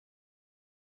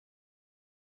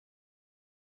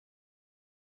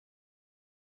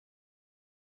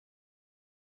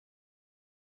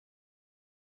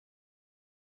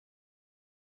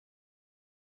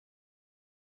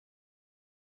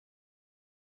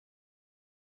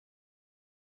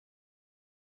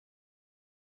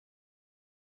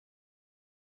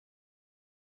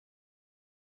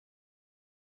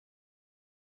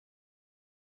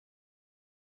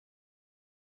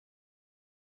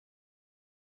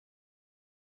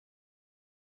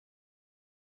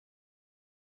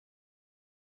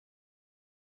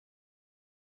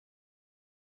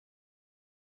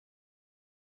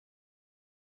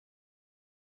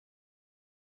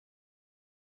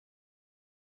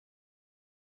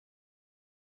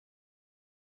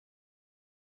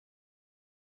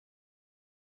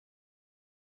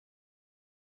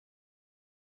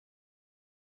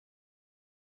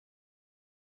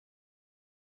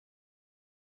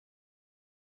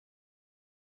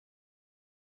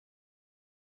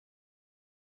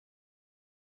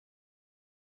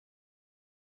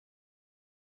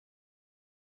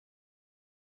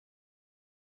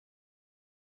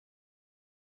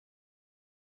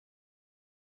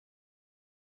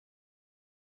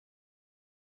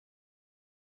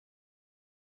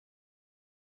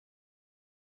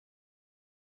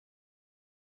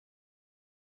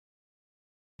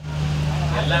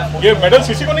ये medal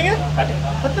CC को नहीं है?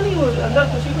 पता नहीं वो अंदर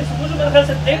खुशी में सुबह मेरे ख्याल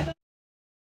से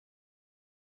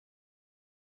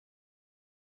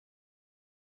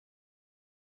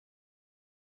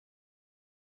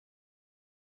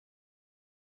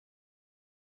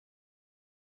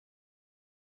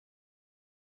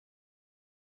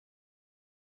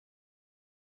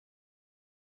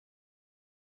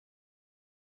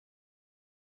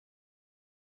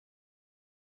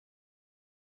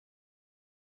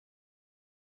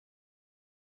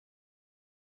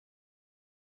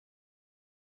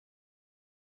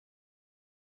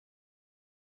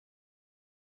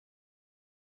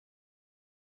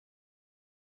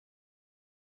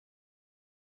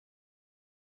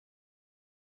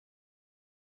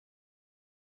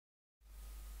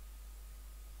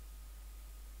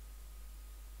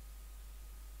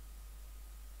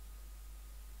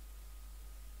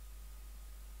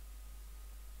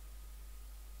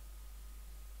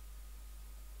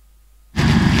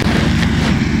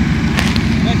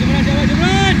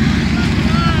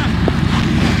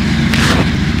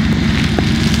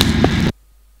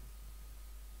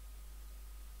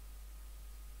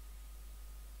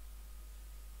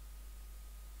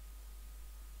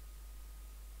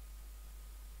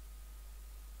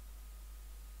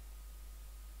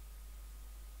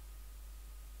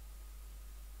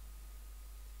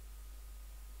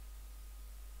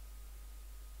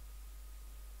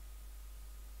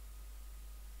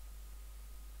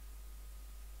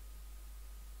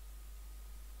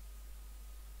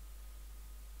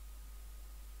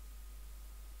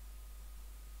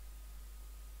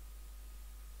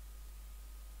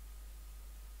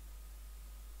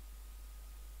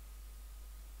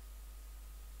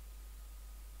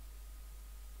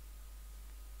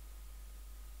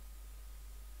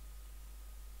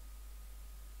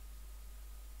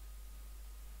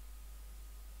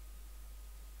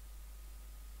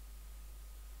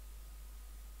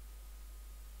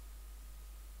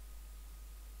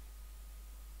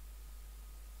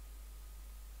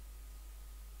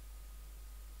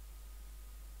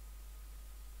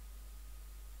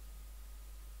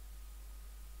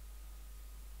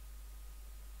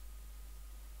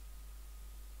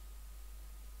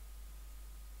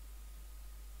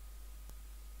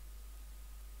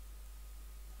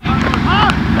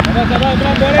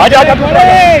आजा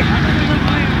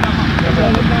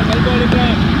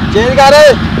चेंज कर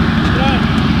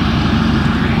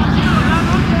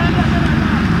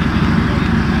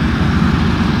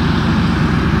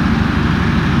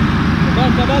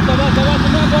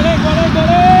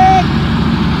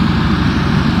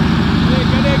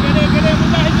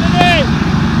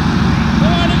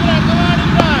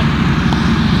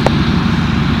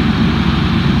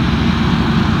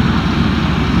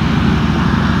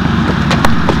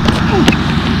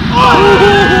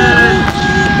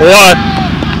और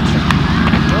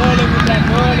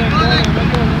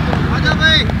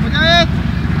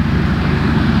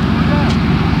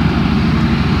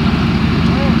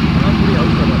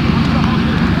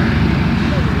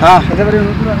हाँ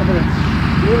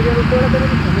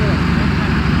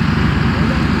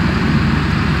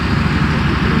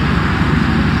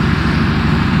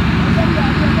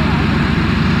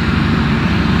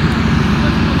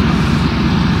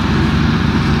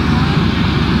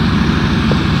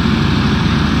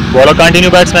Ball continue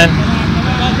batsman.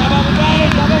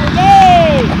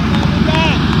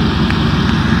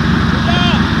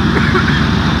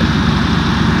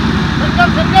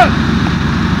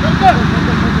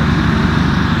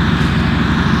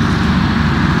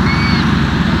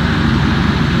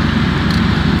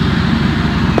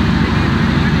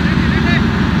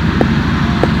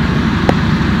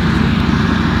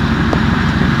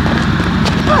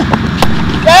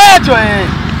 Catch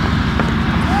है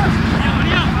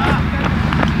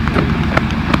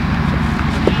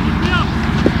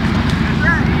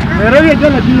मेरा भी अच्छा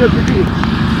लगी है कुछ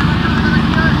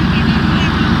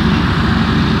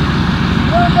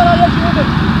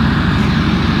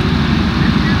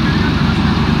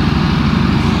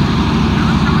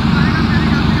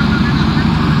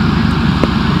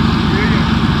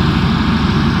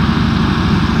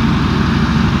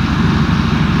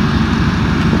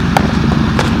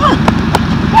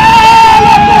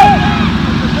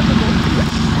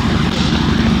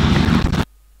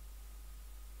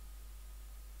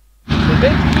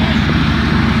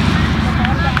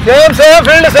सेम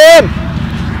फील्ड सेम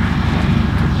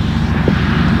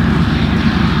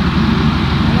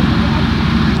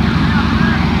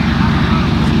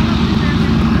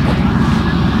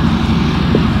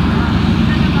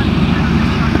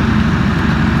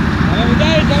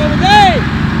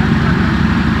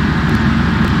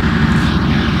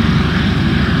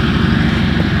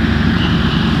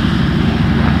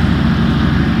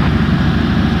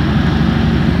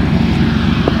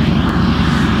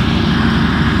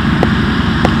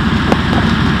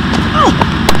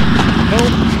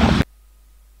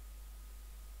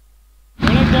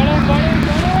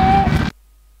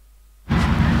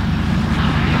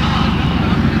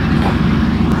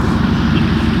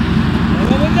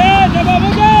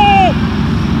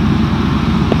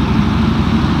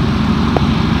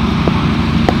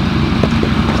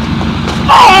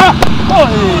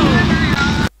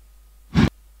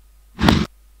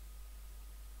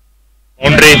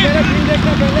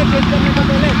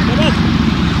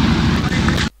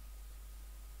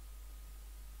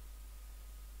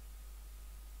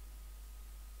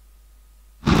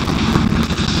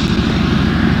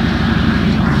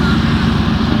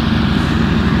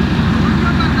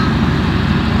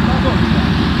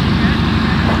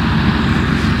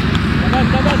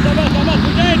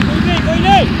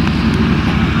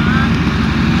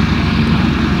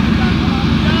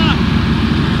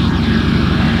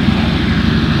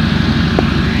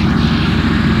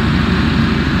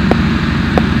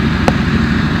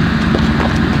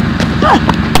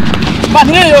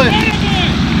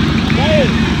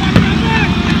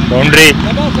बाउंड्री।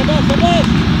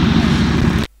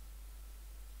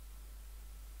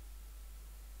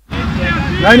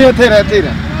 नहीं उठे रहते ही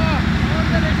रहे।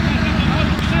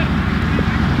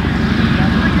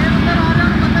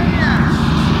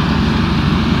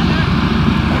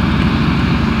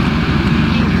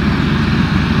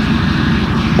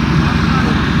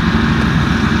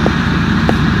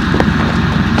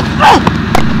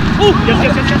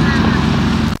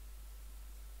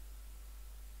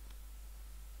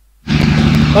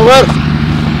 ओवर।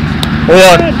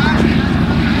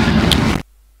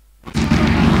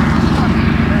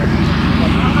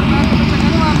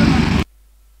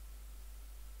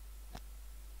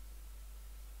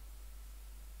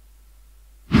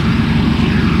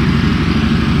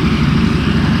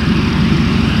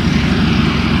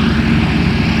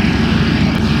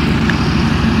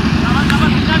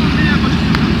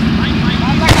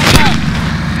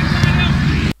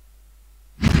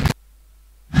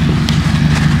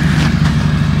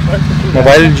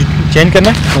 मोबाइल चेंज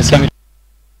करना है मसला।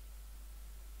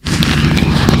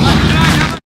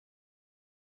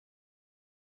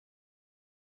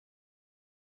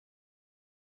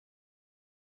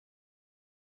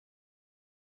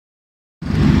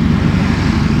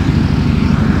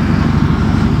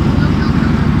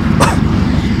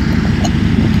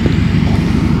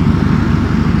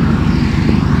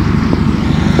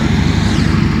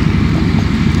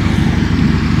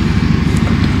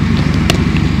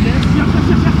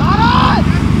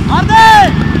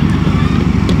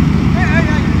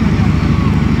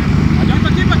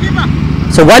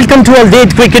 So welcome to Al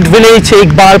cricket village.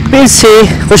 एक बार फिर से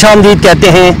खुशामदीद कहते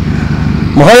हैं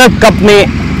मुहर्रब कप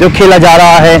में जो खेला जा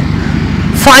रहा है।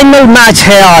 फाइनल मैच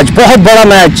है आज, बहुत बड़ा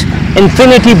मैच।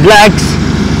 इन्फिनिटी ब्लैक्स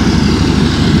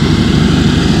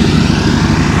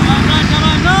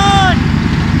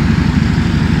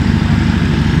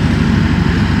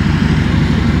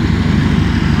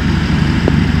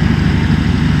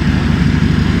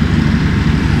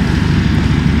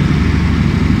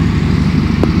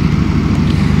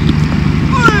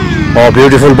और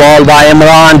beautiful ball by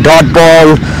Imran, dot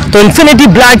ball. तो इन्फिनिटी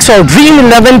ब्लैक्स और ड्रीम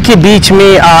 11 के बीच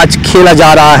में आज खेला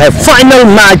जा रहा है फाइनल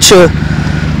मैच।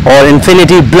 और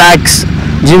इन्फिनिटी ब्लैक्स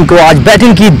जिनको आज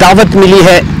बैटिंग की दावत मिली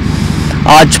है,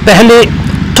 आज पहले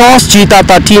टॉस जीता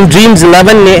था टीम ड्रीम्स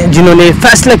 11 ने, जिन्होंने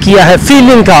फैसला किया है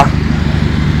फील्डिंग का।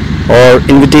 और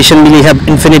इनविटेशन मिली है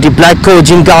इन्फिनिटी ब्लैक को,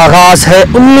 जिनका आगाज है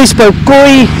 19 पर।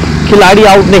 कोई खिलाड़ी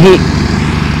आउट नहीं,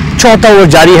 चौथा ओवर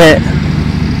जारी है।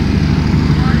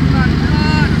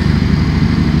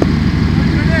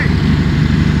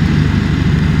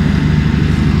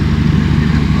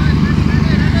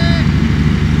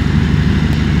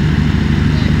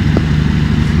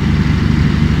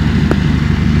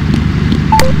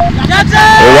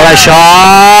 बड़ा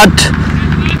शॉट,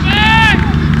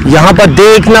 यहां पर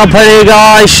देखना पड़ेगा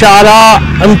इशारा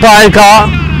अंपायर का।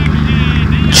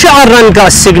 4 रन का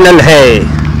सिग्नल है।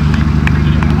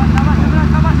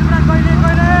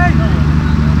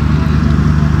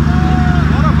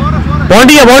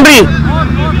 बाउंड्री है, बाउंड्री।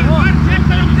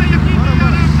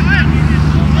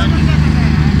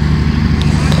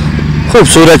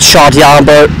 खूबसूरत शॉट यहां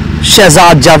पर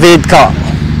शहजाद जावेद का।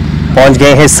 पहुंच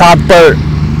गए हैं 7 पर।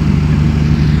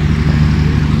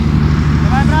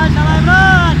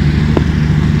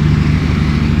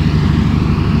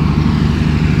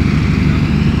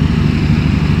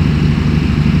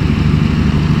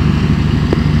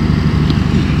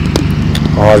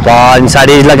 और बाल इनसाइड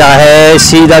एज लगा है,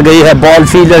 सीधा गई है बॉल,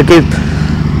 फील्डर के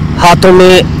हाथों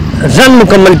में। रन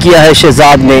मुकम्मल किया है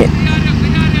शहजाद ने,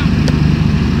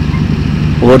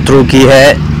 ओवर थ्रू की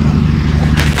है।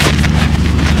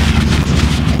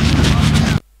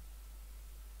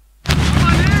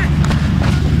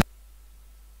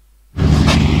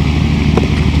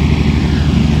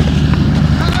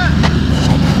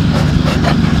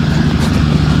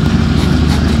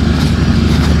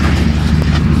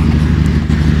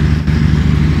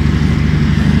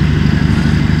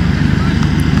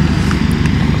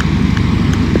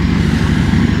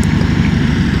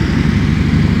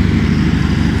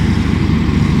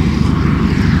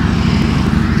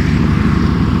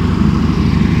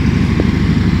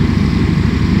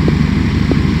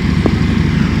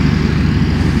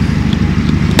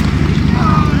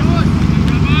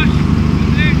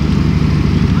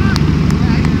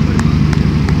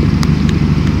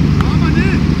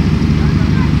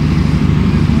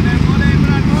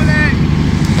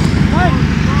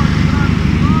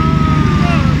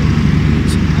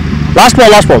 Last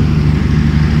ball, last ball.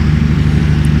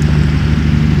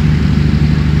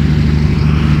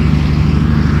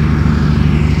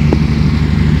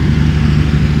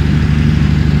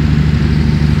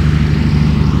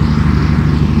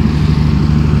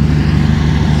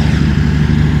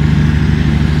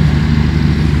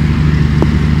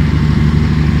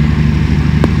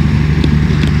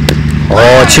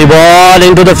 अच्छी ball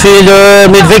into the fielder,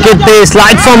 mid wicket पे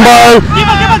स्लाइड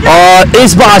फंबल और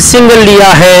इस बार सिंगल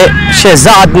लिया है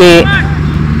शहजाद ने।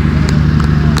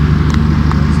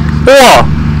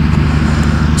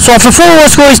 So after 4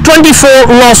 overs score is 24,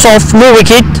 loss of no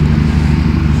wicket.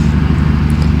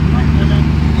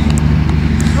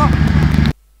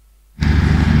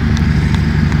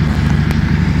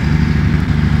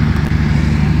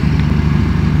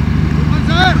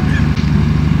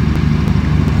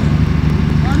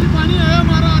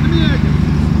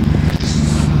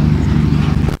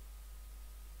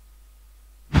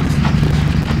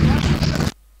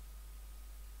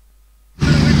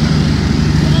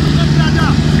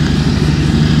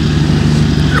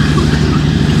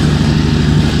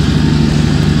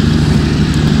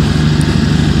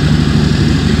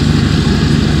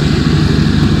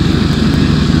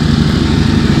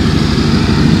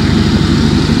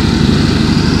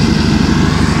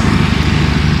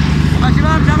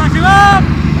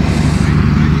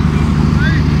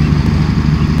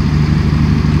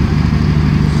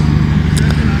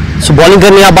 So bowling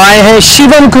करने अब आए हैं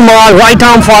Shivam Kumar, right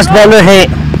arm fast bowler हैं।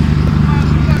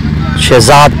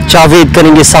 शहजाद जावेद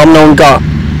करेंगे सामना उनका।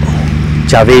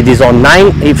 Javed is on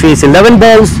 9, he faces 11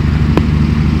 balls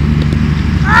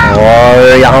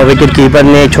और यहाँ विकेट कीपर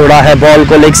ने छोड़ा है बॉल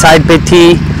को, लेग साइड पे थी।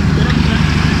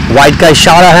 वाइड का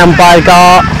इशारा है अंपायर का।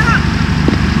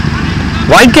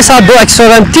 वाइड के साथ 2 एक्स्ट्रा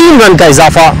रन, 3 रन का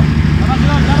इजाफा।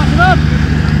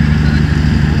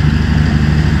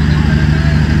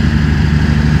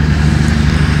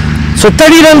 So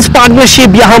 30 रन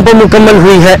पार्टनरशिप यहां पर मुकम्मल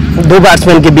हुई है 2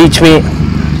 बैट्समैन के बीच में,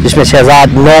 जिसमें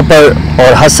शहजाद 9 पर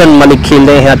और हसन मलिक खेल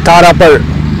रहे हैं 18 पर।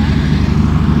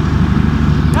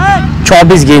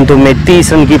 24 गेंदों में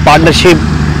 30 रन की partnership.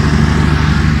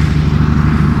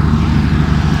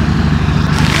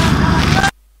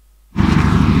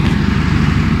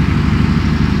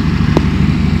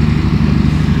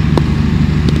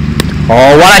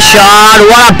 Oh, what a shot,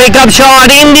 what a pickup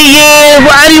shot in the air,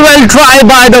 very well tried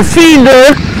by the fielder,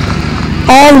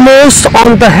 almost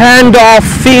on the hand of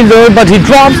fielder but he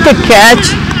drops the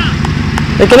catch।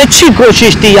 लेकिन अच्छी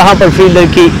कोशिश थी यहाँ पर फील्डर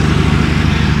की,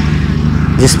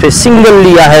 जिस पे सिंगल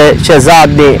लिया है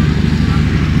शहजाद ने।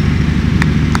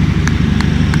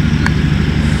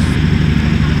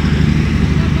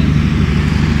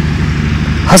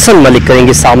 हसन मलिक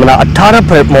करेंगे सामना, 18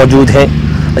 पर मौजूद है।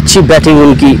 अच्छी बैटिंग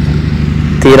उनकी,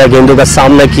 13 गेंदों का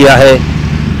सामना किया है।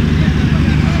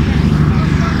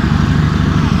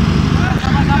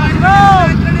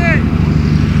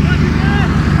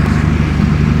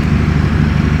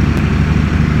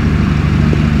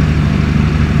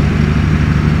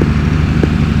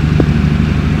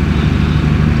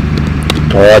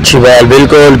 तो अच्छी बॉल,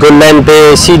 बिल्कुल गुड लाइन पे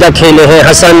सीधा खेले हैं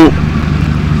हसन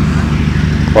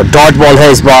और डॉट बॉल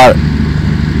है इस बार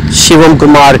शिवम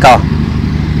कुमार का।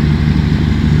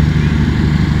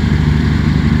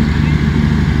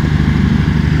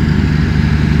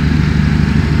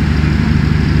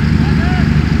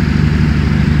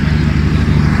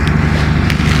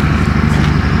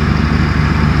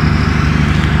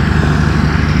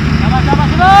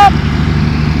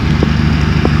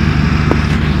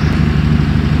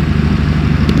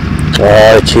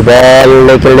 और अच्छी बॉल,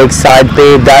 लेकिन लेग साइड पे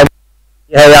डाइव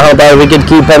है। यहाँ पर विकेट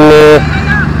कीपर ने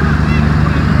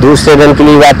दूसरे रन के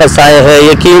लिए वापस आए हैं।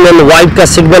 यकीनन वाइड का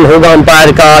सिग्नल होगा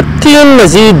अंपायर का, 3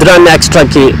 मजीद रन एक्स्ट्रा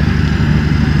के।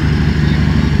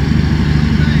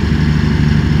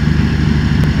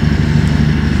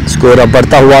 स्कोर अब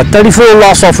बढ़ता हुआ 34,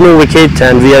 loss of no wicket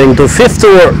and we are into 5th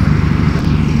over.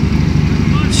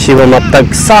 Shivam अब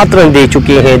तक 7 रन दे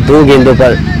चुके हैं 2 गेंदों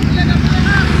पर।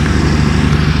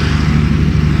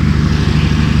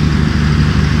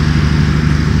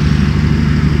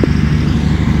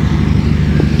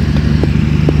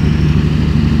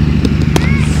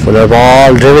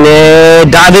 Ball driven,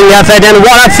 diving effort and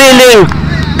what a fielding,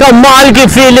 कमाल की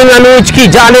फील्डिंग अनुज की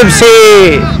जानिब से।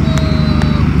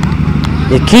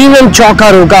 यकीनन चौका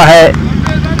रोका है,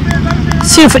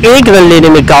 सिर्फ 1 रन लेने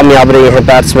में कामयाब रहे हैं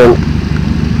बैट्समैन।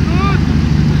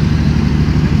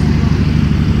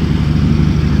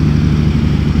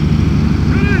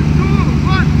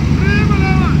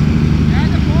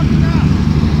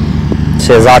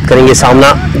 शहजाद करेंगे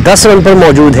सामना, 10 रन पर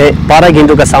मौजूद है, 12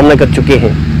 गेंदों का सामना कर चुके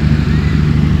हैं।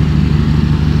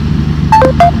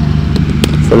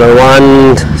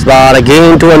 One इस बार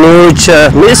again to Anuj,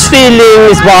 miss fielding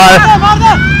इस बार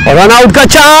और रन आउट का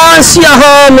चांस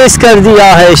यहां मिस कर दिया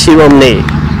है शिवम ने।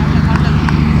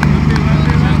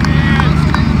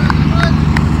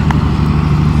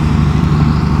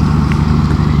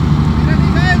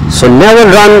 So never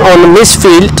run on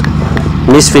misfield,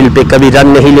 miss field पे कभी रन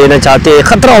नहीं लेना चाहते,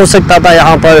 खतरा हो सकता था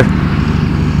यहाँ पर।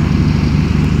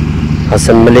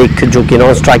 हसन मलिक जो कि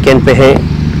नॉन स्ट्राइक एंड पे है,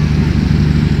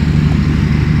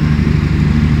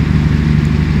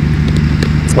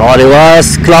 और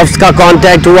रिवर्स ग्लव्स का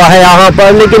कांटेक्ट हुआ है यहाँ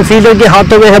पर, लेकिन फील्डर के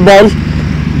हाथों में है ball,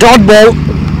 dot ball.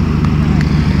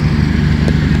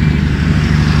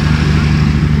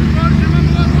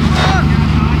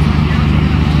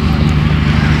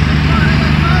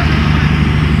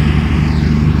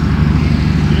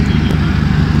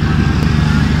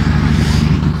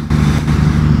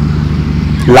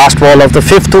 Last ball of the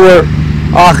 5th over,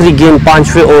 आखिरी गेंद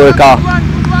 5वें ओवर का।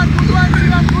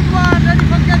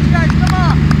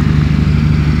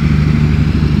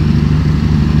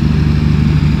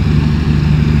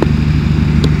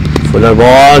 Fuller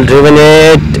ball, driven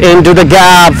it into the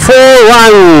gap, 4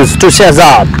 runs to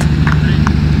Shahzad.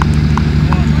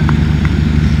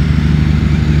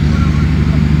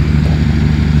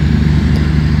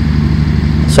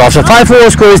 So after 5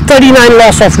 overs, score is 39,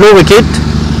 loss of no wicket.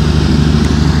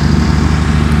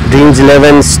 Dreams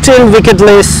 11 still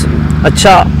wicketless.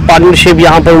 अच्छा partnership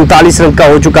यहाँ पर 39 run का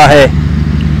हो चुका है।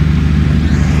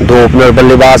 दो ओपनर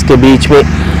बल्लेबाज के बीच में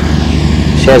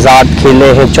शहजाद खेले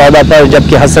हैं 14 पर,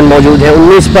 जबकि हसन मौजूद है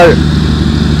 19 पर।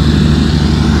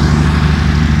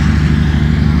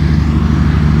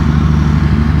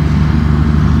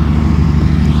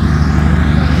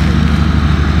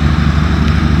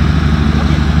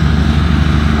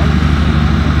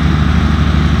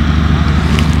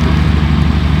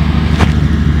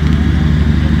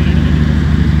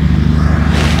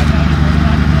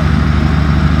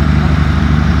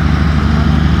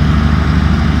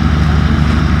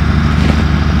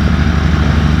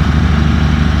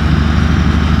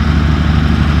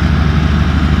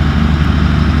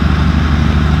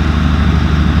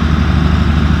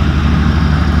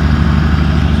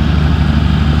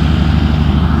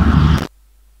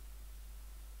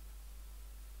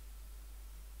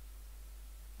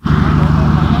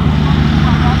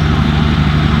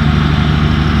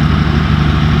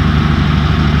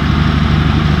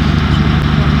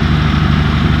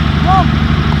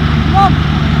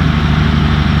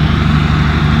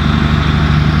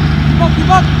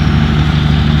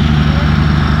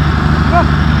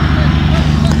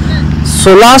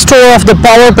 So last over of the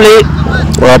power play,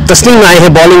 और अब तस्लीम आए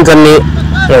हैं बॉलिंग करने।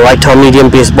 Right hand medium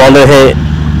pace bowler है,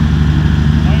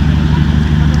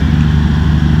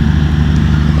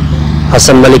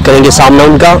 हसन मलिक करेंगे सामना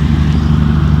उनका।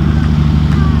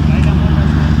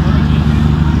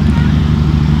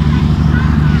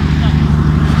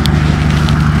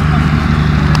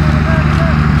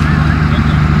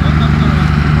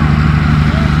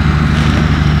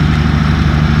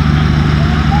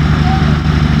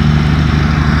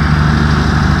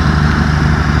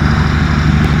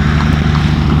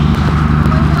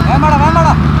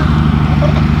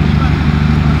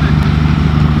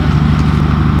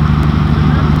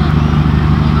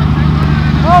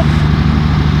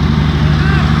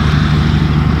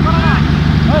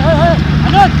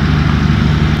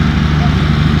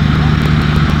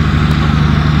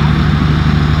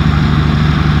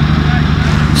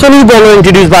 So new bowler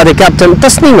introduced by the captain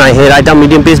Tasneem आए हैं, right arm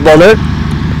medium pace bowler.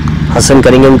 Hasan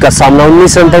करेंगे उनका सामना,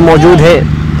 19 रन पर मौजूद है।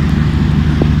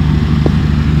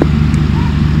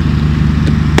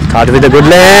 Cut with good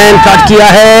length, cut किया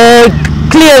है,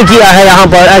 क्लियर किया है यहाँ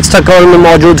पर एक्स्ट्रा कवर में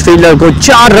मौजूद फील्डर को।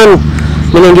 4 रन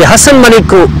मिलेंगे हसन मलिक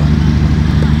को।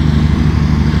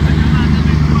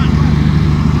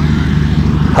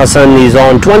 Hassan is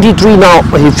on 23 now.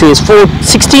 He faced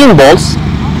 16 balls.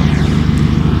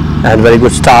 And very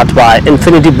good start by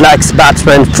Infinity Black's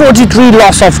batsman. 43,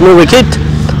 loss of no wicket.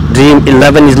 Dream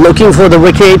 11 is looking for the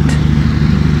wicket,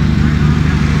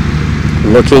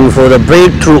 looking for the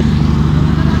breakthrough.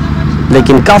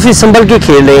 लेकिन काफी संभल के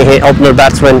खेल रहे हैं opener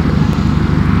batsman,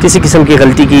 किसी किस्म की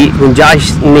गलती की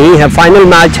गुंजाइश नहीं है। फाइनल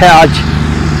मैच है आज।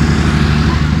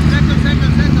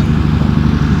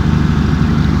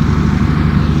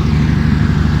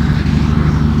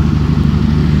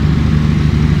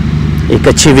 एक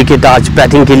अच्छी विकेट आज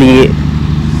बैटिंग के लिए।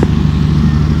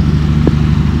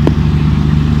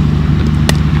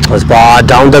 उस बार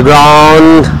down the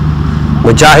ground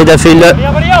Mujahid fielder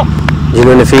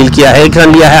जिन्होंने फील्ड किया है, 1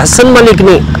 रन लिया है हसन मलिक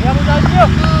ने।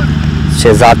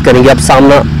 शहजाद करेंगे अब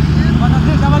सामना।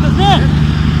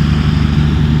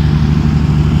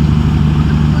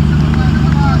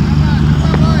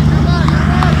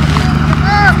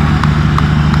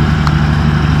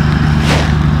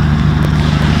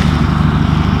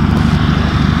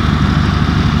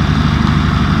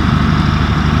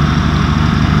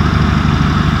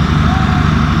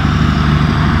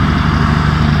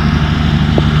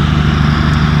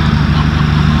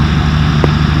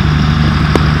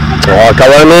 और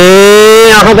कवर में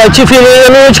यहाँ पर अच्छी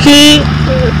फील्डिंग अनुज की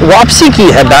वापसी की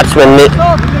है बैट्समैन ने,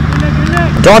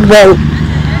 डॉट बॉल।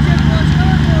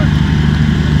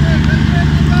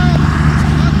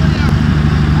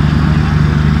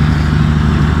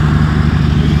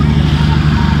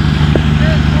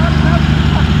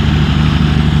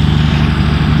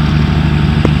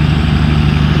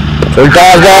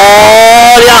 टॉस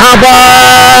बॉल यहाँ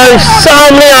पर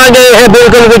सामने आ गए हैं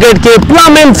बिल्कुल विकेट के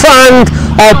प्लम इन फ्रंट,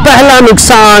 और पहला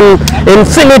नुकसान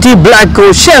इन्फिनिटी ब्लैक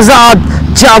को Shahzad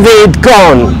Javed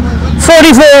gone.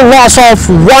 44 loss of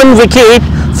 1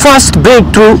 wicket, first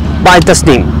break through bye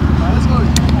Tasneem.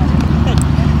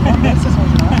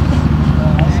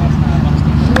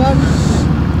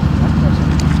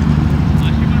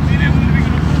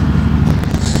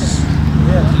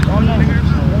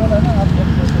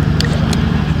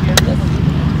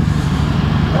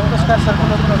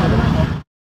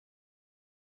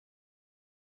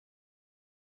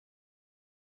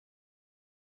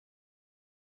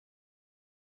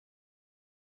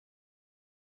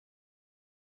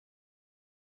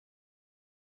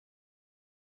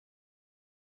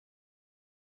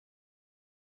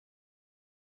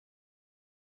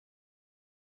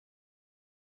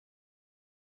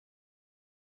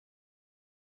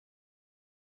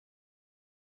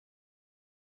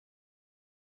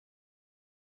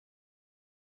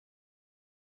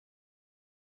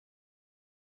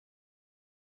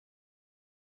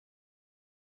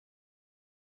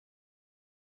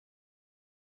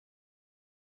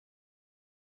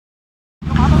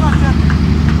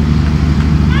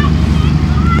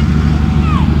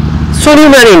 Soni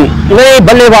marine नए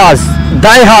बल्लेबाज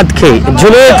दाएं हाथ के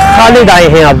जुनेद खालिद आए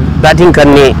हैं अब बैटिंग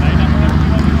करने।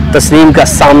 तस्लीम का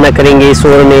सामना करेंगे। इस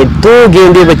ओवर में 2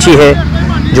 गेंदें बची है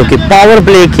जो कि पावर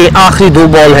प्ले के आखिरी 2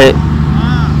 बॉल है।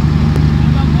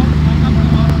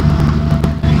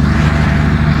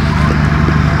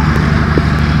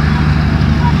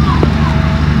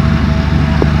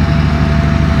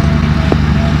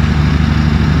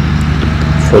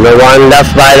 Fuller one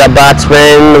left by the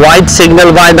batsman, white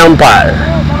signal by the umpire.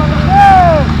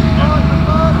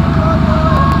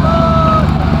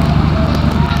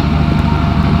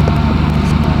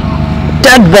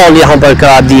 Dead ball यहां पर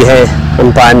करार दी है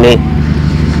अंपायर ने।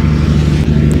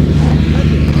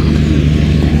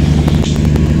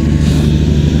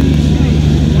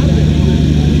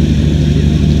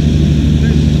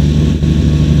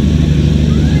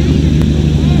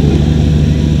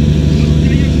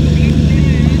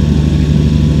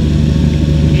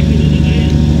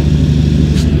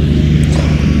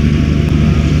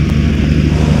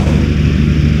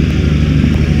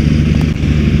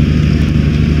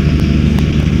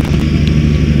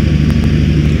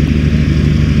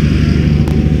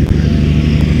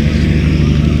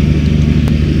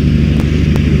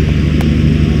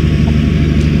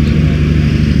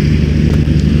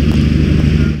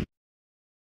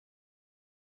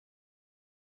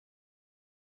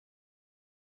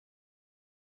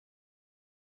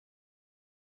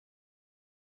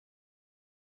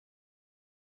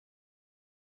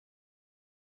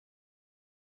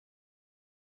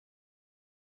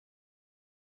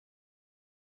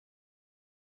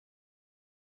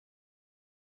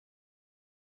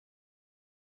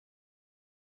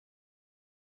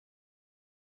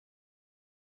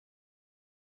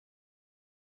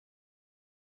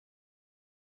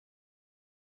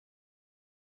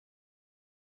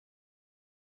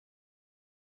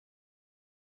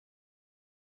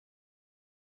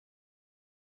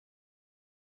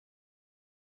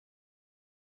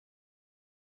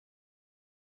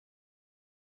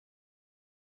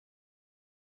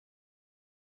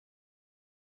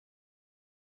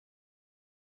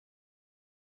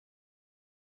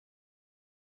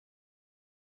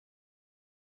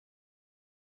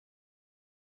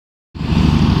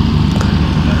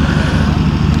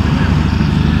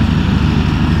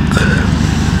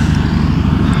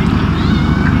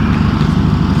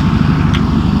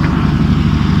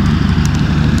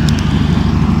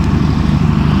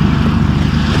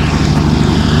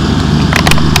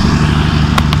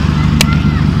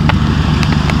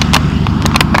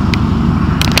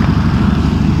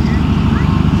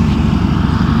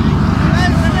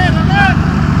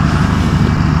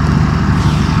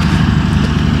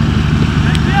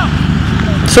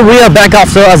 So we are back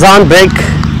after अजान ब्रेक।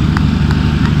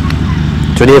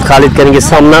 जुनेद खालिद करेंगे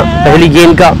सामना पहली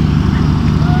गेंद का।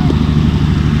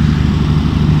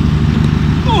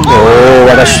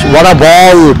 बड़ा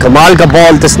बॉल, कमाल का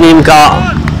बॉल तस्नीम का,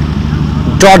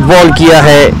 डॉट बॉल किया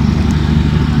है।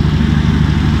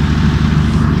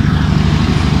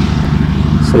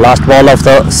 Last ball of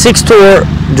the 6th over,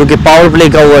 जो कि पावर प्ले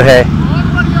का ओवर है।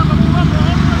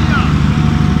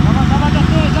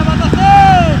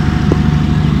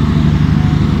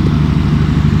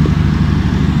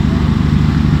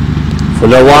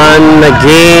 Fuller one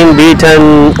again beaten,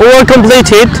 over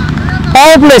completed.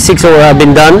 Power play 6 over have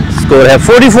been done. Score है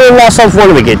 44, loss of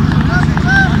 1 wicket.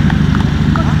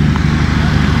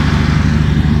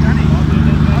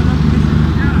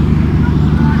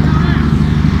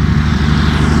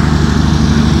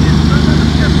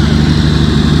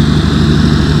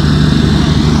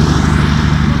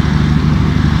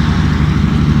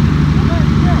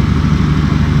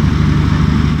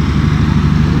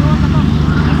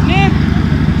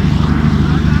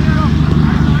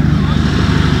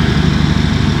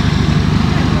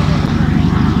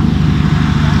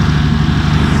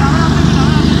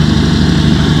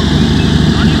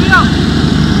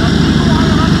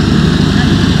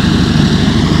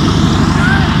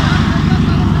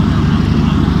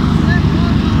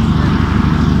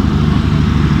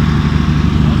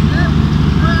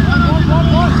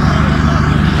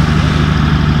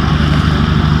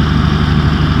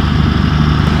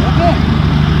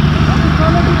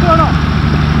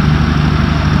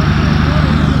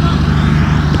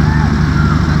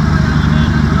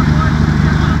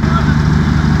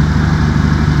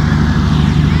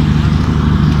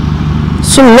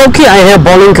 सो लोकी आए हैं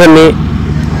बॉलिंग करने।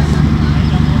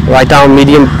 Right arm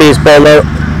medium pace bowler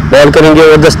ball करेंगे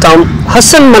over the stump.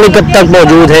 Hasan Malik अब तक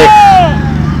मौजूद है,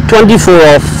 24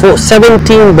 of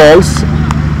 17 balls.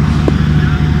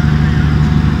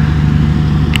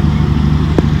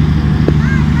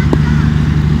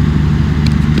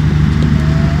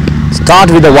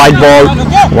 Start with the white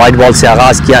ball. White ball से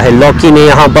आगाज किया है लॉकी ने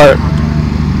यहां पर।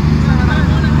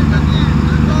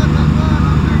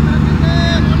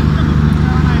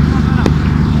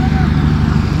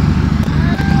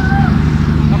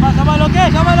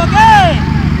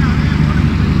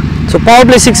 So power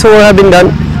play 6 over have been done.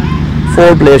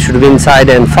 4 players should be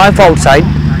inside and 5 outside.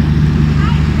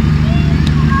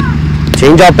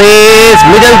 Change of pace,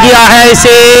 middle किया है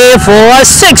इसे for a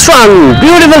 6 run.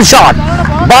 Beautiful shot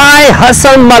by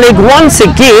Hassan Malik once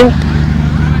again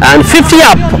and 50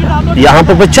 up. यहाँ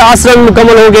पर 50 रन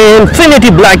मुकम्मल हो गए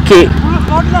Infinity Black के।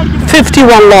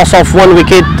 51 loss of 1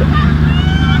 wicket.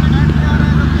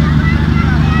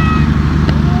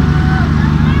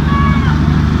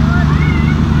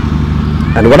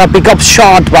 And what a pickup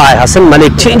shot by Hassan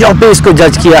Malik. Change of pace को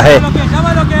जज किया है।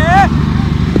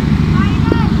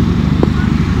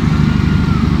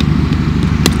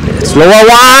 Slower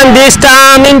one this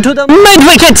time into the mid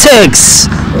wicket 6.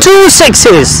 2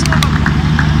 sixes.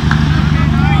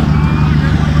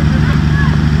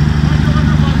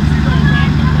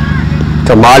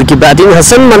 कमाल की बैटिंग,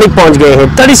 हसन मलिक पहुंच गए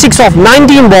हैं। 36 of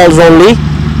 19 balls only.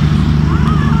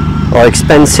 और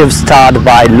एक्सपेंसिव स्टार्ट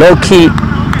बाय लोकी।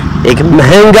 एक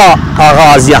महंगा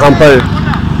आगाज यहां पर।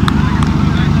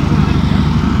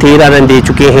 13 रन दे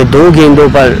चुके हैं 2 गेंदों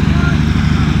पर।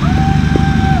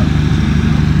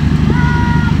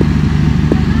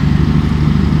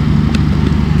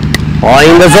 और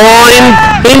in the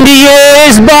zone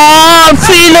Indians ball,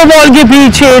 fielder ball के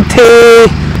पीछे थे,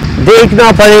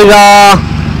 देखना पड़ेगा।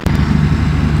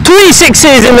 3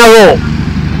 sixes इन अ रो।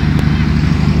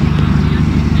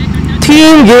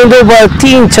 3 गेंदों पर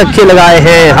 3 छक्के लगाए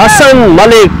हैं हसन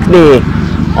मलिक ने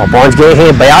और पहुंच गए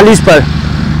हैं 42 पर।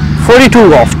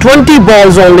 42 ऑफ 20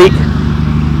 बॉल्स ओनली।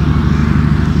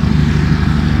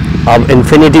 अब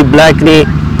इन्फिनिटी ब्लैक ने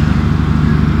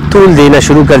तूल देना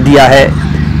शुरू कर दिया है।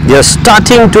 They are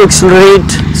starting to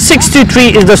accelerate. 63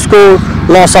 is the score,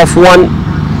 loss of 1।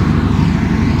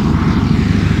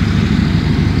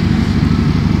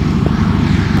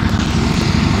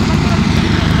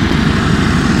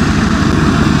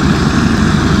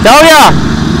 क्या हो गया?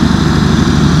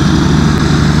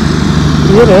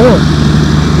 ये रहे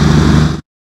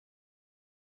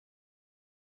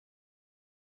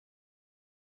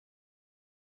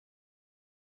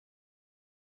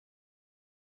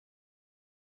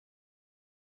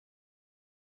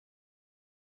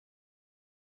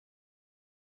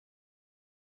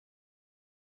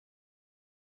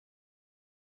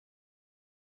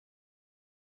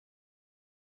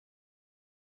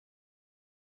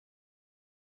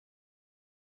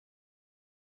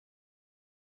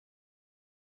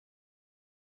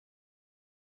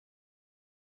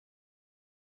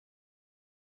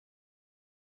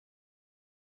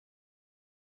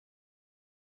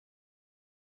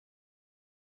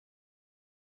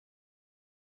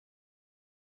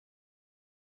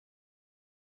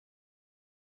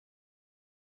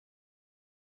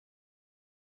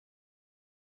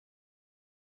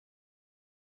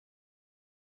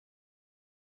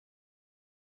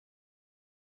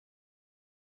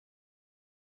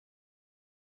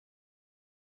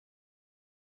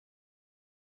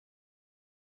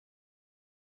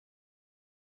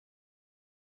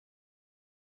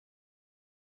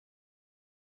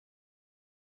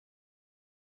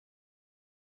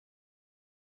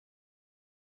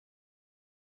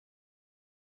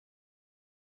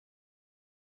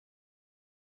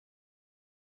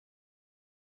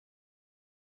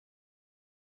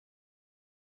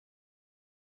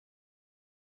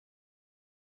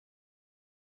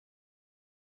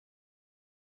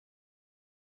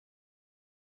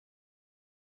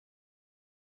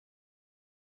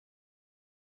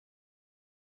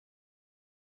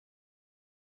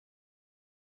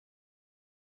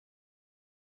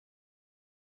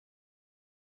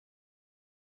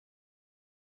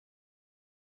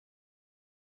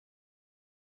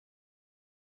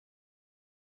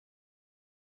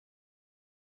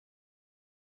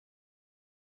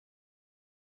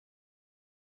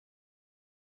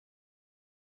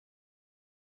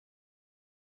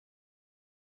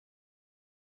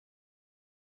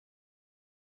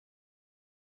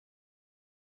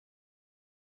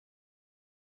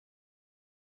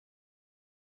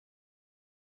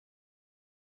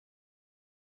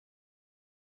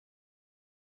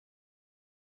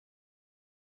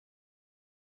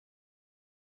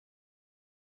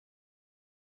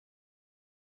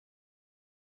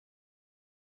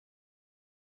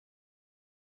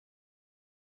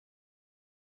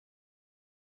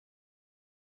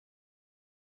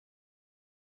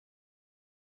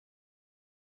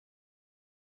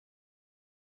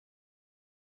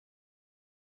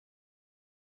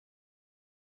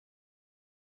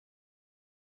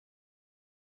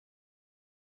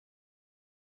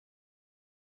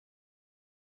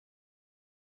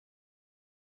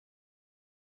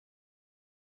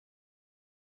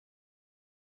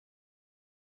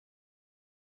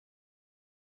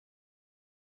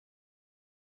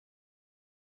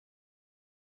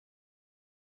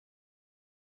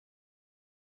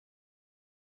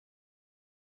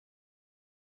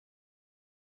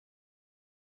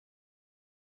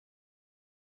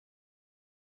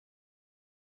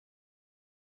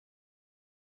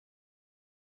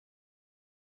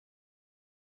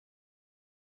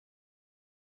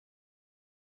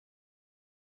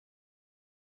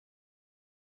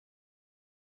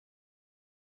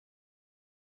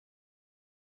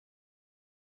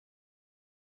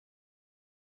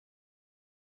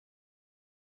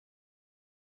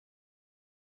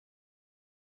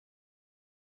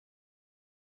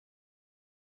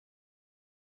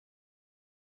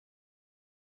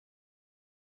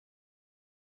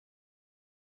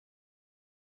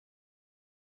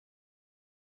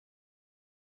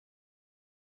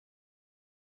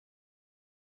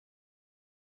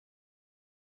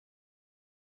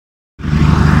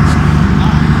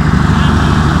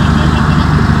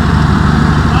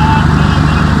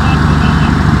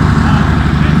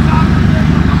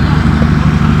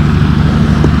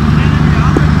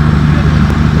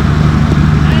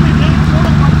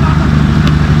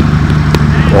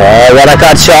Oh, what a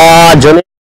cut shot, Johnny.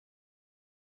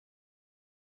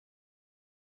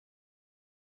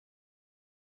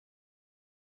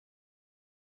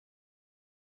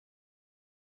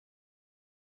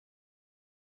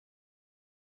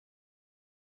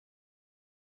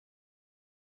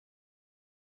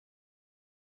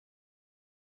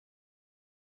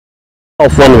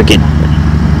 Of 1 wicket.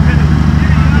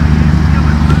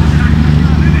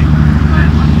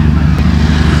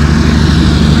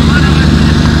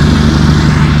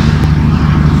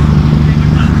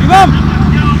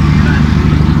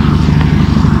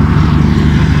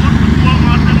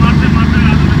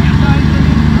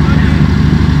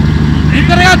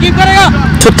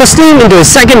 So Tasneem into his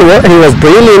second over, he was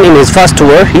brilliant in his first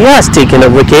over. He has taken a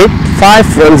wicket,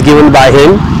 5 runs given by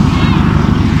him.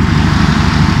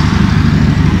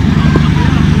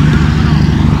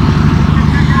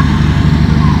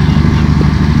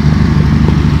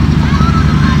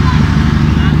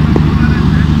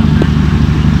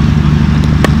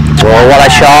 Oh, what a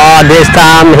shot this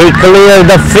time, he cleared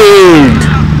the field.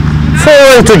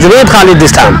 4 to Junaid Khalid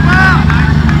this time.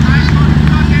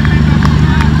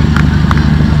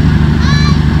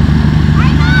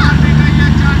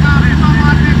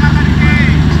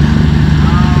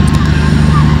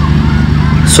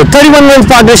 So 31 runs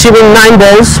partnership in 9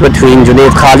 balls between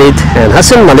Junaid Khalid and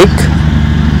Hassan Malik.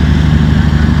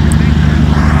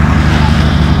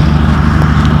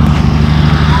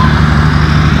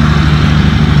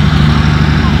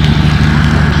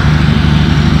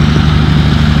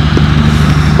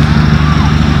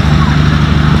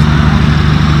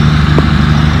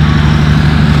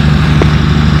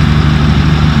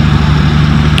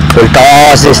 Full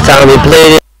toss this time, he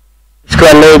played it.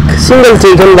 Square leg, single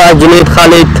taken by Junaid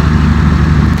Khalid.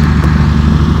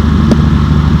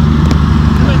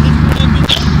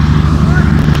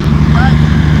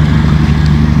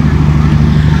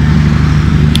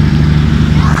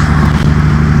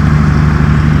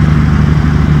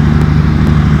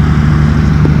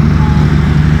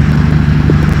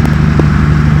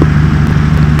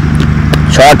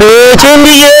 Short pitch in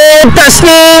the air,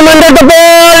 Tasneem under the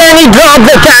ball and he dropped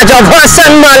the catch of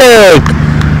Hassan Malik.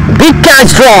 Big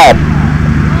catch drop.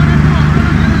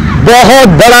 बहुत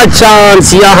बड़ा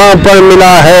chance यहाँ पर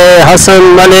मिला है Hasan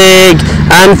Malik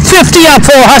and 50 of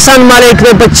Hasan Malik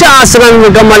ने 50 run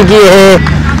मुकम्मल किए हैं.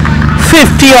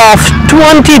 50 of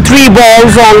 23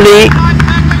 balls only.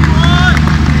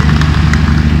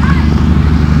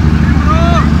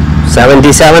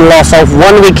 .77 loss of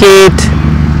 1 wicket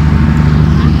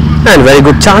and very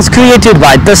good chance created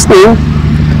by Tasneem.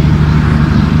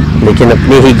 लेकिन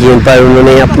अपनी ही गेंद पर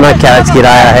उन्होंने अपना कैच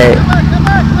गिराया है.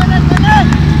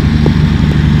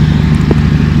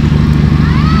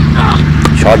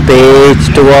 Short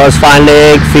pitch towards fine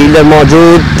leg, fielder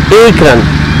मौजूद, 1 run.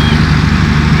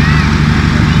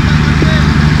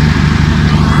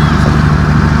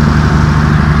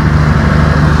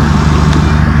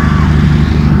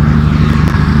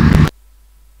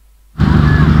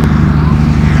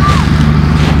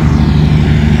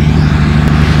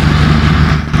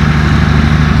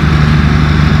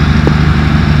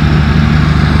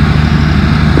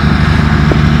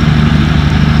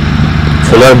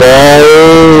 Fuller ball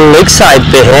leg side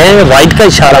पे है, राइट का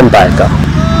इशारा अंपायर का.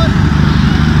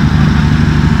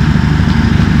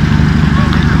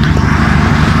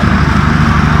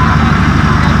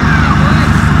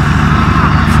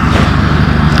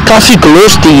 काफी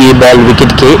क्लोज थी ये बॉल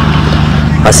विकेट के.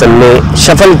 हसन ने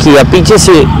शफल किया, पीछे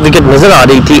से विकेट नजर आ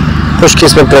रही थी.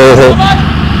 खुशकिस्मत रहे हैं.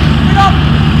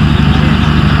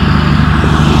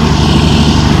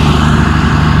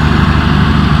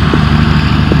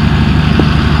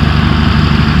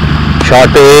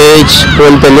 शॉर्ट पिच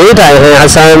पोल पे लेट आए हैं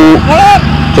हसन.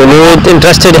 जुनूद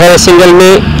इंटरेस्टेड है सिंगल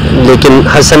में, लेकिन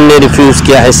हसन ने रिफ्यूज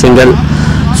किया है single.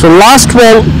 So last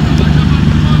ball.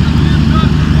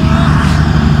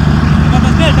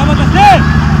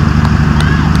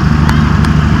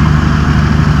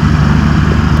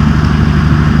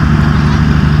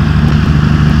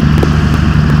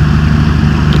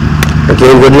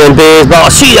 Goodman पे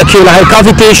बहुत सीधा खेला है,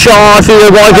 काफी तेज शॉट, फिर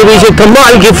बॉल के पीछे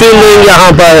कमाल की फील्डिंग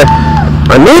यहाँ पर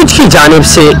अनुज की जानिब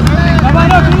से,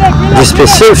 जिसपे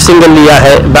सिर्फ सिंगल लिया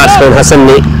है बैट्समैन हसन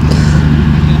ने.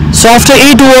 So after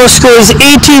 8 overs score is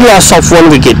 80 loss of 1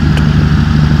 wicket.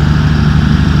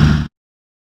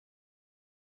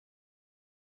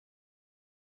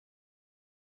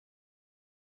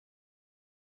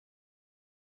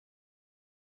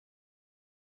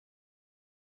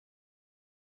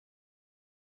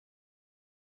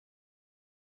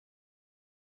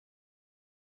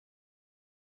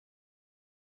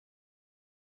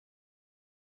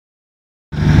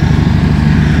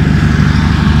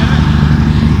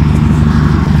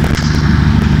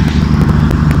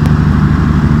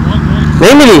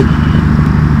 नहीं मिली।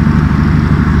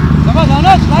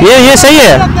 ये सही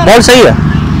है, बॉल सही है।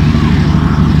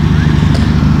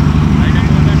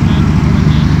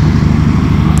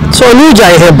 सो अनुज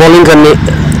आए हैं बॉलिंग करने,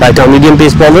 right arm medium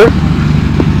pace bowler.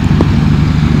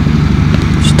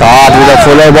 Start with a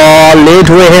Fuller ball, late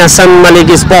हुए हैं हसन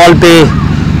मलिक इस बॉल पे।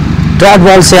 डॉट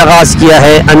बॉल से आगाज किया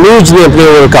है अनुज ने अपने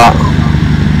ओवर का।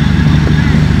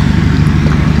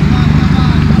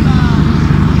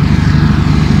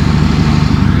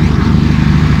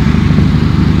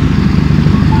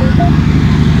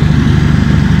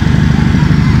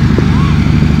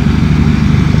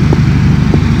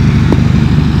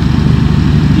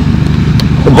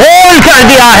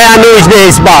 दिया है अनुज ने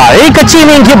इस बार एक अच्छी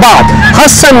इनिंग के बाद।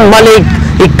 Hasan Malik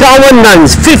 51 run,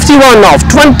 51 of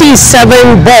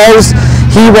 27 balls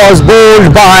he was bowled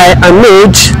by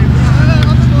Anuj,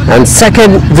 and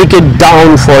second wicket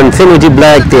down for Infinity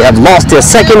Black. They have lost their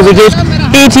second wicket,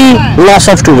 80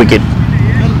 loss of 2 wicket.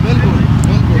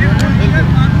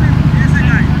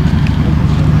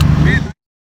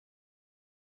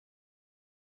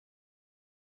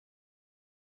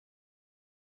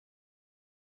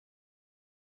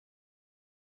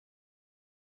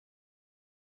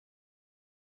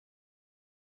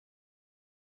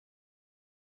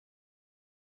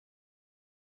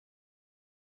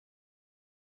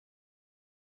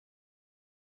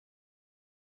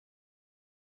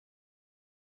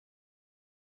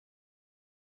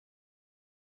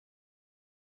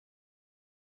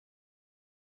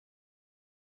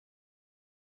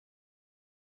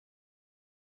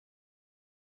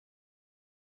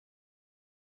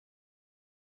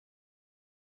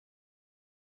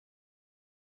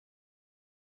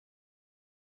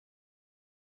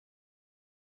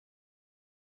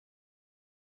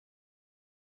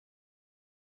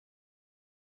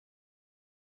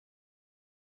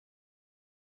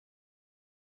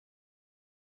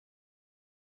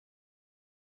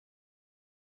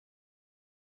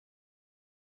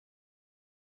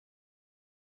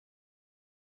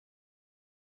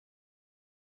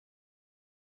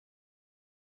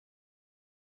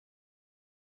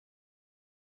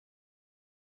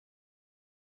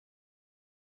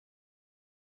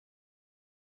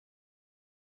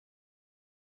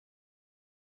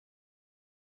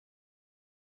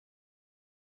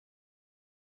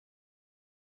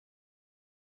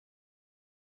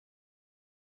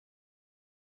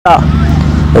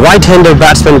 Right hander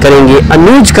batsman करेंगे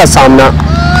अनुज का सामना।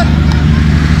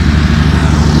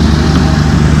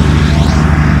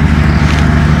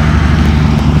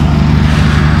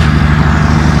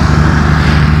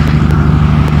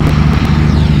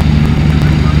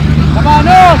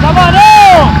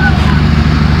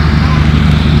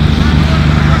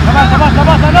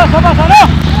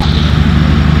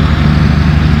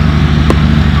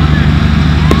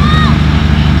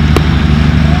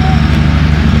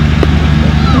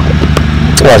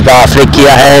 फ्लिक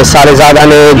किया है सारेज़ादा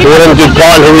ने, 2 रन की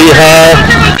कॉल हुई है।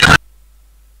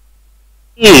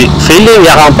 फील्डिंग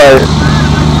यहां पर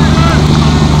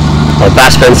और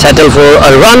batsman settle for a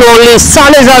run only.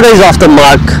 सारेज़ादा is of the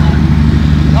mark.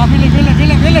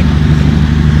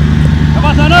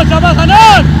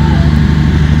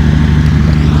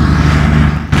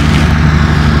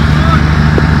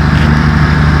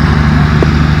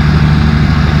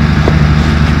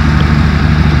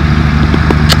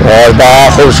 और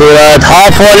बहुत खूबसूरत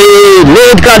half volley,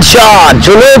 late cut shot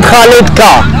Junaid Khalid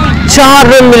का, 4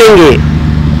 रन मिलेंगे।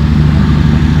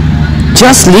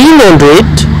 Just lean on to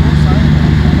it.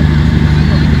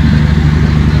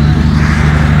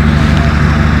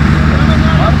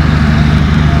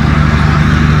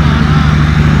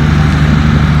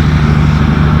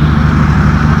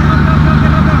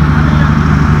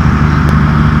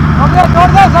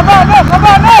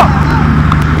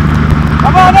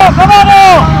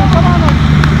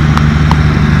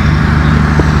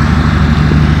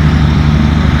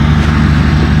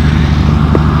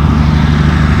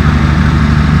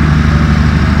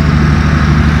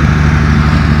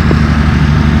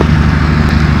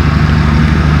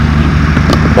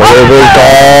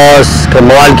 Toss,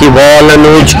 कमाल की बॉल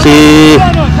अनुज की।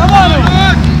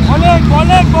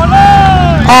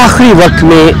 आखिरी वक्त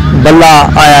में बल्ला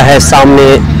आया है सामने,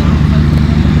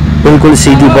 बिल्कुल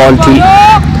सीधी बॉल थी।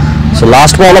 So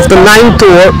last ball of the 9th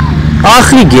over,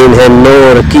 आखिरी गेंद है 9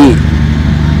 ओवर की।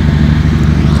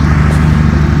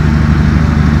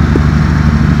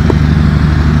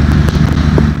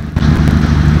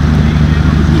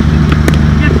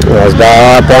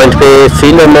 पॉइंट पे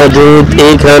फील्डर मौजूद,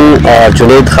 1 रन और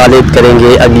जुनैद खालिद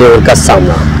करेंगे अगले ओवर का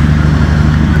सामना।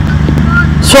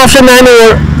 So after 9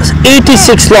 over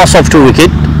 86 loss of 2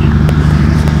 wicket.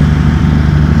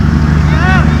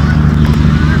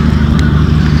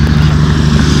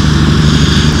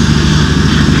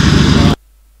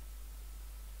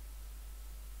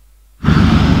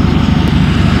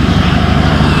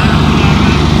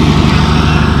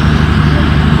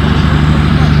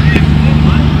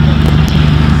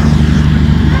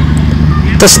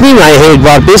 Tasneem आए हैं एक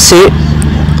बार फिर से,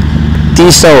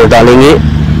 तीसरा ओवर डालेंगे।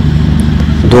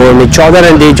 2 ओवर में 14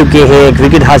 रन दे चुके हैं, 1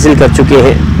 विकेट हासिल कर चुके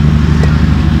हैं।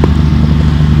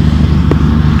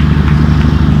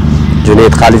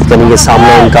 जुनेद खालिद करेंगे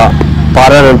सामने, उनका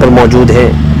 12 रन पर मौजूद है।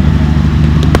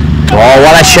 और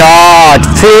वाला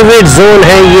शॉट, फेवरेट जोन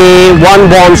है ये, 1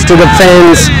 bounce to the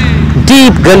fence,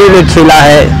 deep गली में खेला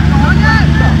है।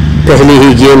 पहली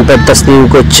ही गेंद पर तस्नीम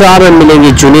को 4 रन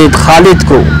मिलेंगे जुनेद खालिद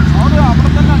को।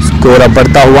 स्कोर अब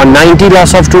बढ़ता हुआ 90,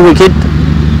 loss of 2 wicket.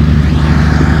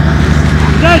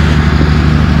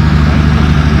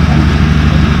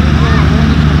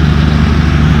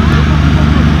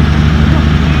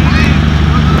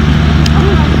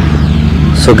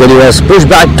 So Gully was pushed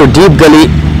back to deep gully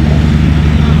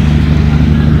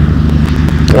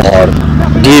और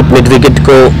डीप मिड विकेट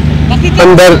को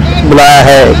अंदर बुलाया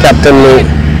है कैप्टन ने।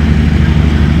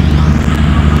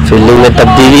 फील्डिंग में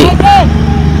तब्दीली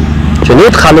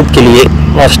जुनेद खालिद के लिए,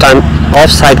 ऑफ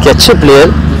साइड के अच्छे प्लेयर,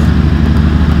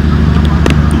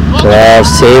 और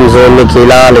सेम जोन में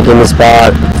खेला, लेकिन इस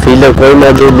बार फील्डर कोई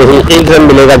मौजूद नहीं। 1 रन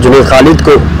मिलेगा जुनेद खालिद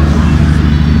को।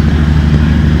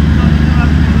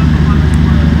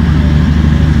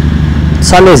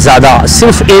 साले ज्यादा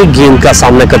सिर्फ 1 गेंद का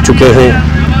सामना कर चुके हैं।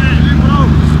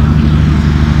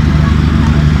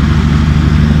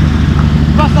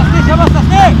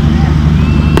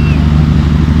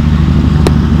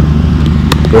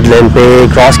 गुड लाइन पे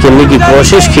क्रॉस खेलने की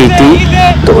कोशिश की थी,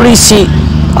 थोड़ी सी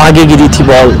आगे गिरी थी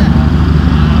बॉल,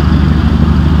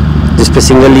 जिस पे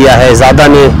सिंगल लिया है ज्यादा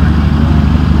ने।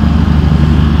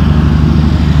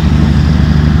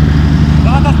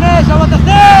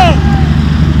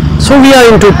 So we are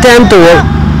into 10th over,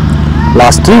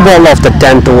 last 3 ball of the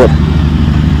 10th over.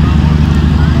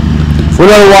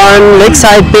 Fuller 1, leg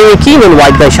side पे कीन एंड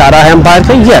वाइड का इशारा है अंपायर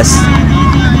का, यस।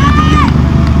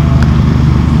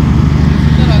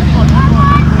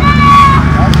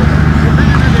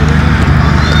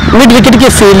 मिड विकेट के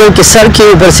फील्डर के सर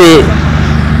के ऊपर से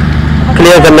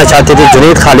क्लियर करना चाहते थे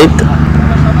जुनेद खालिद,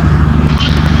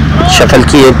 शफल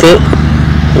किए थे,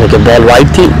 उनके बॉल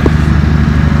वाइड थी।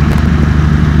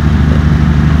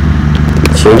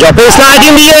 Change of pace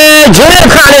in the air,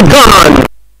 Junaid Khalid gone.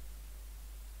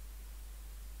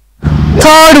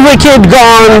 3rd wicket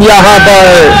gone यहाँ पर।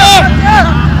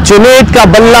 जुनेद का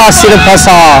बल्ला सिर्फ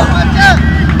फंसा,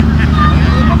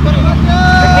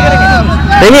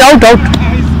 नहीं आउट,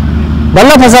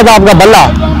 बल्ला फंसा था आपका बल्ला।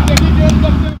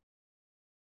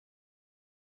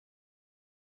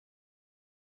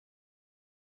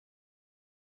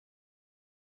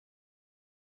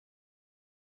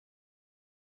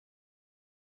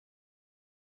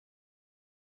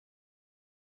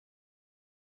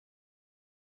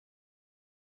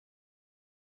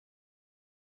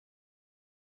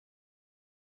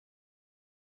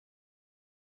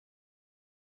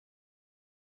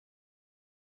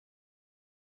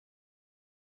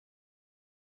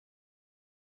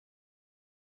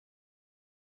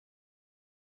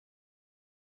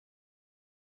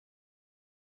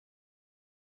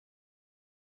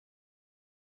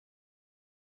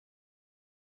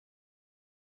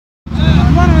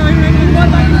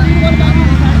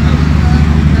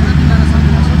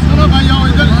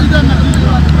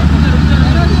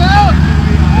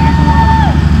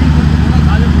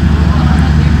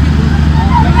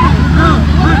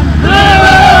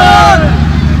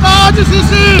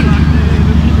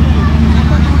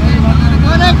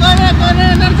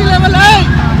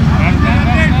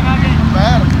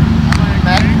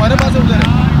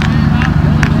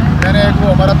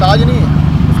 हमारा ताज नहीं है,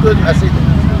 उसको ऐसे ही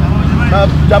मैं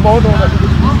जब आउट होगा।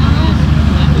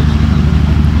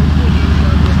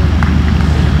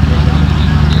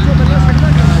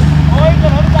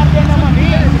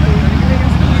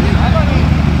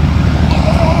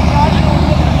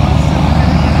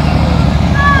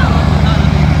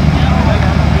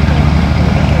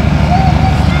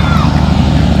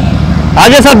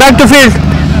 आगे सर, बैक टू फील्ड।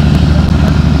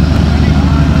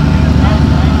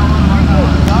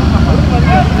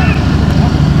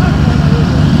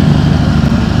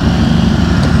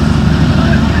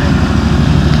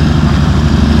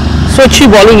 अच्छी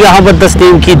बॉलिंग यहाँ पर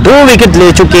तस्नीम की, 2 विकेट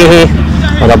ले चुके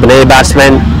हैं और अपने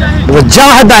बैट्समैन वो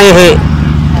जाहद आए हैं।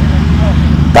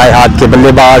 दाएं हाथ के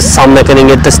बल्लेबाज सामना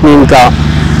करेंगे तस्नीम का।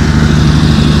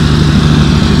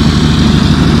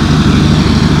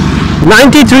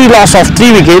 93 लॉस ऑफ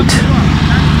 3 विकेट।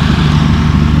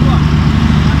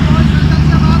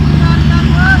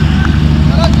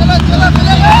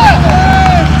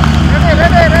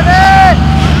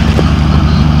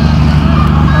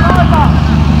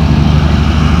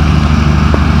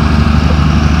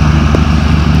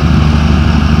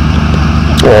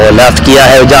 लेफ्ट किया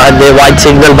है वजाहत ने, wide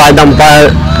signal by the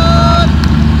umpire.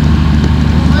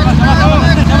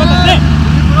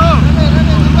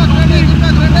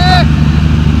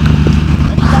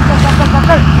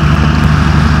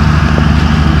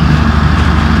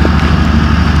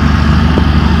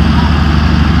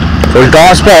 Full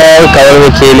toss ball cover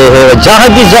में खेले हैं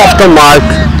वजाहत is of the mark.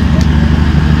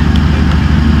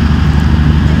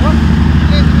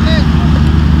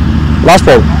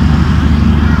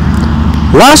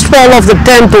 Last ball of the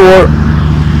 10th over,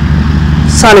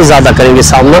 सानिज़ादा करेंगे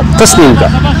सामना तस्लीम का।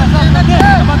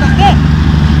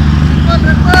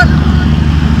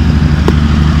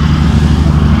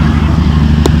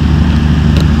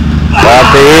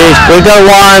 Quicker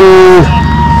one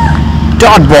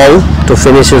dot ball to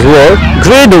finish his work.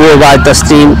 Great over by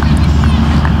Tasneem.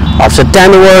 After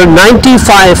 10 over,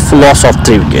 95 loss of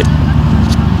 3 wickets.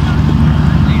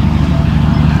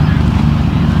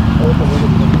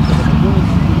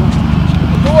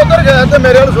 तू उधर गया तो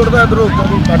मेरे वाले छोड़ता इधर उधर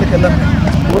काट खेलना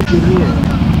वो ठीक नहीं है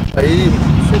भाई,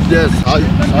 सीधे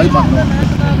साई मारना।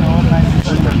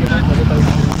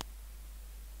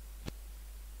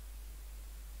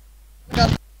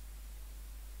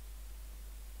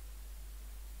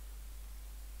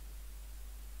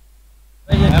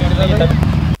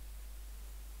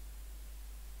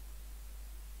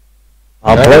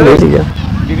 आप ले लीजिए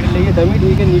विकेट लेके तभी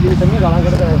ठीक है, नीचे तभी गाना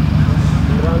करता है।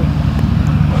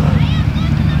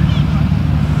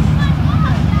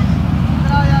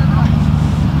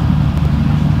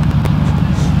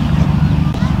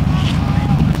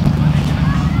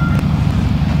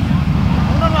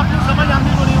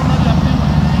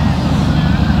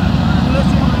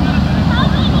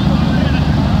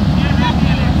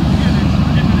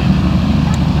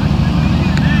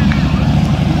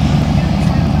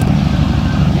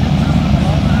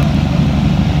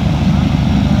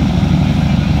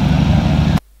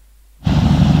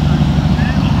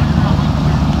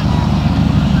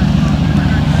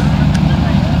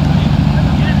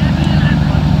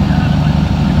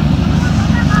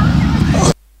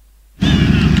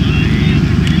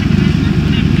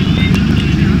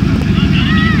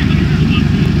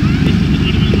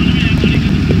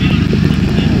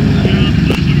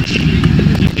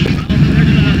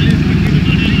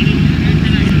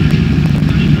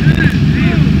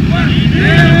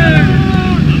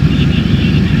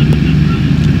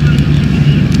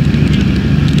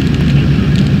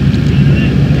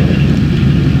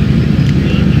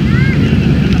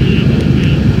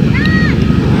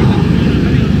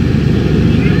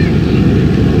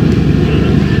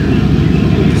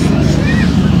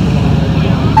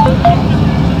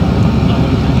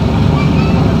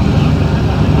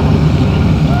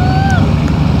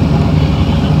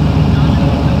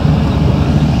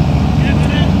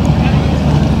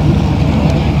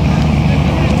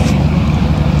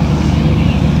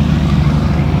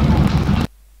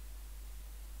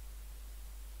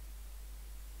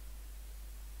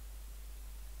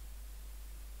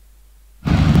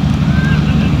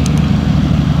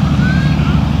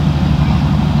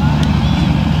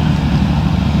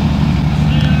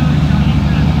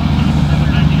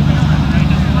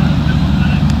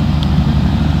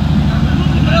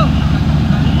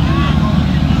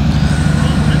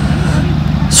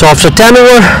 So after 10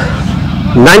 over,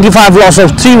 95 loss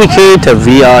of 3 wickets,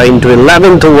 we are into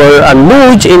 11th over and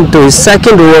Muj into his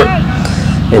second over.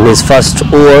 In his first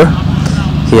over,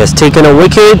 he has taken a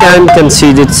wicket and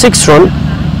conceded 6 runs.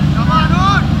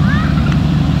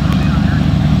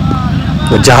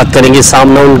 वजाहत करेंगे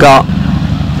सामना उनका।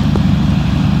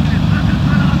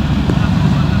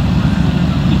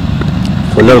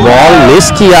 फुलर बॉल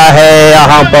मिस किया है,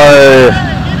 यहाँ पर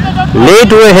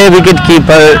late हुए हैं wicket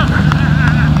keeper.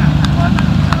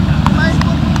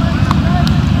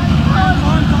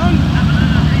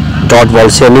 Dot ball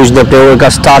से अनुज ने अपने ओवर का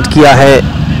स्टार्ट किया है।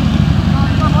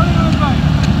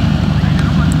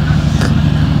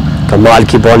 कमाल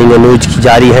की बॉलिंग अनुज की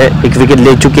जारी है, एक विकेट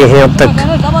ले चुके हैं अब तक।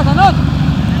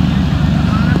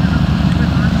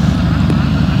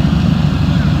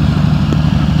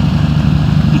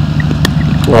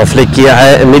 फ्लिक किया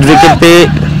है मिड विकेट पे,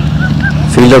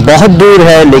 फील्डर बहुत दूर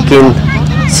है लेकिन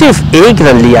सिर्फ 1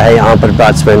 रन लिया है यहाँ पर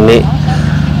बैट्समैन ने।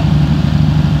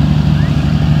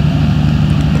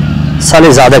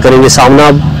 सानिज़ादा करेंगे सामना,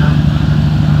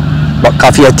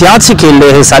 काफी एहतियात से खेल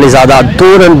रहे हैं सानिज़ादा।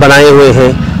 2 रन बनाए हुए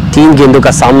हैं, 3 गेंदों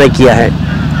का सामना किया है।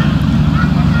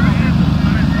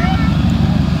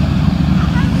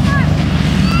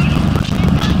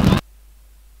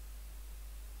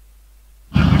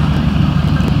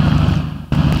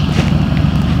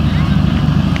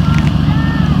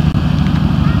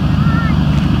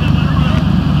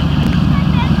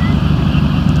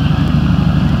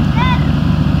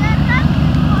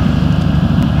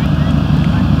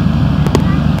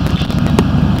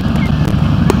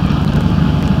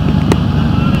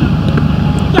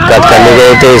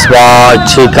 खेलते इस बार।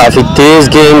 अच्छी काफी तेज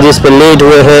गेंद जिस पे लेट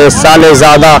हुए हैं साले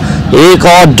ज़्यादा। एक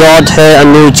और डॉट है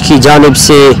अनुज की जानिब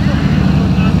से।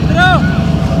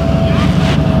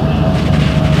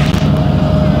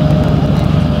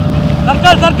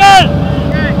 सर्कल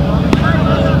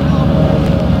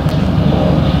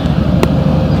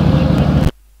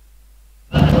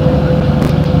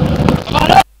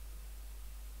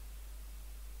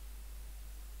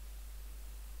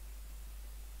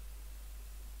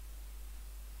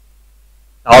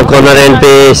और कॉर्नर एंड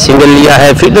पे सिंगल लिया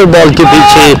है फील्डर बॉल के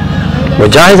पीछे।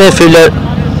 मुजाहिद है फील्डर,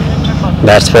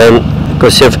 बैट्समैन को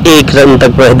सिर्फ 1 रन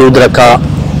तक महदूद रखा।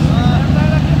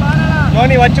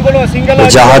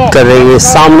 वजाहत कर रही है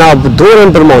सामना अब 2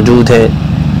 रन पर मौजूद है।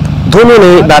 दोनों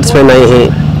नए बैट्समैन आए हैं।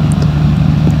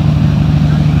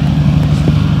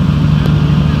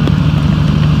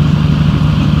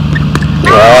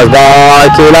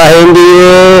 खेला है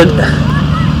इंडियन,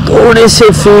 थोड़े से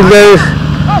फील्डर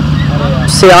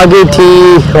से आगे थी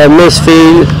और मिस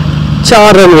फील्ड।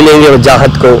 4 रन मिलेंगे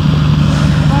वजाहत को।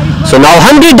 So now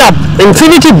 100 up.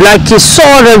 Infinity black की 100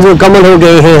 रन मुकम्मल हो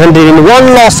गए हैं।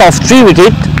 101 लॉस ऑफ 3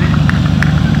 विकेट।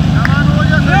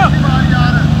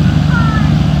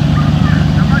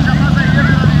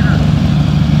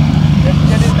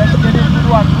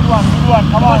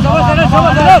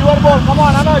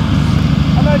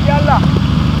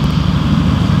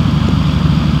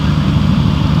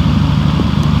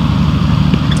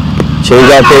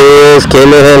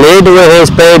 खेले हैं, लेट हुए हैं इस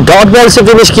पे। डॉट बॉल से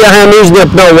फिनिश किया है अनुज ने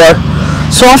अपना over.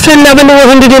 So after 11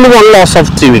 over 101 loss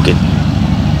of 3 wicket.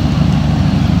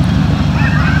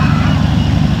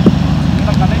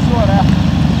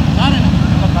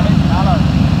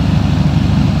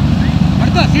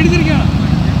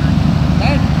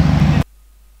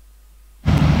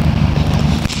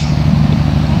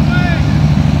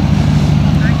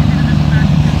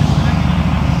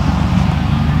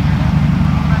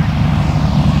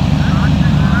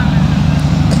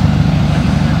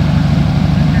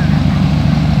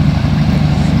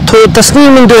 तो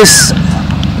Tasneem in this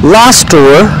last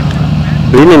over,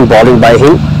 brilliant bowling by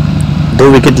him. 2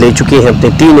 wicket ले चुके हैं अपने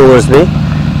 3 ओवर्स में।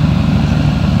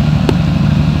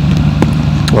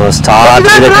 और start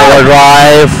with a cover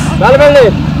drive,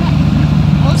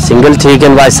 single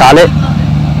taken by साले।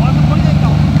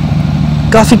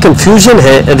 काफी कंफ्यूजन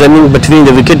है रनिंग बिटवीन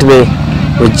द विकेट में।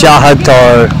 वजाहत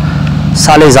और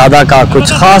साले ज़्यादा का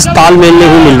कुछ खास तालमेल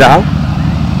नहीं मिल रहा।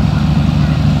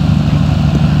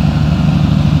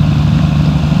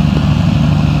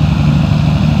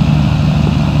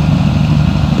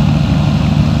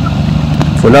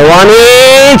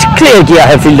 फुलवानी क्लियर किया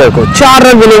है फील्डर को। 4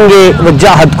 रन मिलेंगे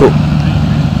वजाहत को।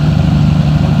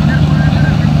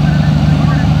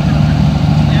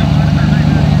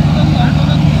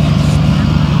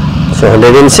 So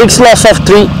 106 loss of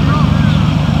 3.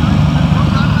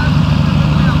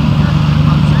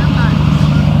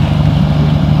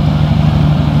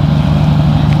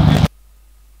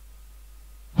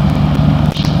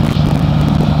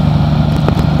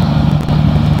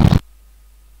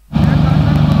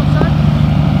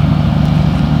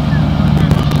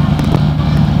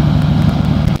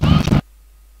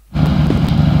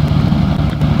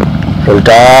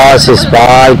 टॉस इस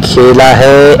बार खेला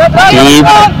है डीप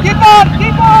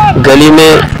गली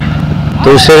में।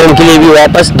 दूसरे रन के लिए भी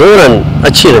वापस 2 रन।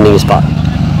 अच्छी रनिंग इस बार।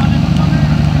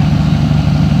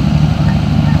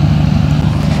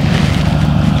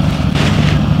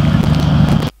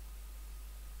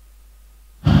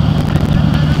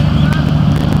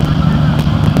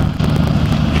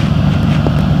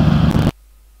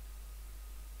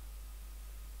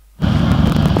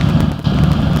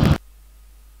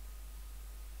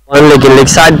 लेकिन लेग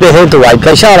साइड पे है तो वाइड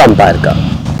का इशारा अंपायर का।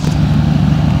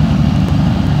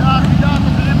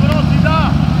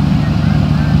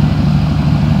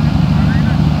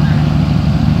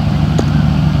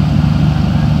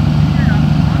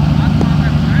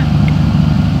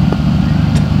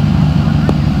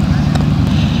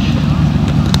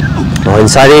 और इन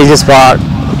सारे इस बार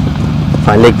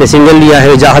फाइन लेग पे सिंगल लिया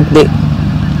है वजाहत ने।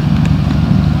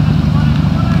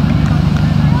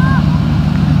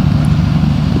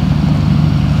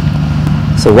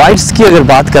 सो वाइड्स की अगर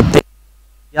बात करते हैं,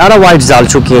 11 वाइड्स डाल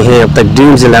चुके हैं अब तक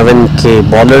ड्रीम्स 11 के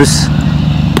बॉलर्स।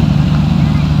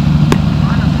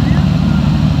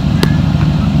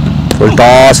 फुल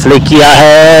टॉस फ्लिक किया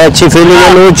है, अच्छी फील्डिंग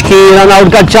अनुज की। रन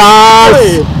आउट का चांस,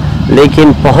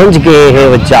 लेकिन पहुंच गए हैं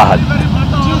वजाहत।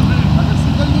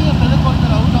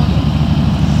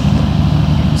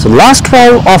 So last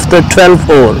ball of the 12th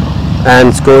over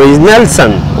and score is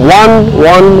Nelson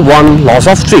 1-1-1 loss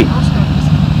of 3। 1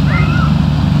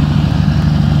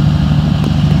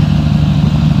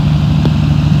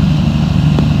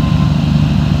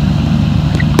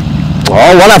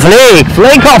 और वाला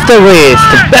फ्लिक ऑफ द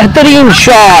वेस्ट, बेहतरीन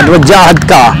शॉट वजाहत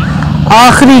का,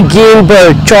 आखिरी गेंद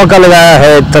पर चौका लगाया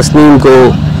है तस्नीम को।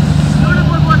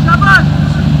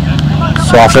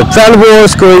 So after 12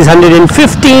 overs, score is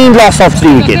 115, loss of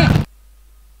 3 wickets.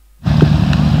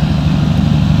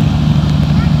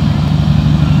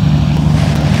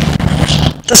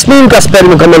 Tasneem का स्पेल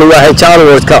मुकम्मल हुआ है 4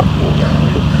 ओवर्स का,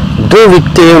 2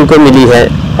 विकेटें उनको मिली है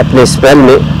अपने स्पेल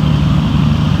में।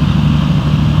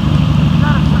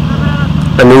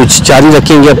 अनुज जारी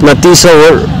रखेंगे अपना तीसरा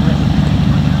ओवर।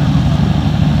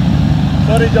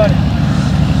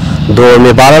 2 ओवर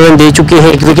में 12 रन दे चुके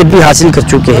हैं, 1 विकेट भी हासिल कर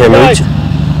चुके हैं अनुज।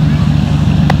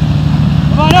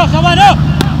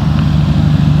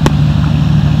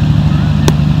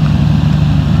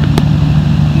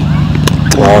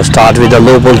 और start with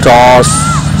low ball toss,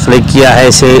 flick किया है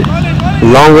इसे,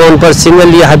 लॉन्ग ऑन पर सिंगल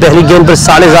लिया है पहली गेंद पर।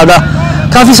 साले ज़्यादा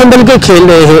काफ़ी संभल के खेल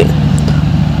रहे हैं,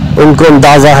 उनको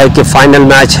अंदाज़ा है कि फाइनल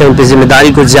मैच है, उन पर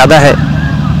जिम्मेदारी कुछ ज़्यादा है,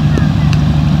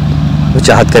 वो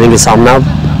चाहत करेंगे सामना।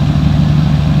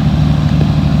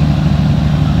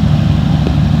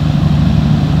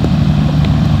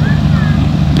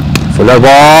 Fuller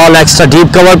ball extra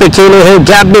deep cover पे खेले हैं,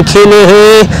 गैप में खेले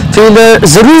हैं, फील्डर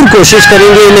जरूर कोशिश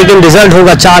करेंगे लेकिन रिजल्ट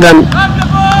होगा 4 रन।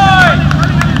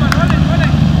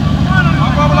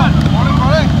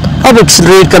 अब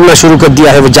एक्सलरेट करना शुरू कर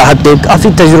दिया है वजाहत ने, काफी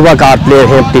तजुर्बाकार प्लेयर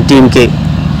हैं अपनी टीम के।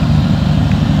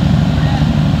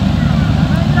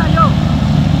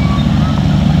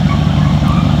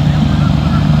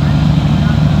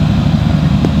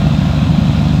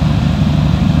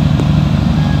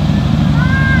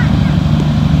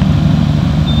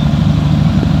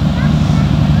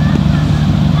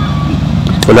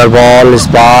 फुलर बॉल इस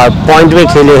बार पॉइंट में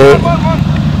खेले हैं,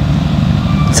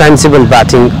 sensible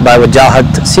batting bye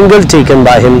Wajahat, single taken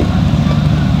by him.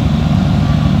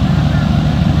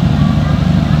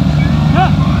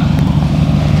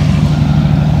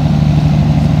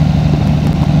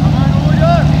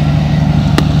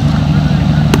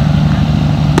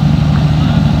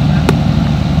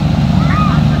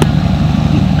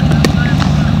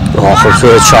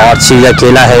 खूबसूरत शॉट, सीधा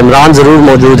खेला है, इमरान जरूर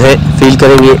मौजूद है, फील्ड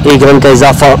करेंगे, 1 रन का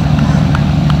इजाफा।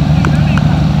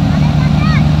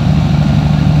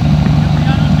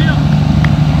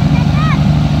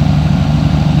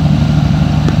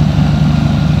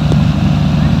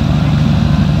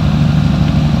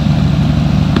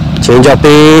 चेंज ऑफ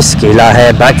पेस खेला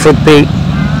है, बैकफुट पे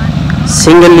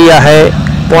सिंगल लिया है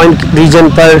पॉइंट रीजन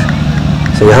पर।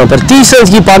 तो यहाँ पर 30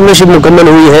 रन की पार्टनरशिप मुकम्मल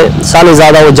हुई है साले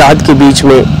ज़्यादा वजाहत के बीच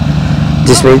में,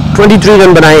 जिसमें 23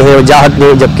 रन बनाए हैं वजाहत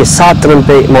ने, जबकि 7 रन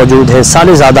पे मौजूद हैं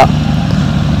साले ज़्यादा।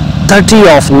 30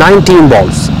 ऑफ 19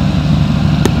 बॉल्स।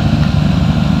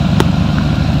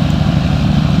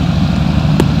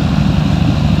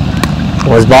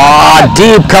 उस बार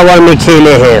डीप कवर में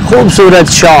खेले हैं, खूबसूरत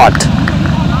शॉट,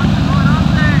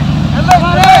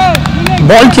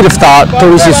 बॉल की रफ्तार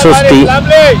थोड़ी सी सुस्ती,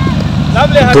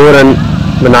 2 रन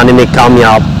बनाने में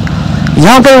कामयाब।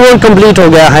 यहाँ पर ओवर कंप्लीट हो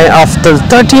गया है आफ्टर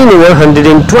 13 ओवर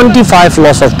 125,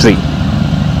 लॉस ऑफ 3।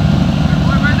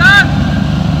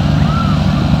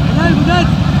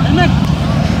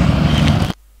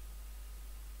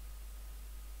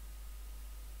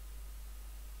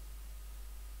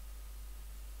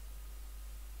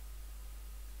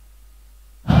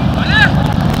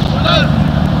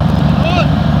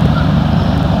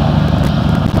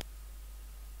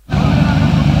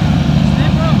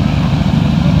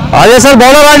 आ जाए सर,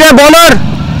 बॉलर आ जाए, बॉलर।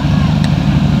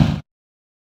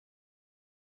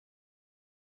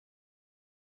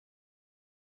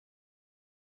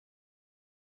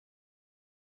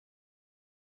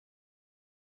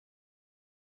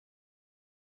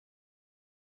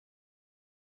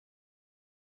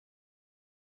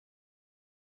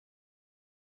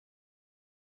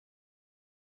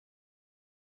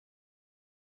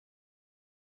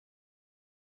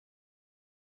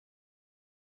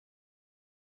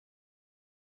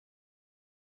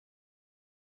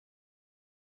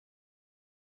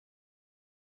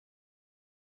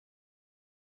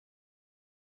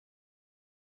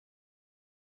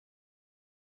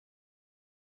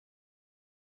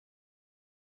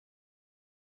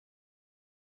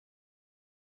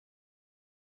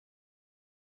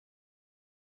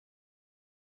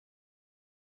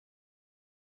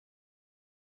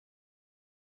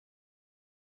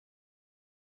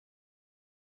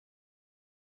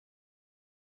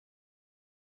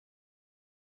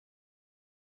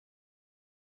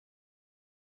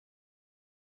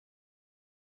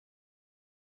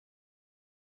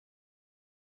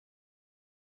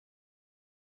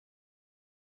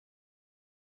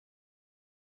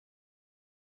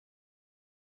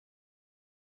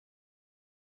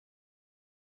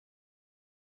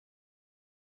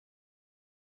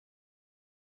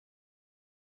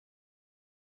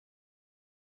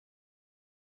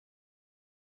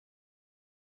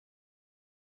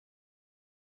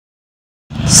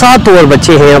 7 ओवर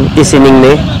बचे हैं अब इस इनिंग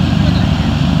में।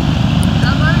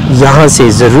 यहां से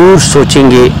जरूर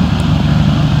सोचेंगे,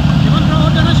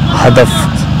 हदफ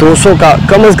 200 का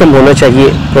कम से कम होना चाहिए।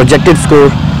 प्रोजेक्टेड स्कोर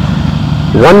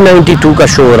 192 का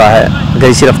शो हो रहा है। अगर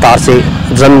इसी रफ्तार से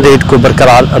रन रेट को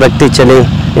बरकरार रखते चले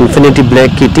इन्फिनिटी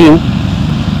ब्लैक की टीम,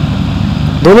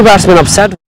 दोनों बैट्समैन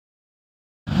अपसेट।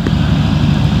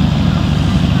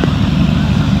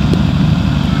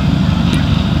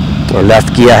 तो लेफ्ट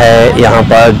किया है, यहां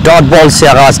पर डॉट बॉल से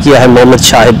आगाज किया है मोहम्मद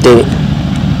शाहिद ने।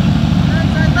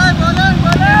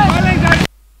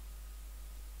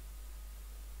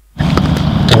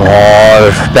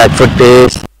 और बैकफुट पे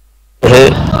है,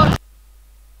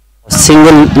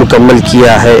 सिंगल मुकम्मल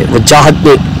किया है वजाहत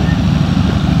ने।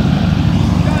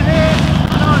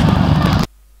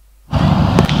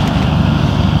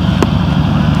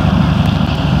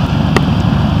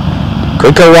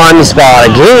 क्विकर वन इस बार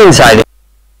अगेन साइड।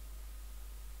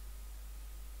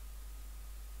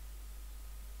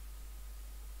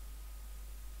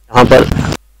 यहां पर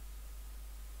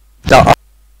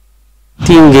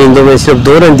 3 गेंदों में सिर्फ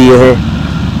 2 रन दिए हैं।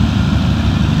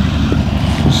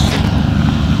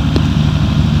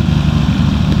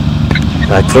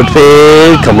 बैकफुट पे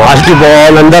कमाल की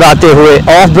बॉल अंदर आते हुए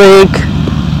ऑफ ब्रेक,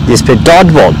 जिस पे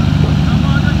डॉट बॉल।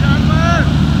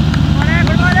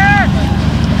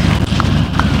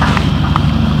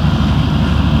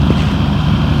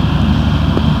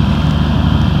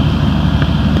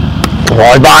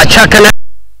 बहुत बड़ा अच्छा connect,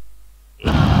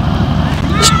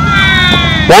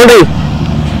 boundary,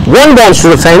 1 ball to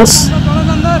the fence.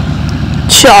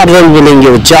 4 run मिलेंगे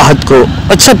वजाहत को।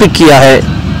 अच्छा पिक किया है।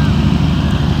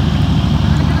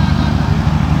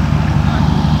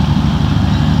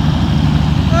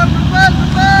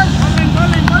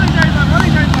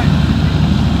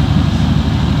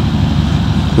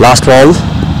 Last ball,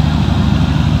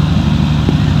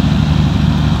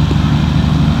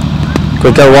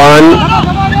 quicker one,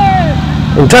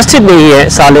 interested नहीं है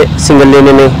साले सिंगल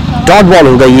लेने में। डॉट बॉल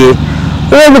हो गई, ये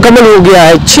ओवर मुकम्मल हो गया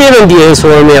है। 6 रन दिए हैं इस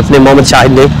ओवर में अपने मोहम्मद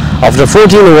शाहिद ने। After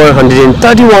 14 over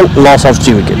 131 loss of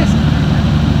 3 wicket.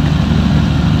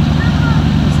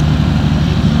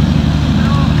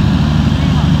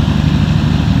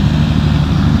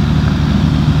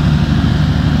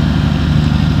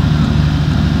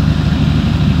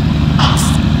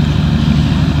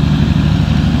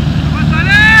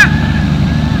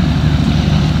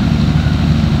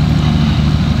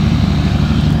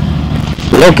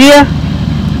 लौकी है,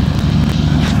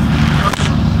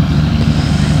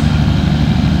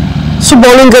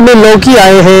 बॉलिंग करने लौकी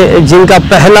आए हैं, जिनका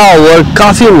पहला ओवर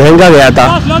काफी महंगा गया था।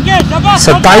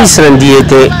 27 रन दिए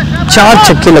थे, 4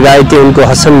 छक्के लगाए थे उनको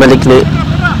हसन मलिक ने।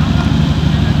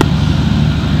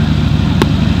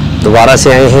 दोबारा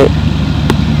से आए हैं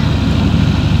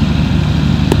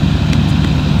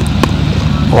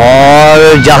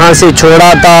और जहां से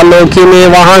छोड़ा था लौकी ने,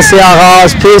 वहां से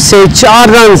आगाज फिर से 4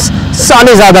 रन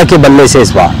साले ज्यादा के बल्ले से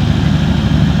इस बार।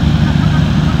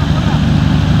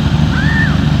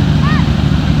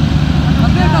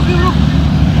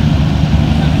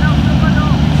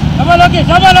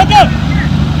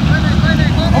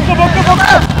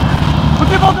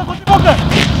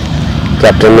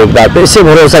 कैप्टन ने एक बार फिर से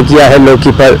भरोसा किया है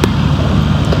लौकी पर।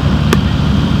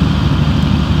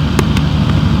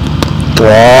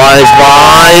 और इस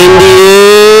बार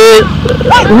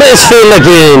miss field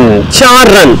again. 4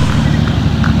 run,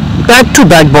 back to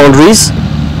back boundaries.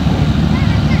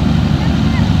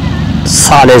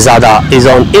 साले ज्यादा is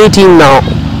on 18 now,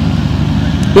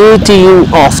 18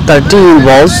 of 13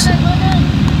 balls।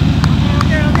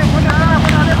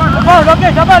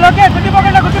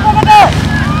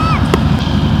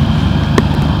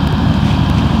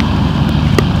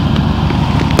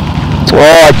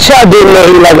 अच्छा दिन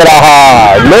नहीं लग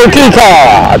रहा लौकी का।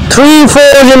 3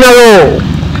 4 in a row।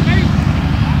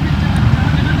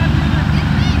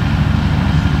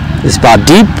 इस बार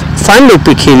डीप फाइन लेग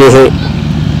पे खेले हैं।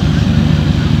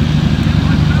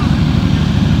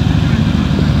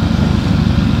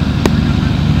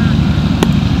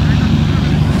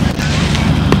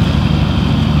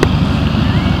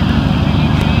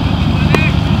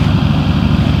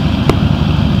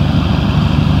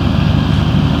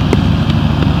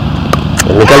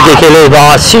 निकल के खेले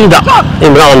बाहर, सीधा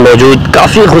इमरान मौजूद,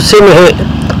 काफी गुस्से में है।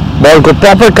 बॉल को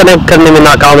प्रॉपर कनेक्ट करने में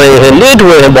नाकाम रहे हैं, लेट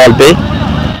हुए हैं बॉल पे।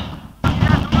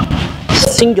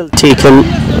 सिंगल टेकन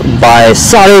बाय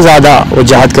सारे ज्यादा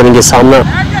वजाहत करेंगे सामना।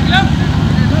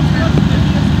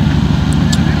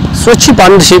 स्वच्छ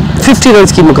पार्टनरशिप 50 रन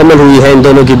की मुकम्मल हुई है इन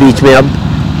दोनों के बीच में। अब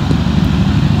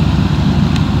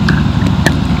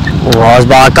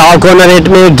कॉर्नर रेट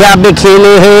में गैप में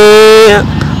खेले हैं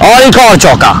और एक और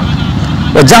चौका।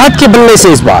 वजाहत के बल्ले से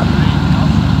इस बार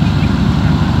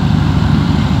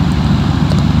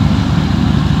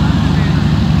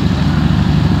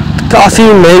काफी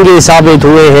महंगे साबित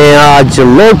हुए हैं आज।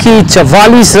 लोकी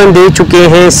 44 रन दे चुके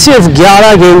हैं सिर्फ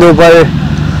 11 गेंदों पर।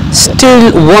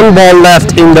 Still 1 ball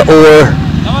left in the over.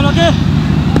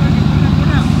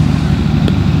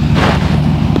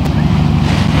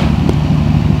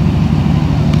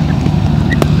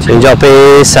 Change up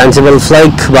a sensible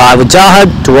flick by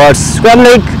Wajahat towards square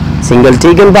leg. Single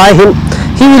taken by him.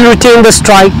 He will retain the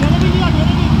strike.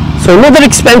 So another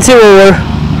expensive over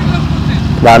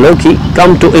by Loki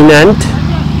come to an end.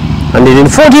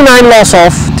 149 loss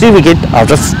of 3 wicket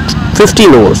out of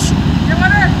 15 overs.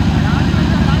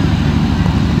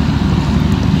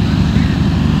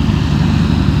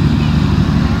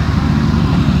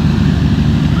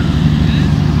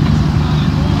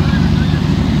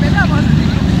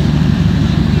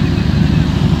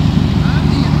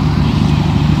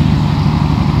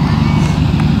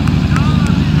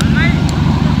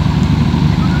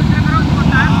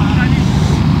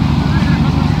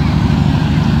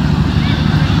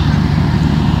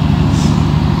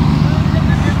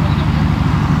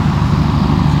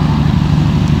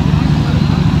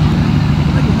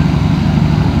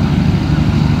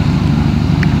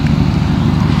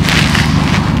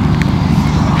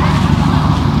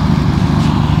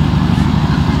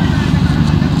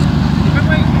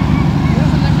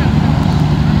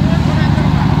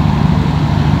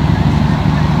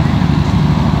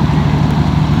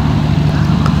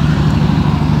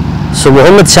 सो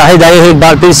मोहम्मद शाहिद आए हैं एक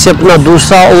बार फिर से अपना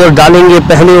दूसरा over डालेंगे।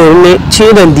 पहले over में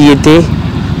 6 रन दिए थे।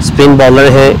 स्पिन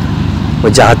बॉलर है,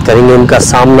 वजाहत करेंगे उनका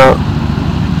सामना।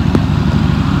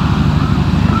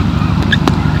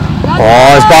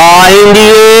 और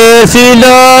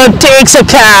फील्डर टेक्स अ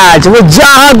कैच।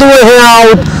 वजाहत हुए हैं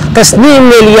आउट। तस्नीम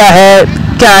ने लिया है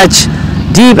कैच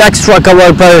डीप एक्स्ट्रा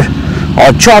कवर पर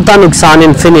और चौथा नुकसान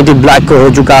इन्फिनिटी ब्लैक को हो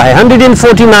चुका है।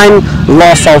 149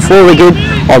 लॉस ऑफ 4 विकेट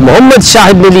और मोहम्मद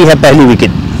शाहिद ने ली है पहली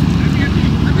विकेट।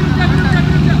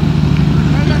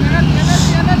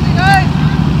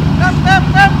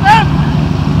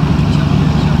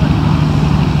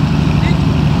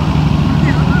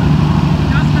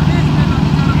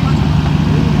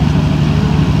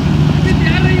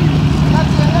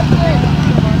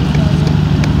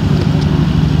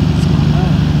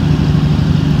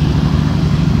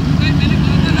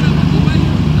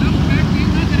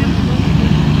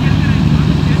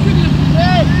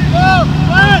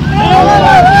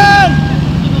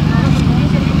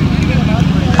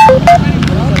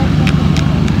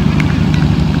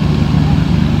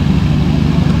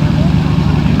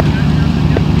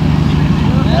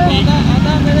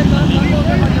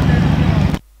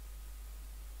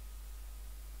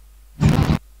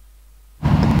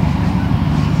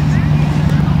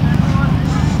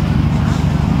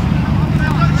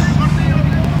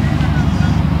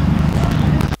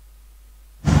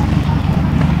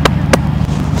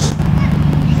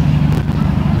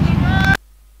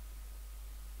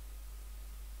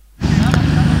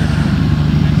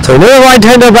 तो नए राइट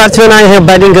हैंडर बैट्समैन आए हैं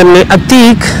बैटिंग करने।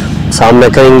 अतीक सामना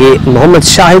करेंगे मोहम्मद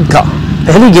शाहिद का।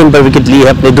 पहली गेंद पर विकेट ली है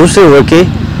अपने दूसरे ओवर के।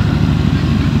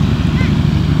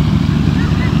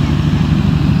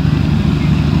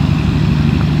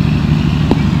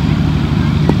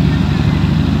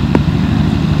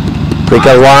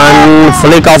 Quicker one,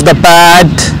 flick off the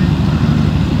pad.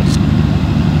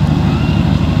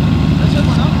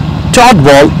 Short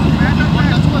ball.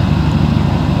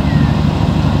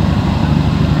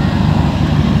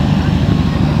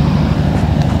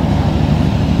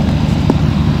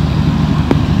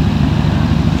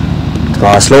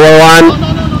 Slower one,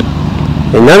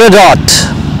 another dot.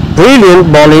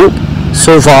 Brilliant bowling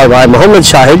so far by Mohammad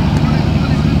Shahid.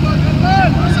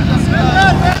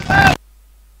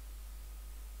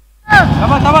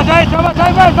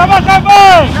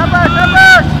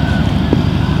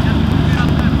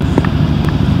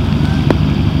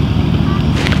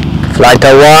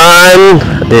 Flighter one,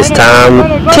 this time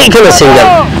taken a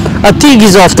single. Atiq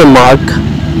is off the mark.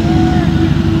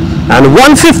 And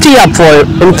 150 up for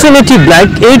Infinity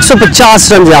Black.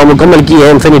 150 run यहाँ मुकम्मल की है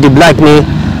Infinity Black ने।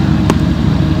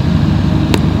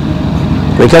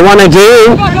 Wicket one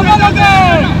again.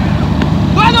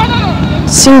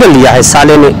 Single लिया है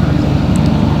साले ने।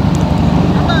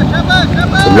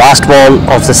 Last ball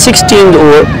of the 16th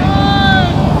over.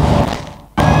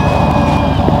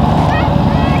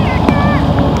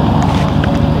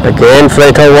 Again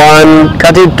flighter one,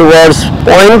 cut it towards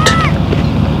point.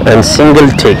 And single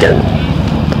taken.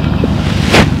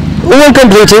 Over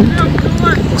completed.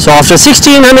 So after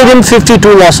 16,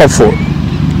 152 loss of 4.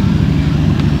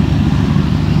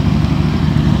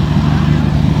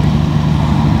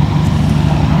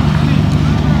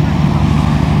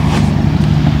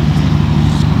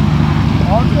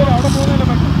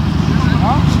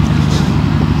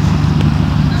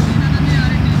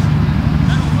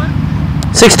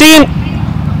 16,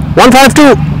 152.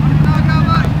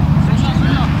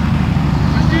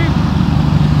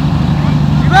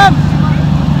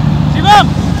 Shivam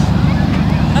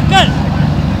circle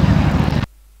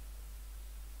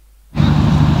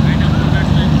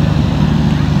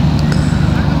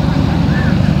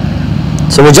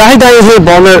so मुजाहिद आए हैं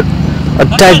बॉलर,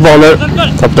 अटैक बॉलर।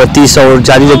 अपना 30 over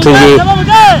जारी रखेंगे,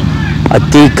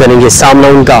 अतीक करेंगे सामना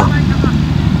उनका।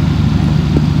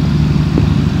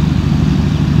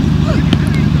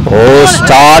 ओ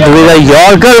start with a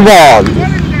yorker ball,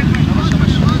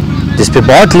 जिस पे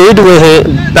बहुत लेट हुए हैं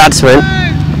बैट्समैन।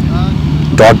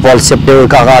 डॉट बॉल से अपने ओवर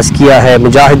का आगाज किया है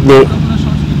मुजाहिद ने।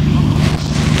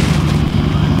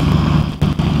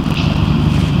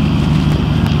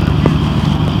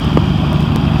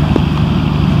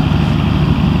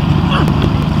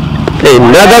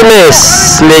 नगर में,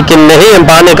 लेकिन नहीं,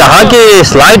 अंपायर ने कहा कि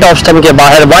स्लाइड ऑफ स्टंप के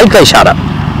बाहर, वाइड का इशारा।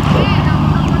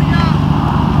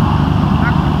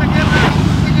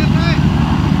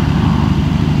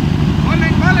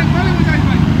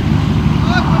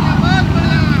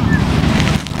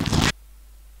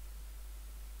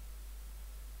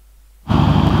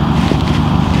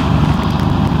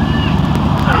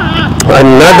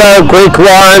 Another quick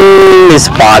one, इस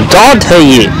बार डॉट है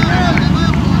ये।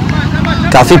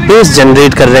 काफी पेस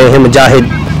जनरेट कर रहे हैं मुजाहिद।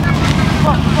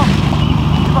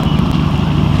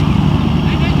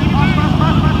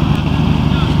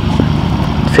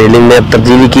 फील्डिंग में अब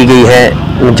तब्दीली की गई है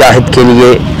मुजाहिद के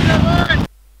लिए।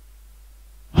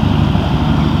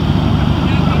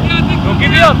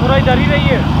 थोड़ा इधर ही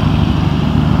रहिए।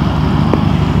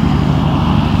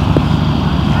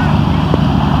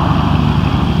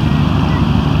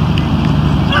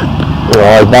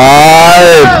 All ball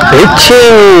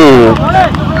pitching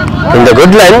in the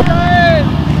good line.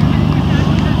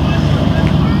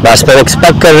 Batsman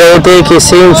expect कर रहे थे कि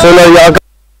सेम सोलर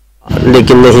यॉर्कर,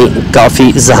 लेकिन नहीं,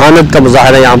 काफी जहानत का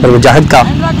मुजाहरा यहाँ पर मुजाहिद का।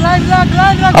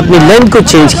 अपनी लेंथ को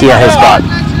चेंज किया है इस बार।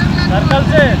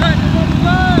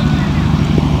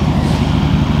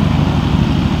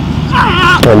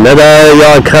 Another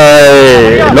Yorker,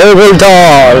 low ball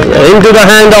tall, into the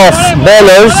hand of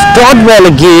bowlers, dot ball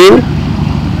again.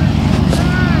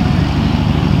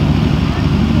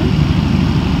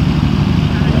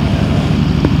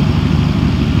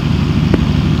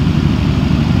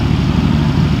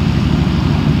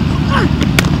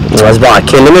 इस बार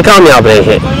खेलने में कामयाब रहे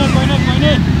हैं।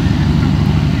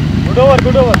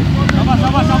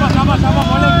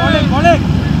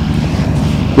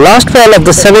 Last ball of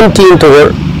the 17th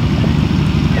over,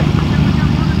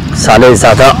 साले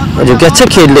ज़्यादा जो कि अच्छे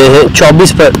खेल रहे हैं,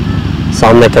 24 पर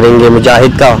सामना करेंगे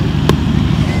मुजाहिद का।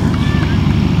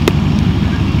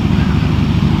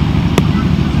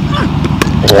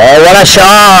 बड़ा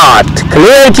शॉट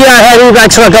क्लियर किया है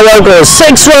बैट्समैन का बॉल को,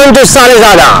 6 रन टू साले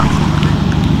ज़्यादा।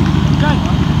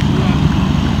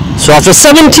 So after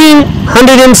 17,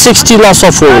 160 loss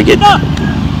of 4 wickets.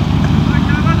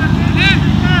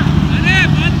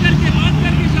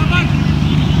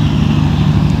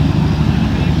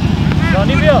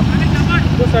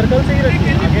 तो सर्कल से ही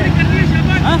रखिए आगे।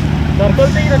 हाँ? सर्कल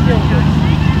से ही रखिए उनको।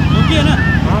 रुकी है ना?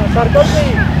 हाँ, सर्कल से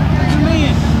ही। नहीं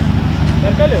है,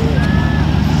 सर्कल है वो।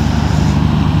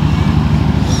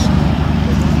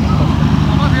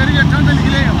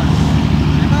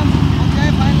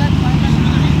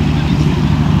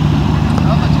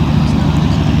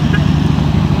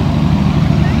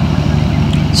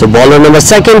 So bowler number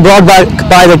 2 brought back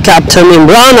by the captain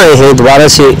Imran आए हैं दोबारा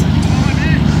से।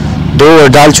 2 ओवर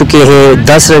डाल चुके हैं,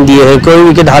 10 रन दिए हैं, कोई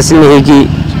विकेट हासिल नहीं की।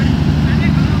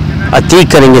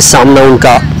 अतीक करेंगे सामना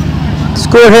उनका।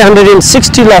 स्कोर है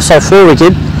 160 loss of 4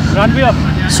 wicket.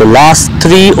 So last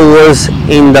 3 overs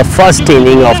in the first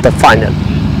inning of the final.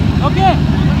 Okay.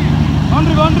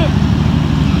 Boundary.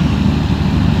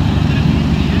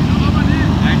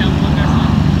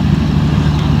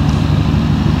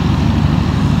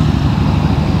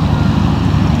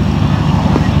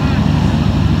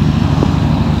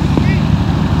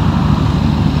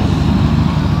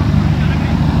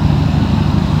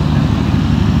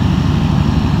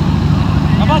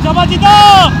 Coba Cito.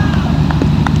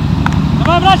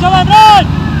 Coba Imran.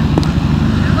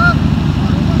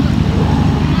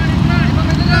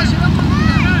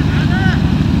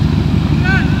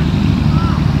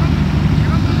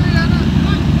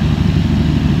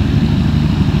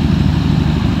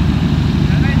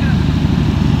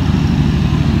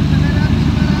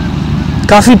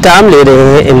 काफी टाइम ले रहे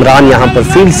हैं इमरान यहाँ पर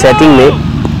फील्ड सेटिंग में।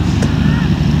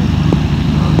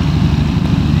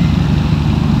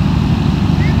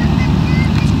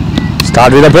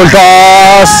 Start with the full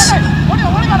toss,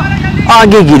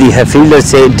 आगे गिरी है फील्डर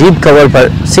से डीप कवर पर।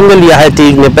 सिंगल लिया है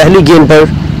अतीक ने पहली गेंद पर।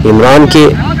 इमरान के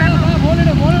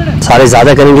सारे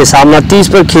ज्यादा करेंगे सामना। 30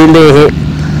 पर खेल रहे हैं।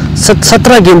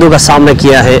 17 गेंदों का सामना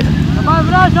किया है।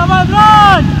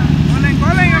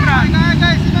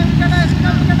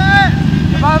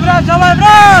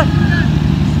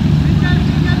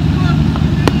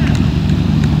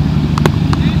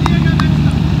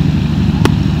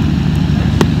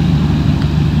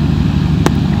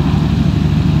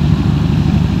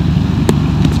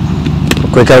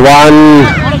 क्विकर वन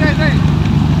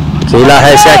खेला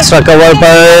है इसे एक्स्ट्रा कवर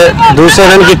पर। दूसरे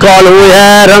रन की कॉल हुई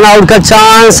है। रन आउट का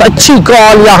चांस। अच्छी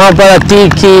कॉल यहां पर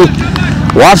अतीक की।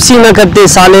 वापसी न करते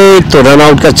साले तो रन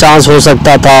आउट का चांस हो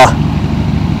सकता था।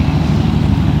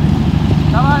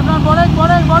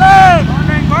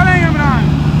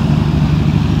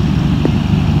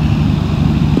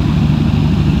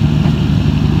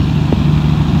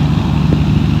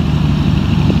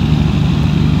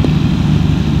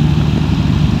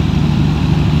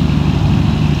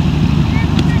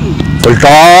 Full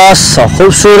toss.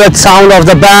 खूबसूरत sound of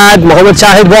the bat. Mohammad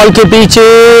Shahid ball के पीछे,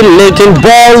 लेकिन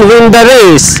ball win the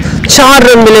race. 4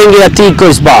 run मिलेंगे अतीक को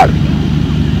इस बार।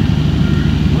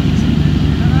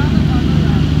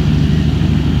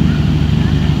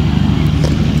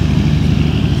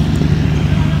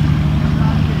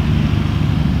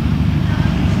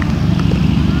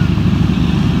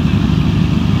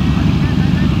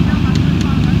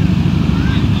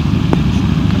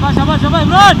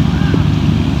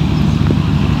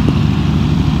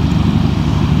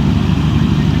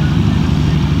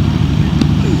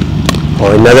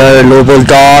 और another low ball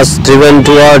toss driven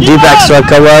to a deep extra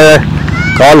cover।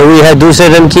 Call हुई है दूसरे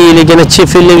रन की, लेकिन अच्छी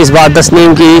फील्डिंग इस बार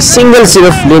तस्नीम की। सिंगल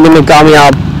सिर्फ लेने में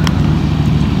कामयाब।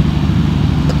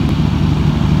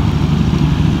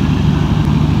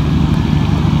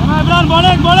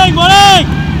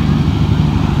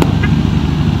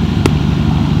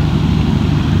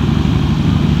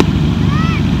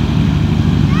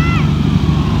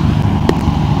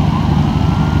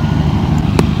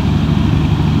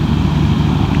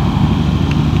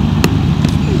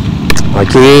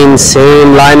 अगेन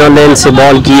सेम लाइन और लेंथ से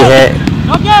बॉल की है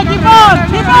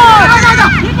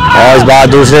और इस बार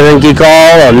दूसरे रन की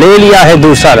कॉल और ले लिया है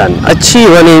दूसरा रन। अच्छी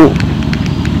running.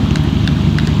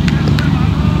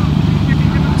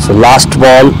 So last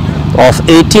ball of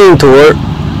 18th over.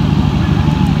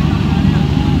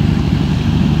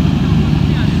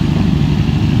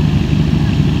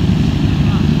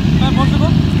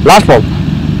 Last ball.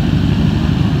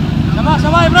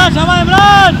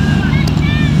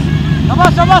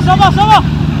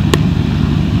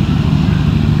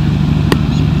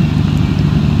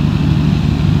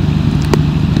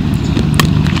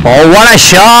 Oh, what a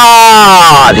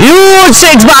shot! Huge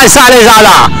six by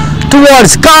Salehzada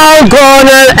towards cow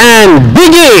corner and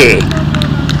Biggie.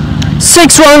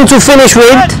 6-1 to finish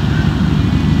with.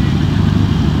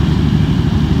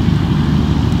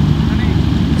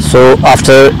 So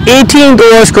after 18th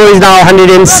over, score is now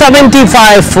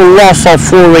 175 for loss of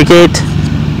 4 wicket.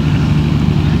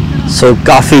 So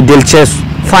काफी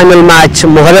दिलचस्प final match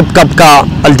मुहर्रब cup का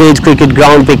अल्तेज cricket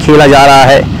ground पे खेला जा रहा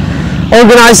है।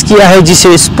 Organise किया है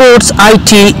जिसे स्पोर्ट्स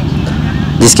आईटी,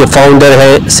 जिसके फाउंडर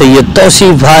है सैयद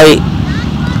तौसीफ भाई।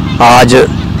 आज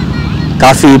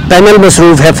काफ़ी पैनल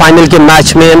मसरूफ है फाइनल के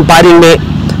मैच में। एम्पायरिंग में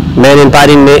मैन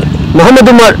एम्पायरिंग में मोहम्मद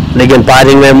उमर, लेकिन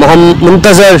एम्पायरिंग में Mohammad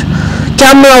Muntazir.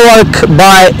 Camera work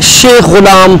by Sheikh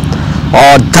गुलाम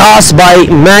और दास by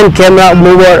man camera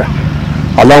mover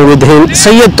along with him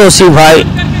Syed Tausif भाई,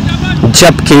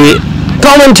 जबकि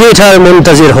कमेंटेटर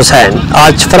मुंतजिर हुसैन।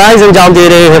 आज फराइज अंजाम दे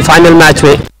रहे हैं फाइनल मैच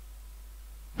में।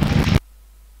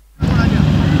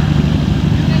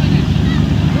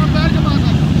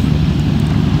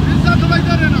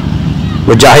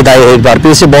 मुजाहिद आए हैं एक बार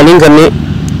फिर से बॉलिंग करने।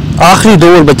 आखिरी 2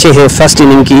 ओवर बचे हैं फर्स्ट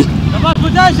इनिंग की।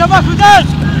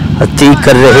 अतीक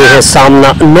कर रहे हैं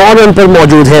सामना। 9 रन पर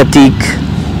मौजूद है Atiq.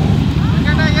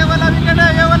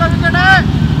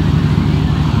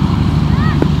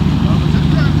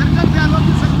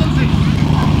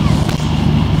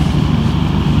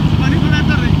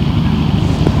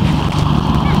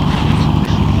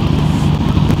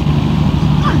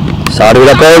 With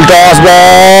a ball toss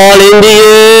ball in the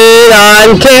air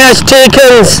and catch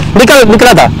taken।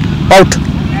 निकला था आउट,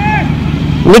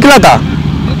 निकला था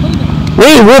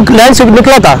नहीं, वो लाइन से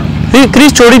निकला था।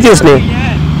 क्रीज छोड़ी थी उसने।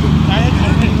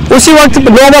 उसी वक्त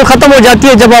 9 बॉल खत्म हो जाती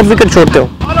है जब आप विकेट छोड़ते हो।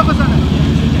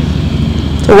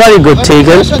 Very good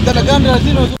taken.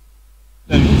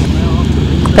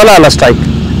 पहला strike.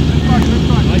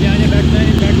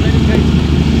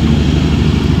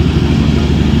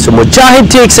 So Mujahid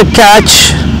takes a catch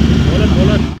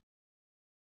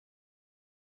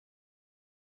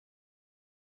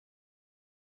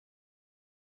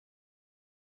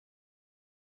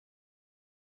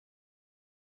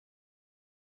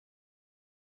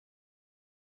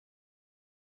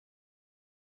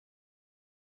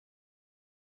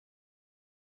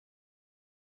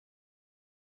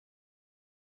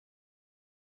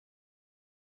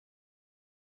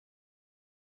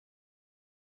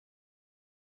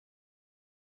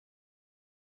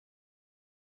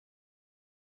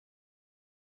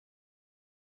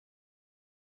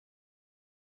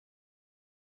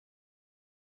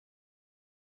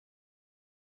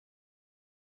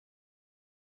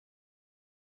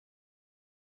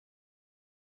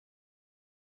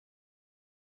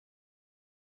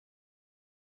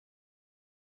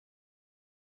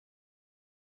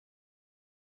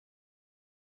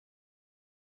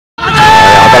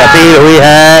तस्वीर हुई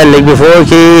है लेग बिफोर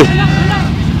की।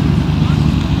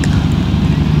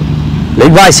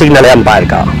 लेग बाय सिग्नल है अंपायर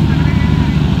का।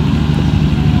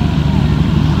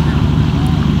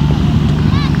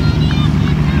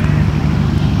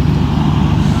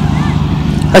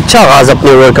 अच्छा आगाज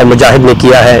अपने ओवर का मुजाहिद ने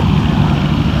किया है।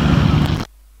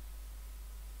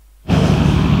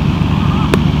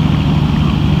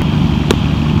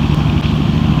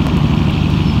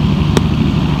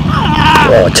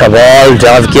 अच्छा बॉल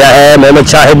ड्राइव किया है, मोहम्मद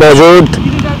शाहिद मौजूद,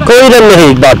 कोई रन नहीं,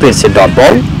 एक बार फिर से डॉट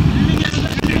बॉल।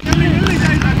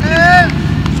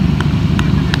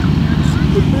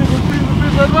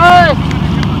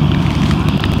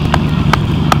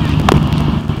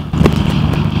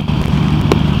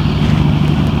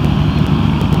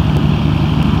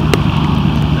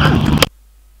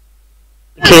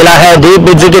 खेला है डीप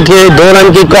मिड विकेट के, 2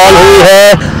 रन की कॉल हुई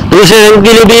है, दूसरे रन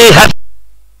के लिए भी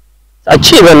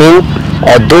अच्छी रनिंग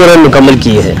और 2 रन मुकम्मल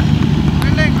किए हैं।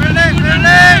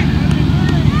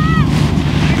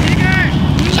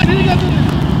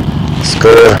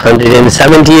 Score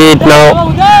 178 now.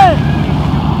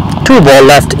 2 ball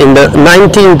left in the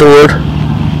 19th over.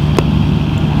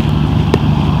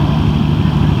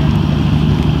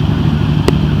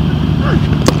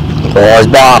 बहुत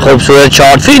बड़ा खूबसूरत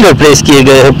शॉट फील्डर प्लेस किए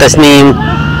गए हैं तस्नीम,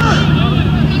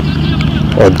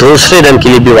 और दूसरे रन के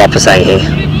लिए भी वापस आए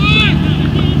हैं।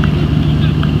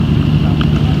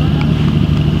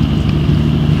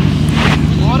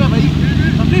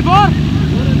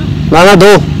 ना 2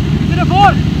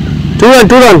 run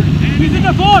 2 run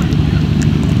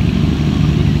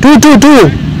 2.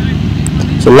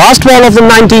 So last ball of the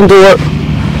 19th over.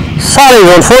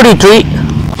 Saleh on 43,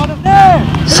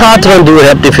 7 run दूर है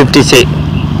अपने 50 से।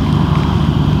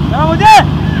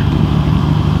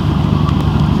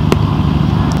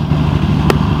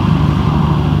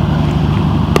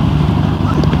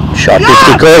 शॉट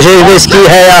की कोशिश मिस की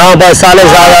है यहाँ पर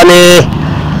सालेज़ादा ने,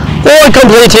 और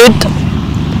completed.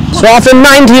 So after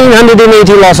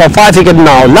 1980 loss of 5 wickets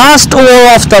now, last over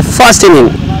of the first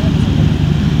inning.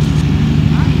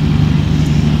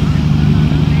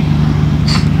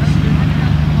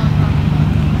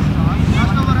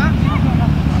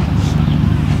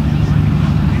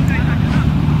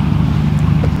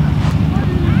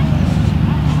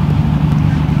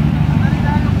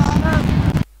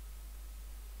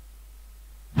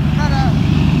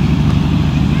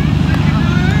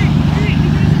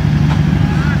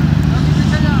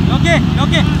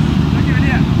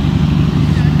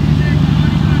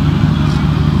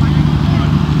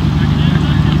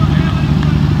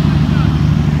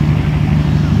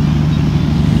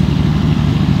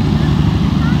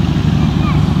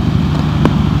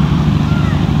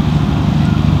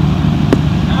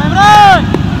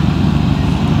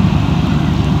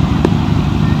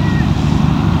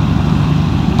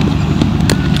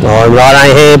 और इमरान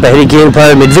आए हैं पहली गेंद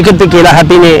पर, मिड विकेट पे खेला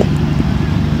हैप्पी ने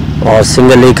और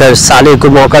सिंगल लेकर साले को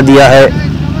मौका दिया है।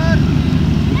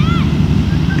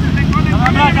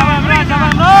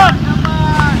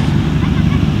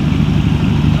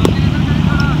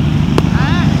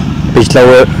 पिछला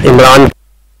ओवर इमरान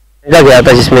गया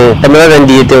था जिसमें 15 रन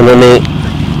दिए थे उन्होंने।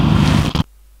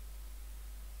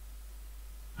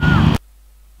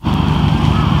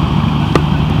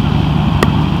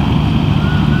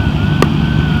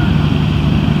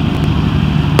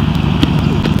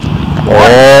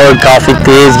 और काफी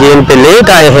तेज गेंद पे लेट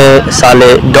आए हैं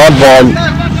साले, dot ball.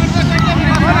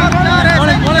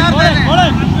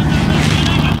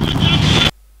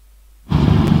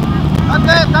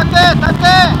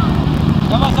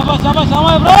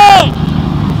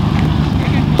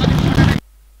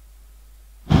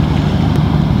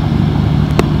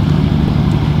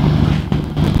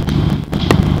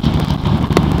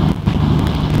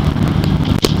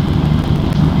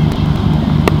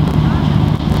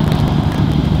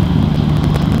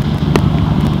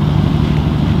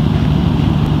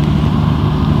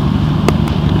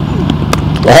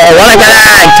 Oh, what a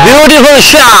connect! Beautiful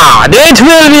shot! It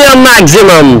will be a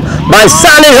maximum by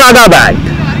Saleh back.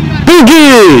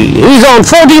 Biggie! He's on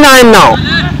 49 now.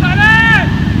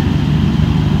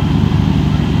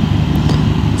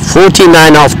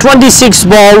 49 of 26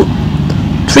 ball.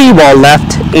 3 ball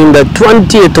left in the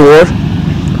 20th over,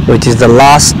 which is the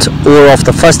last over of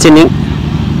the first inning.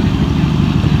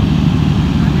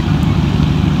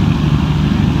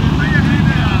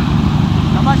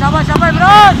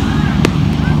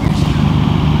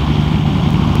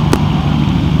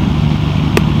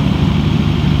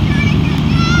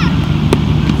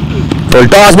 Full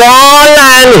toss ball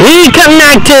and he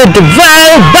connected well,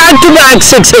 back-to-back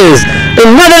sixes.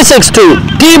 Another 6-2,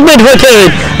 deep mid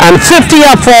wicket and 50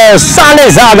 up for Saleh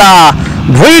Zada.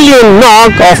 brilliant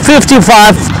knock of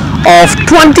 55 of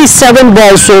 27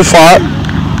 balls so far.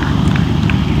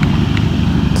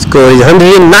 Score is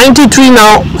 193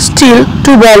 now. Still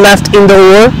 2 balls left in the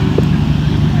over.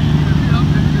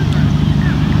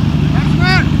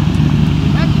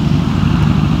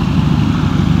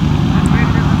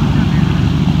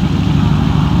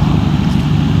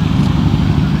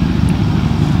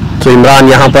 तो इमरान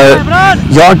यहाँ पर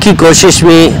York की कोशिश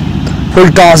में full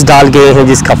toss डाल गए हैं,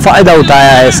 जिसका फायदा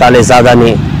उठाया है सालेजादा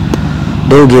ने।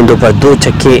 2 गेंदों पर 2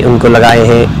 छक्के उनको लगाए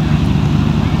हैं।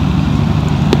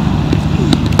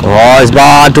 और इस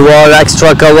बार टुवर्ड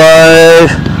एक्स्ट्रा कवर,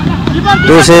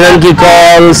 दूसरे रन की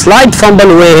कॉल। स्लाइड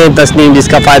फंबल हुए हैं तस्नीम,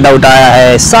 जिसका फायदा उठाया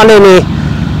है साले ने।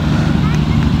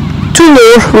 2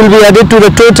 more will be added to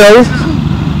the total.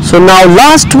 So now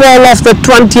last ball of the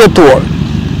 20th over.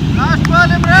 Last ball,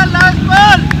 Imran, last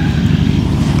ball.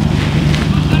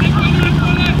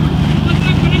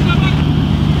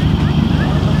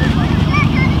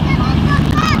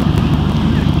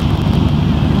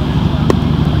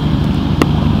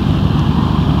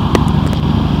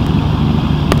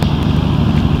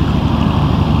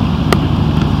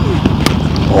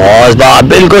 और इस बार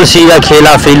बिल्कुल सीधा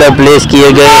खेला, फील्डर प्लेस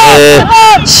किए गए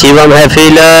हैं। शिवम है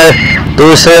फील्डर।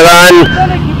 दूसरे रन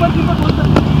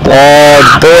और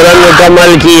 2 रन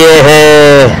मुकम्मल किए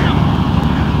हैं।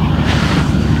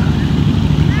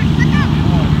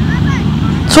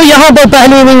 सो यहाँ पर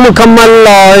पहली इनिंग मुकम्मल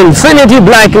और इन्फिनिटी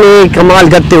ब्लैक ने कमाल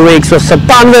करते हुए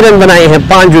 197 रन बनाए हैं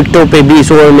 5 विकेटों पे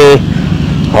 20 ओवर में।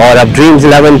 और अब ड्रीम्स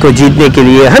 11 को जीतने के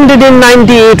लिए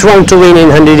 198 run to win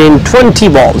in 120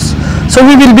 balls. So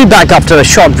we will be back after a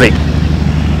short break.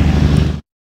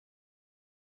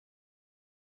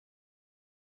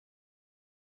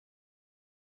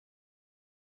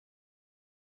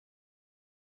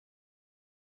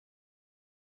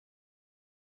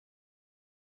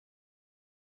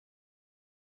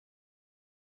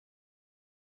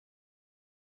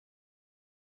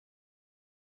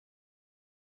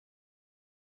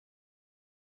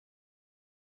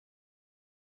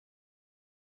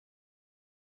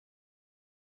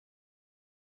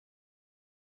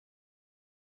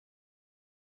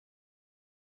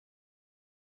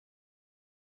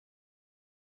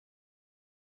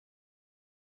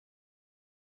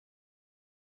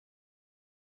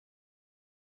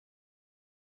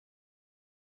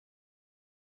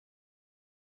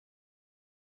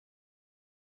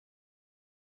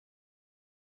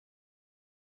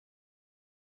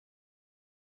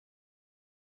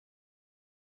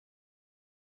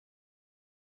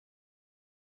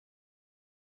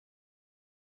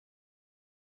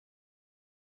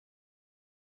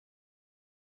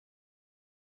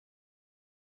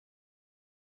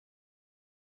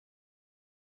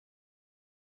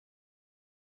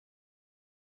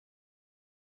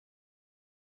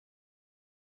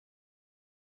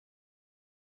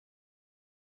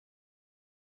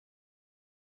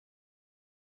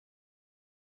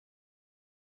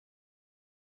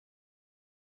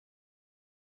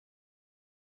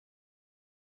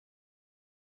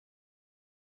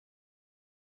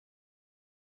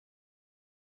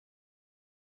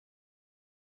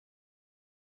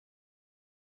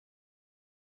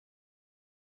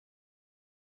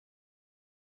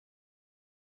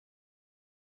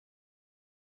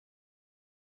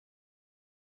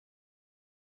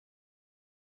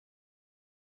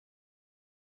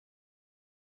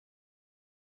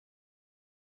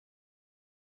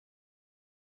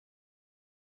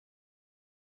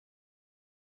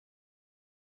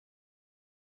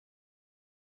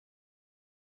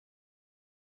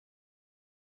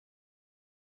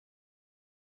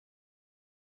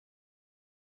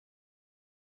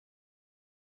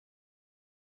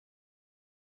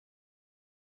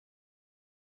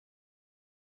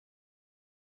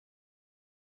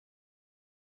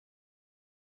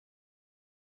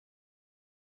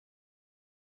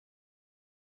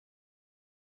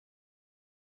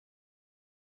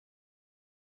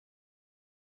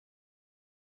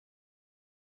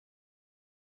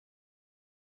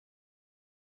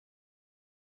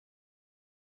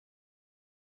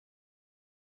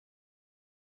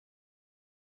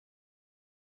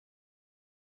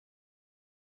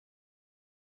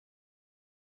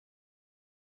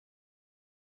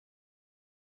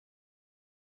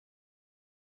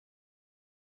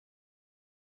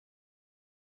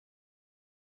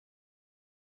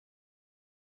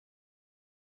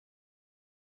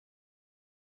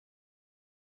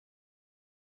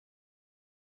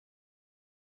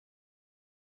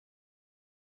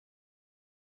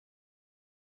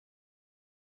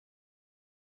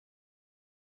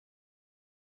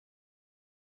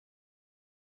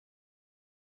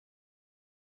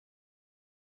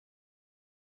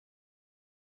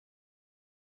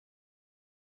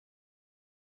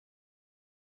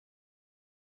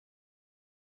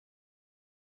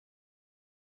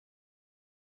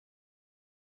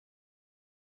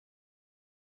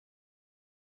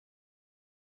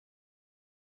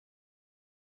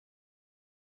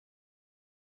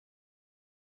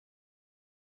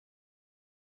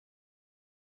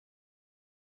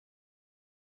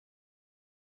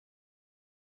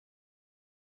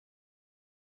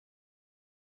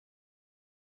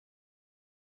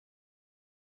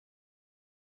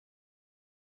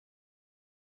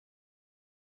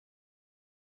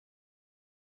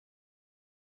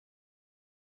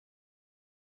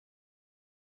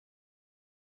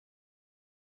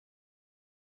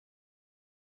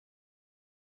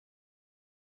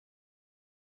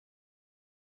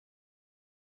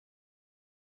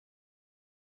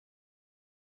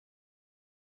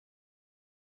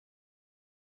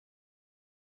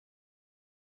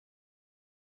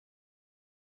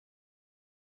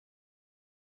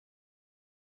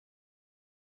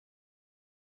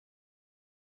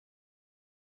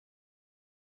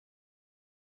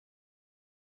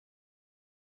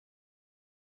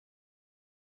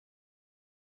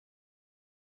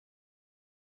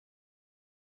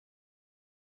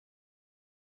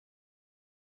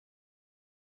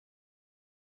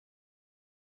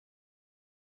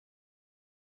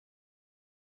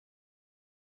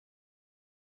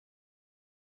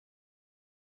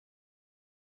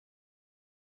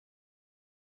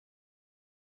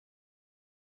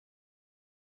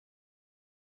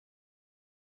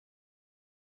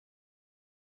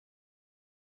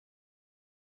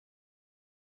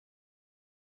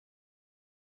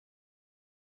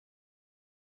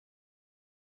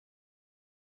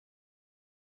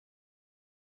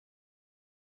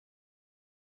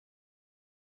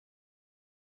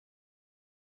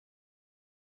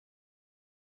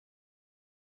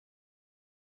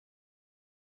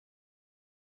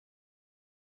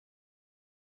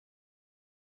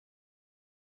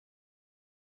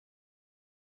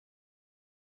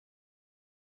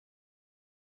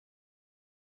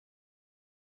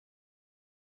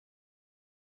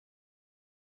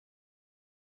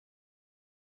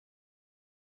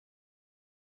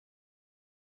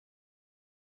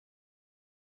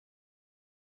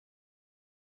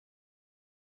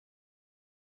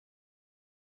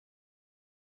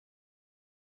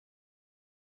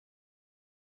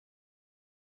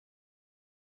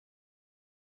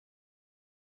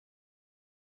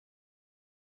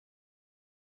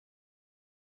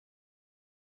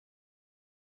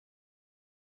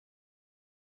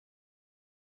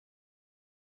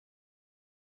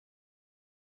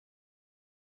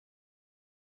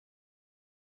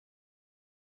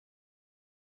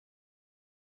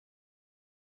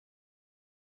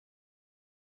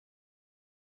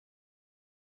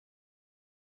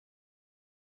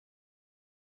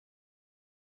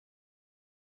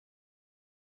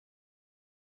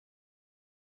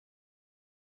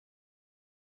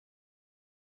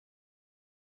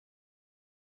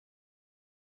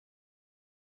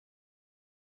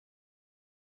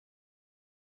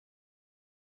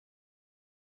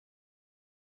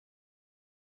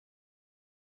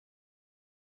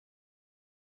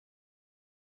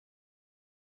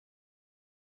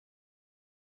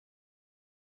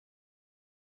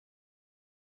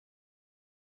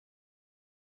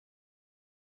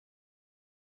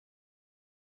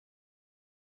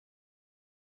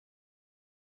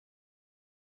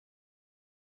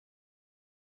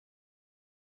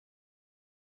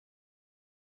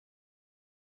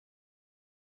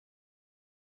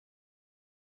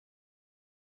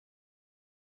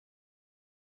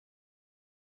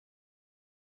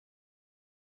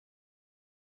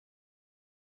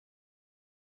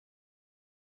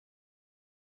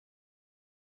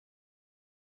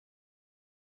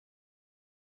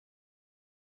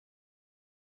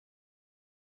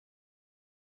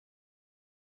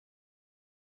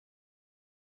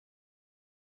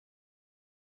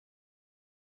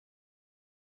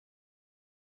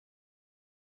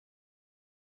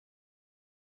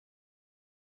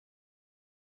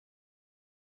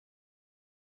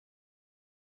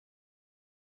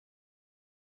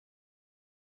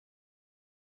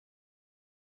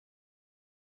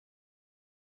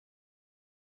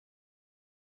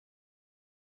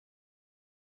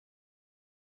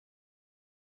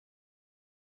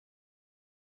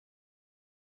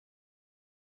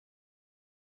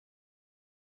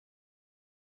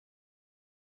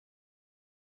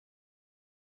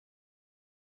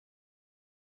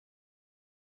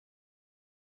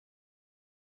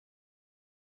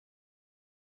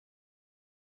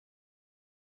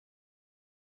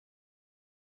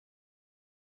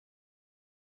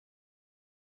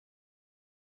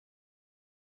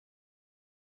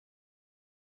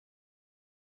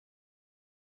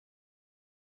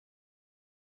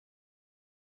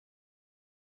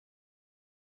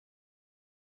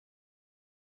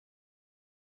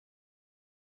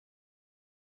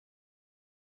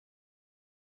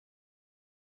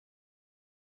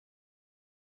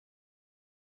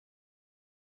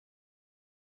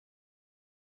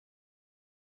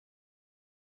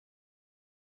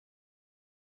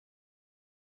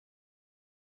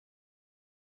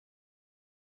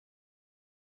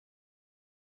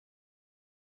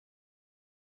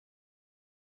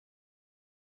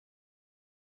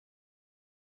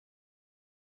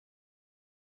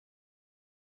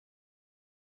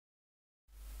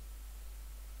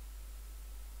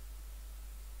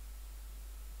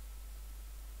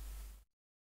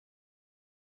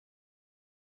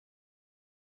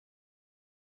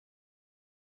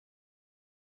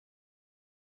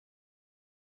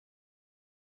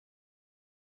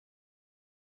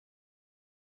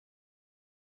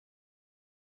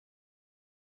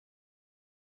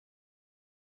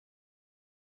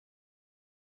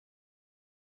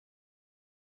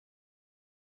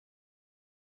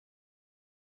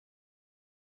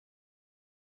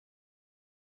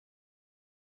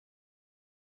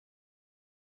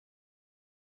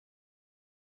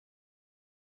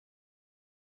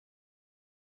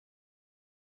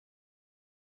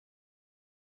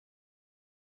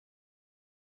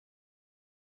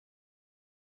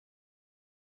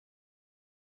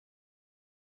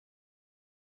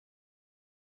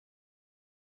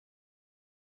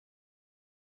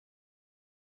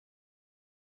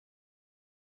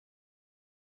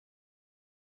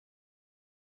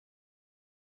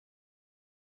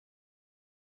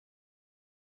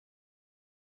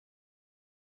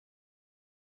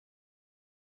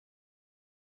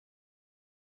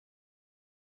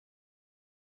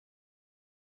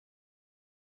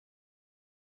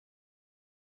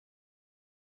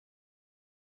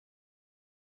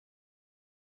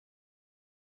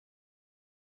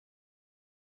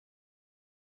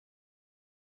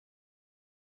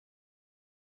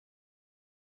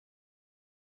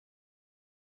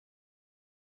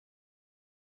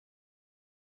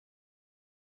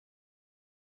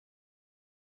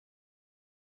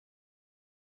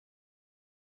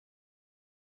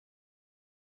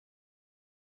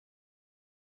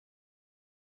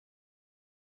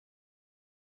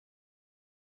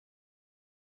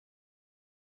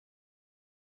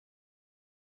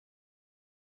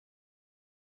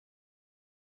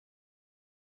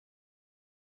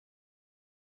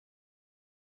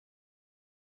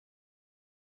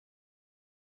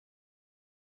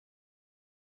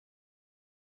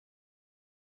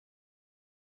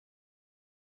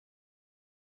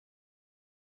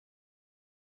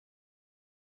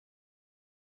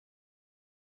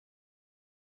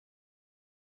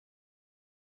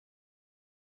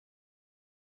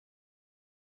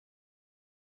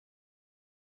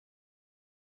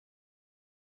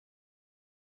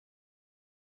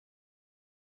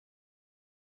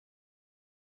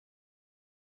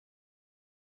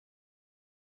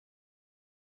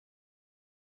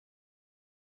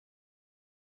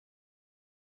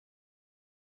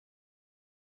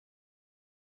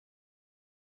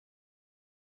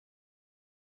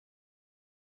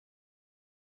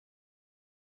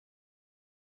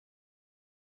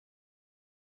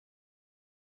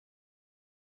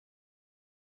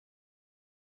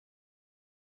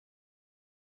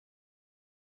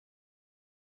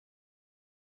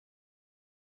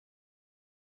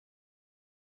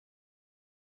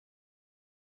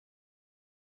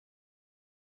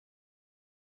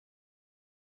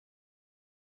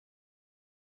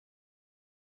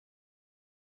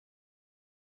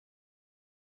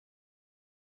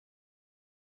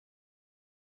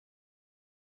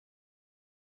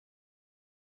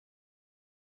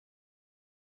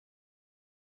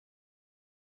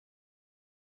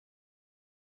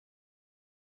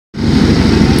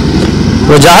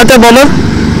 वजाहत है bowler.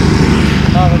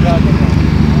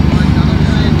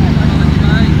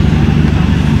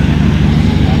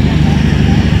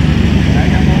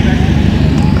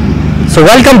 So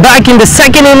welcome back in the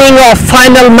second inning of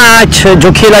final match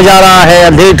जो खेला जा रहा है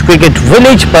अधेट क्रिकेट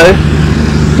विलेज पर।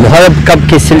 मुहर्रब कप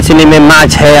के सिलसिले में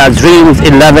मैच है आज ड्रीम्स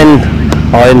 11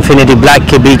 और इन्फिनिटी ब्लैक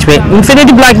के बीच में।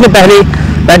 इन्फिनिटी ब्लैक ने पहले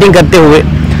बैटिंग करते हुए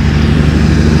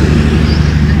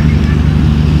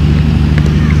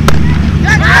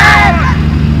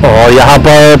और यहाँ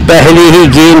पर पहली ही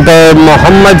गेंद पर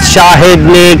मोहम्मद शाहिद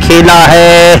ने खेला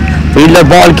है फील्डर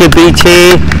बॉल के पीछे।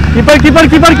 Keeper keeper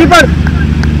keeper keeper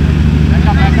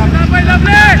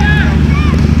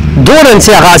 2 run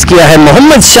से आगाज किया है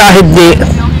मोहम्मद शाहिद ने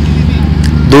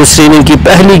दूसरी इनिंग की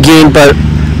पहली गेंद पर।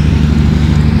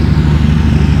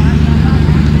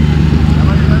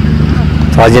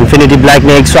 आज इन्फिनिटी ब्लैक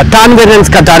ने 198 रन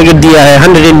का टारगेट दिया है।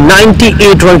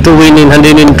 198 run to win in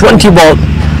 120 ball.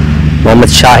 Mohammad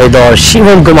Shahid और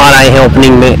शिवम कुमार आए हैं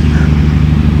ओपनिंग में।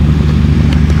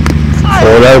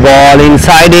 फोलर बॉल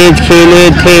इनसाइड एज खेले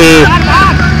थे,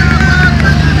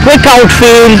 क्विक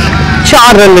आउटफील्ड,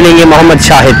 4 रन मिलेंगे मोहम्मद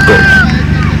शाहिद को।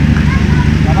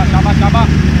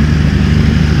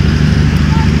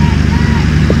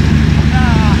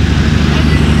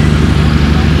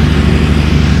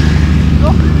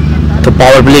 तो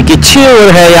पावर प्ले की 6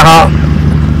 ओवर है यहाँ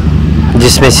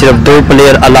जिसमें सिर्फ 2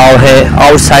 प्लेयर अलाउ है।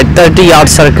 आउटसाइड 30 यार्ड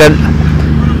सर्कल,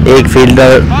 एक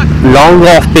फील्डर लॉन्ग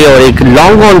ऑफ पे और एक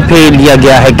लॉन्ग ऑन पे लिया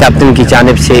गया है कैप्टन की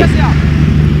जानिब से।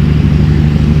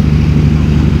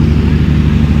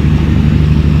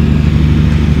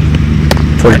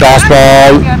 Full toss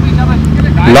ball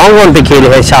long on पे खेले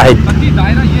है शाहिद।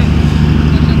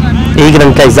 1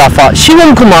 रन का इजाफा।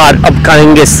 शिवम कुमार अब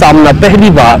करेंगे सामना पहली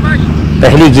बार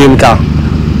पहली गेंद का।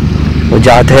 वो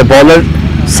जाते हैं बॉलर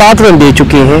 7 रन दे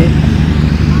चुके हैं।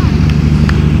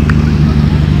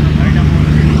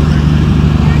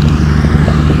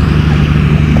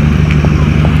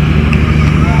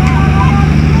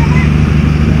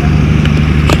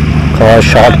 और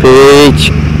शॉर्ट पिच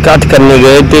कट करने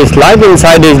गए थे, स्लाइड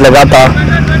इनसाइड एज लगा था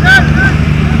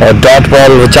और डॉट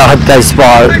बॉल वजाहत का इस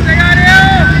बार।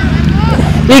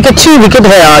 एक अच्छी विकेट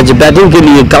है आज, बैटिंग के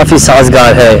लिए काफी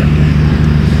साजगार है।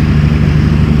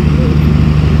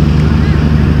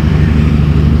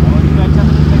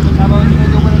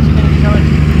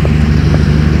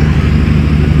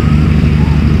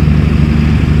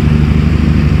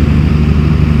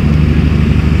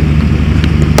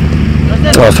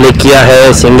 फ्लिक किया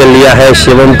है, सिंगल लिया है।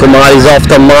 Shivam Kumar is of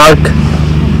the mark.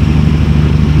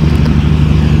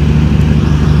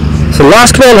 So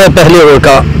last ball है पहले ओवर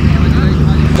का।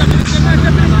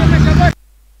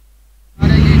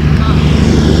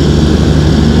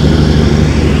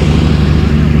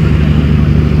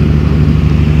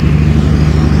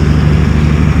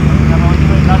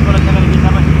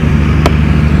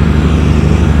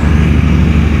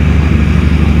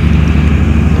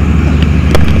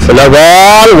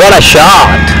 Ball, what a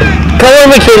shot, cover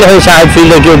में खेल है शाहिद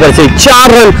फील्डर के ऊपर से।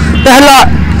 4 रन, पहला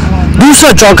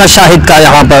दूसरा चौका शाहिद का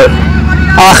यहाँ पर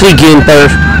आखिरी गेंद पर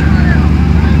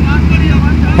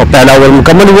और पहला ओवर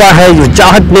मुकम्मल हुआ है।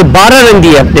 चाहत ने 12 रन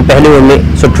दिए अपने पहले ओवर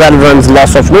में। सो 12 run,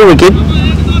 loss of no wicket.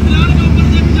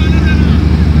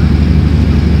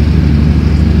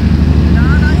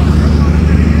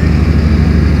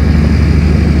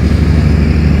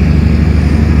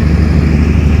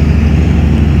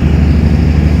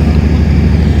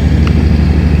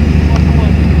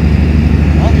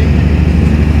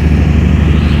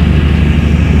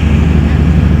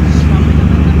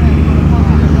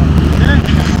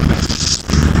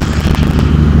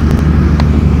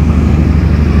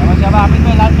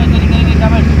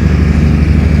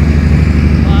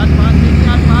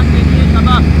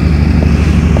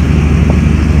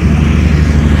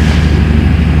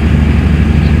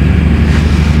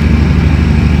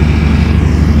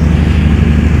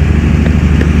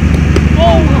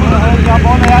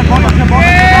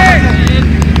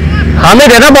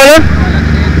 Hamid है ना बॉलर?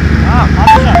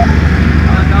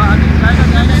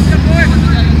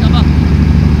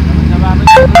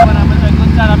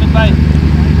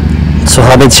 सो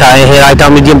हामिद शाह है right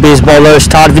arm medium pace bowler.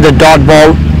 Start with the dot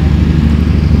ball.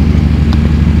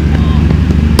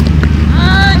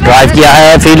 Drive किया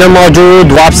है, फील्डर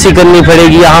मौजूद, वापसी करनी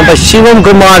पड़ेगी यहाँ पर शिवम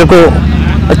कुमार को।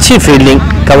 अच्छी फील्डिंग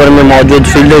कवर में मौजूद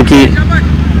फील्डर की।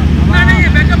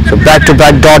 तो back to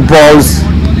back dot balls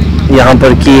यहाँ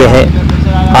पर किए हैं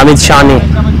हामिद शाह ने।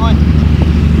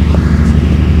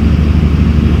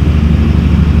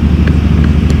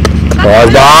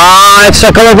 और एक्स्ट्रा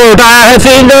कवर को उठाया है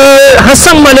फील्डर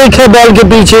हसन मलिक है बॉल के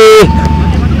पीछे।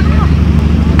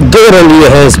 2 रन लिए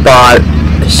हैं इस बार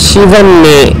शिवम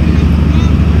ने।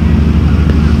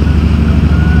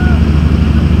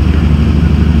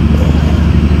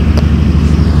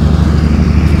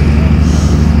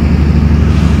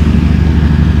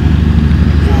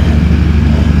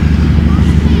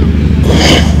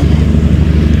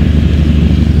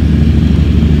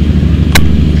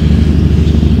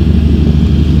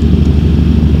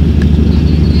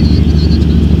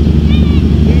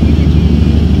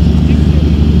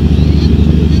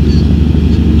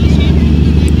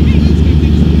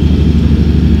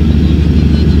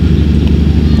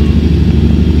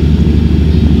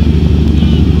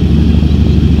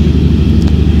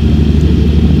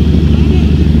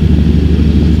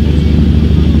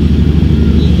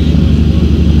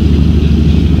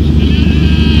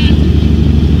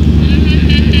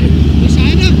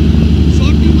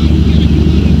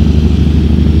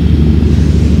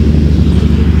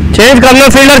 चेंज कर लो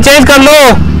फील्डर, चेंज कर लो,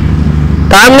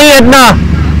 टाइम नहीं है इतना।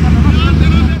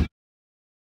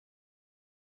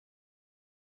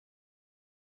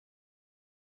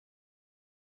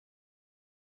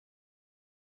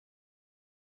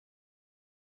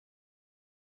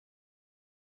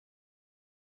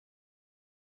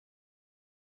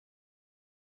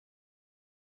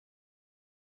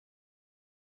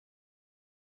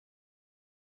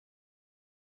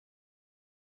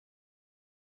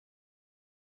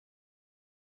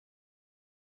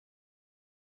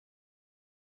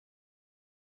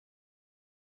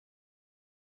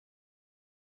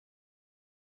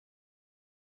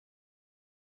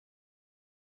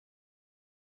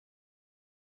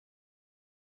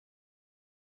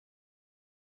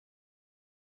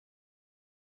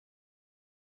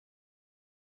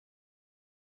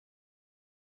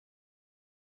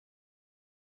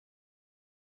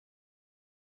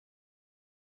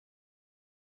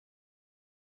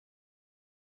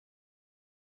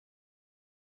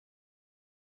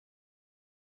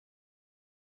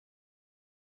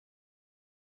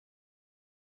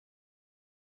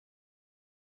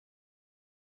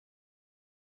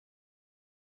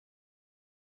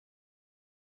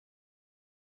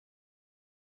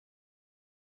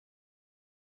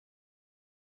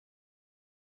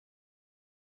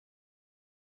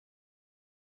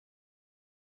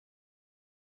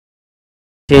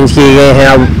 चेंज किए गए हैं।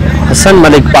 अब हसन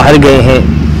मलिक बाहर गए हैं,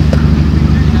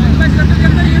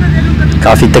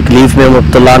 काफी तकलीफ में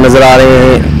मुब्तला नजर आ रहे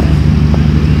हैं।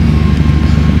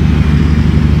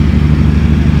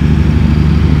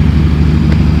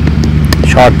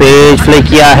 शॉर्ट पेज प्ले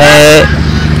किया है,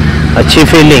 अच्छी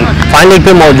फील्डिंग फाइनल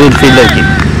पे मौजूद फील्डर की।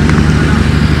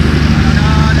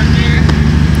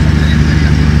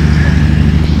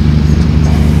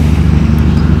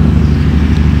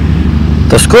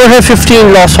 The score है 15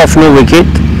 loss of no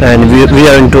wicket and we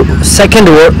are into second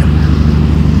over,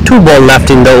 2 ball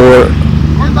left in the over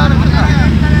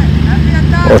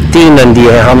और 3 रन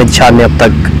दिए हैं हामिद शाह ने अब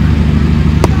तक।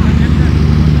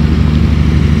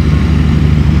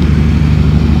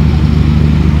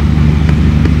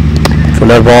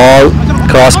 फुलर बॉल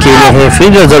क्रॉस किए हैं,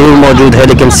 फील्डर जरूर मौजूद है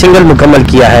लेकिन सिंगल मुकम्मल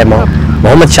किया है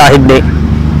मोहम्मद शाहिद ने।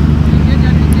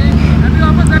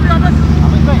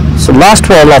 So last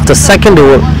ball of the second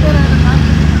over.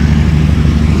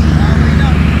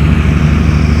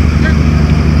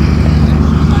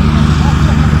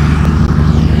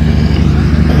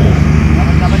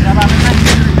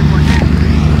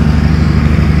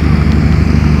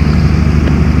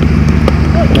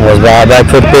 Back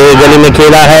foot पे गली में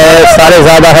खेला है, सारे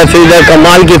ज्यादा है फील्डर,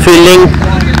 कमाल की fielding,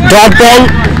 drop ball.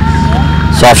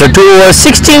 So after 2 overs,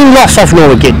 16 loss of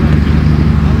no wicket.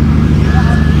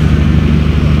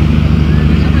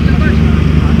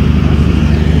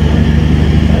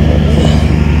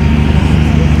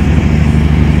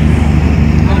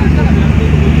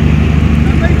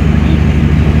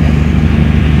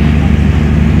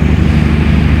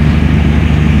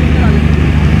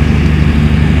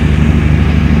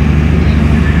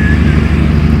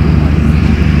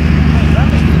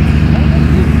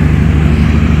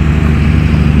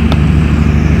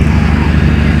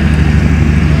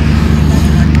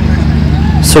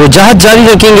 सो जहाज जारी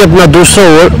रखेंगे अपना दूसरा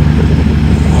ओवर।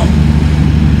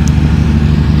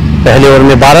 पहले ओवर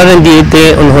में 12 रन दिए थे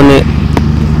उन्होंने।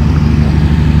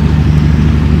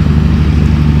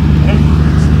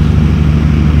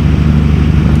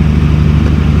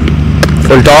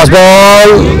 Full toss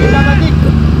ball,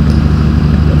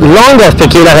 long off पे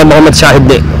खेला है मोहम्मद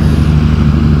शाहिद ने।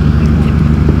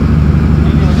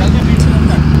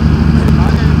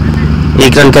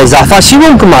 एक रन का इजाफा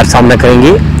शिवम कुमार सामना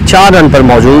करेंगे, 4 रन पर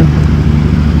मौजूद।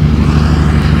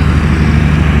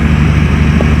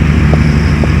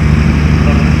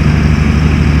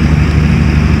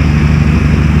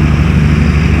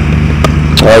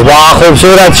 और वाह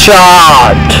खूबसूरत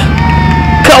शॉट,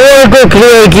 कवर को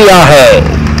क्लियर किया है।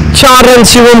 4 रन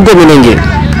शिवम को मिलेंगे।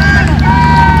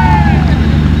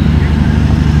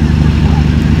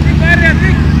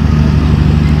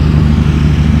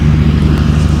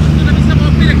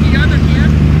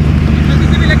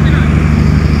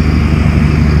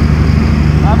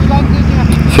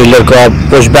 फील्डर को अब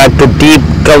push back to deep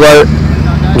cover,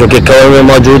 जो कि कवर में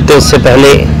मौजूद थे इससे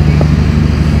पहले।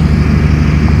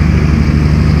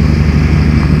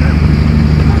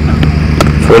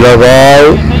 फुलर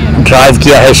बॉल ड्राइव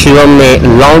किया है शिवम ने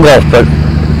लॉन्ग ऑफ पर,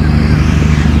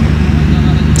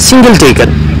 सिंगल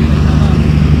टेकन।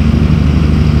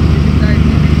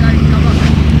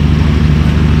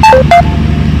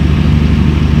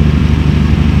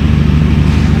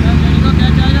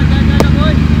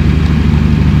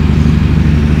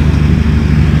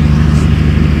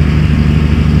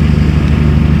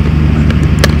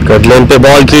 कट लेन पे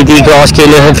बॉल की थी, क्रॉस के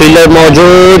लिए है फील्डर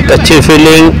मौजूद, अच्छी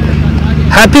फील्डिंग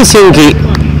हैप्पी सिंह की,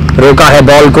 रोका है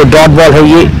बॉल को, डॉट बॉल है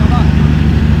ये।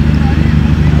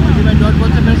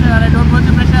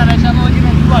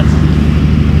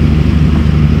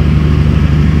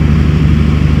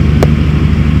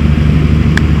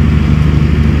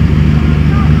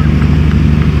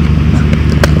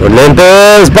 लेन पे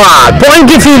इस बार पॉइंट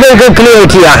की फील्डर को क्लियर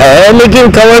किया है,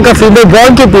 लेकिन कवर का फील्डर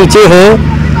बॉल के पीछे है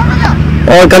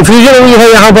और कंफ्यूजन हुई है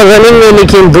यहाँ पर रनिंग में,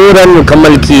 लेकिन 2 रन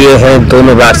मुकम्मल किए हैं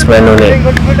दोनों बैट्समैनों ने।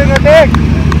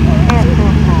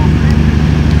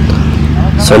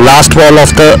 So last ball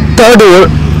of the 3rd over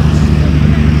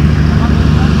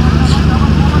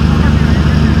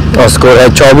और स्कोर है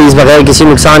 24 बगैर किसी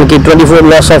नुकसान की, 24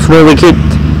 loss of no wicket.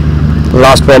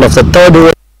 Last ball of the 3rd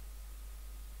over,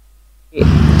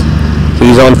 he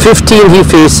is on 15, he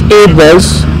faced 8 balls.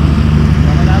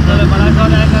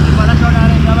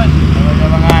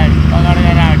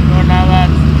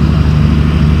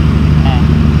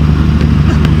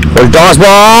 Full toss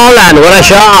ball and what a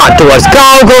shot towards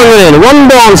Cow corner in. 1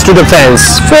 bounce to the fence,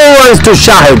 4 runs to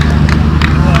Shahid.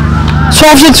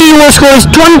 So after 3 overs score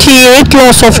is 28,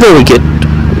 loss of no wicket.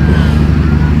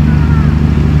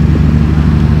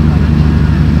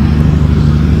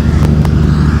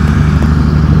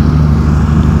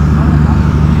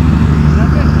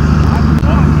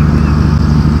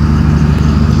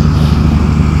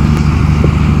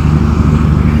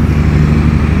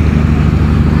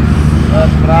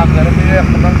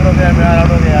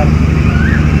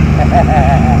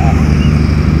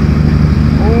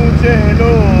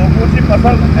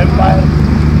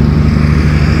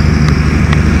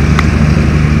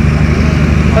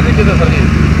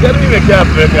 गर्मी में क्या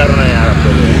कर रहे हैं यार आप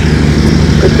लोग,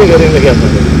 इतनी गर्मी में क्या कर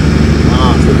रहे हैं?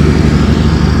 हाँ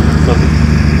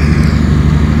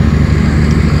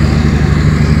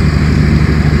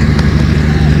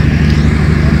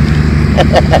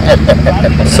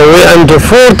So we are into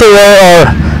 4th over और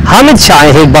हामिद शाह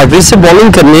है एक बार फिर से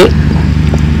बॉलिंग करने।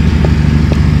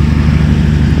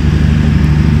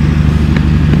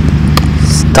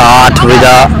 Start with a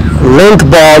length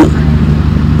ball,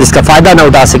 जिसका फायदा न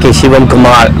उठा सके शिवम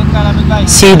कुमार,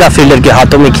 सीधा फील्डर के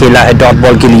हाथों में खेला है डॉट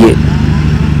बॉल के लिए।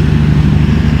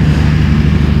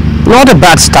 Not a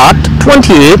bad start,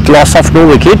 28 loss of no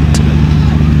wicket.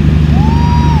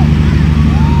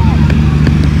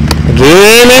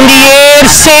 Game in the air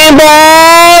से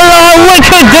बॉल और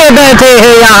विकेट दे देते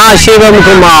हैं यहां शिवम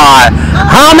कुमार।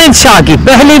 हामिद शाह की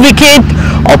पहली विकेट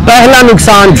और पहला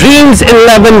नुकसान ड्रीम्स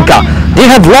 11 का। They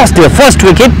have lost their first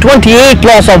wicket, 28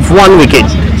 loss of 1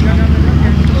 wicket.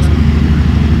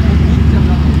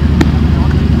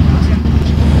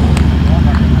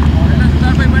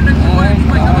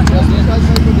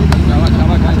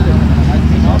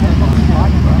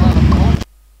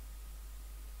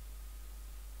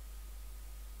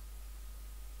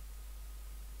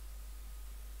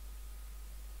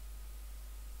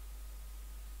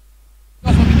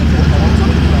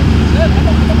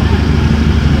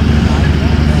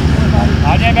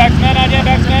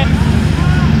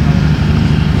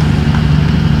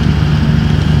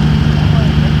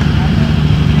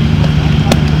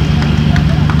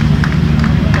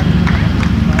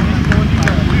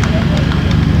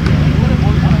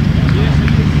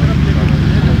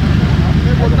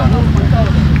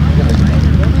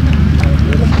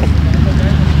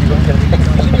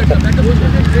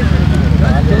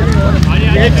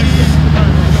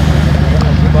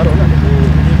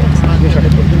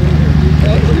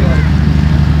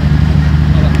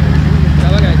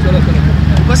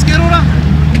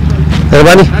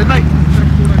 मेहरबानी।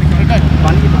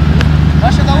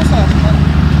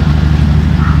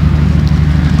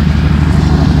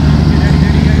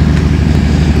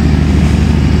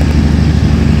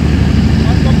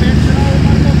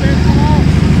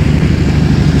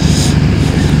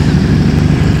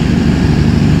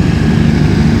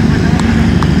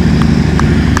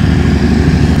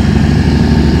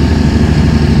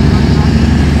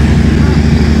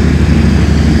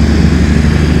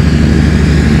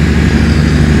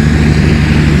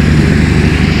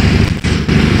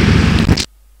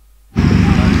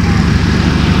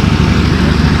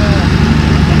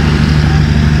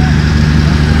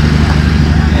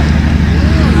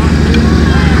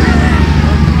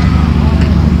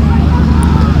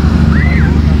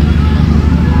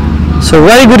 So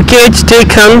very good catch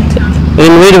taken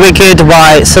in mid wicket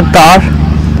by Sattar.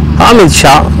 Hamid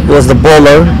Shah was the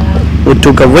bowler who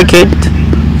took a wicket.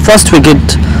 First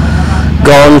wicket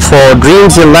gone for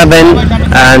Dream11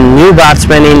 and new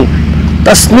batsman in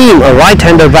Tasneem, a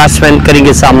right-hander batsman,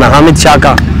 करेंगे सामना हामिद शाह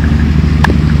का.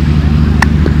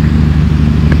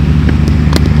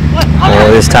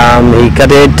 Oh, this time he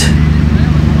cut it.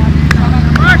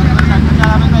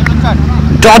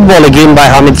 Dot ball again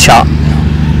by Hamid Shah.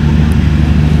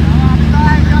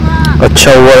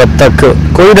 अच्छा over, अब तक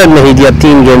कोई run नहीं दिया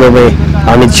 3 गेंदों में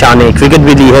हामिद शाह ने. विकेट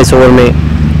भी ली है इस ओवर में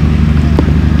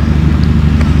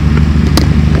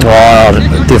और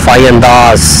दिफाई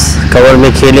अंदाज कवर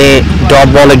में खेले.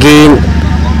 Dot ball again.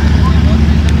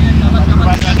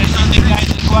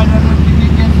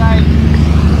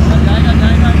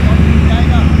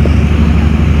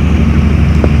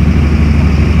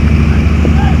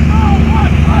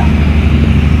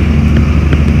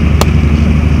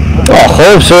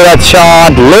 खूबसूरत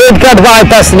shot, late cut by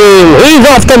Tasneem. He is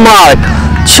of the mark.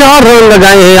 4 run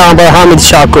लगाए हैं यहां पर हामिद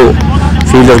शाह को.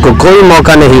 फील्डर को कोई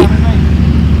मौका नहीं.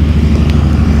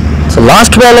 So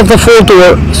last ball of the 4th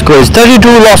over, score is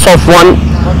 32, loss of 1.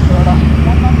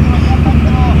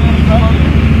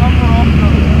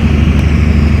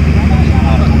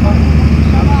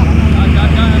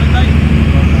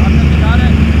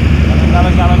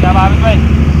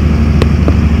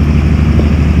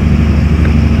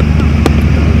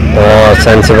 Oh,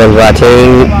 sensible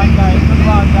batting.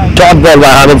 Dot ball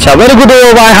by Hamid Shah. Very good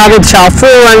over by Hamid Shah.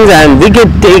 4 runs and wicket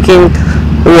taking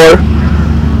over.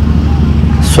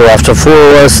 So after 4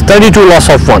 overs, 32, loss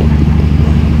of 1.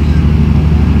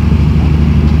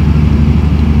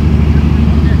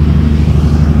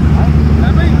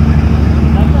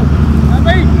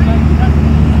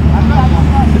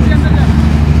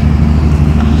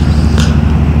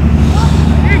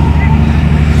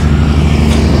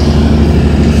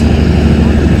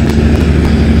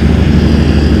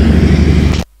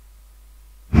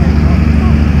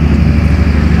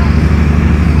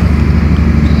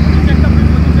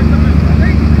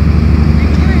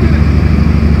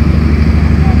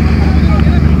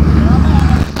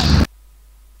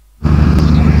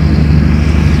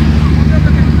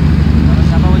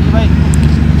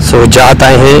 तो जात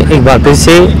आए हैं एक बार फिर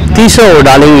से. तीसरा over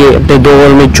डालेंगे. अपने 2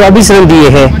 ओवर में 24 रन दिए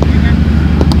हैं.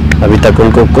 अभी तक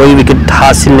उनको कोई विकेट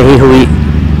हासिल नहीं हुई.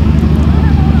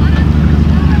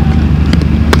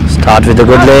 Start with a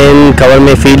good lane. Cover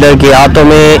में फील्डर के हाथों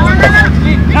में.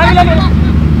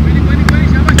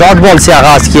 डॉट बॉल से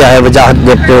आगाज किया है वजाहत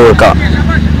ने अपने ओवर का.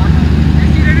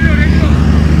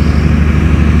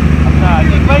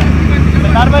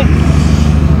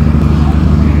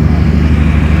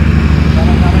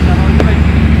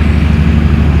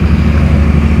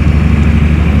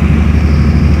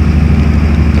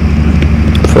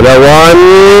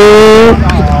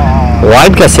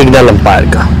 वाइड का सिग्नल अंपायर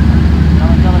का.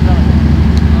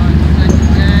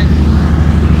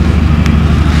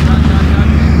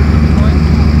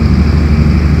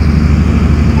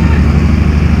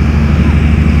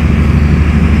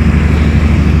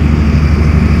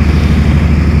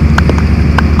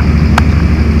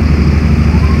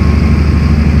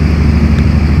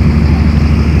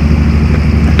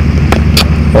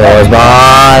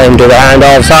 Into the hand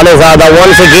of Salehzada.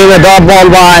 Once again a dot ball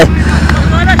by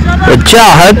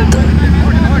Wajahat.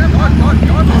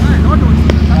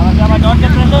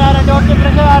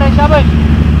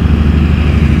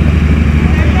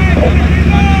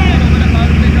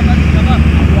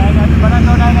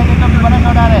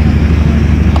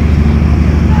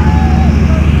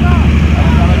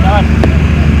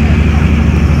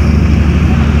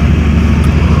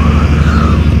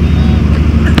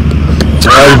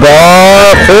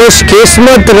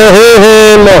 खुशकिस्मत रहे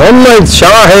हैं मोहम्मद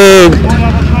शाहिद.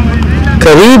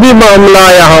 करीबी मामला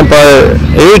यहां पर.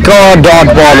 एक और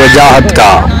डॉट बॉल वजाहत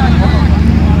का.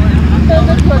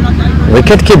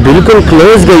 विकेट के बिल्कुल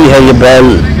क्लोज गई है ये बॉल.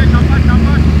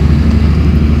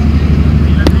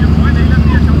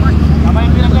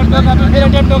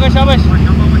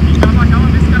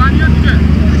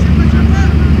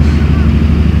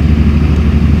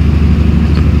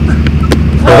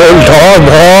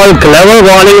 बॉल क्लेवर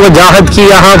बॉलिंग वजाहत की.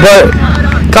 यहाँ पर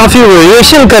काफी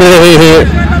वेरिएशन कर रहे हैं.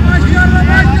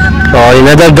 और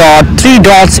अनदर डॉट. 3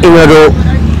 डॉट्स इन अ रो.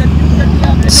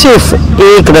 सिर्फ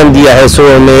 1 रन दिया है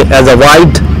 100 में एज अ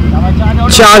वाइड.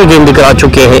 4 गेंद करा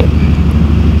चुके हैं.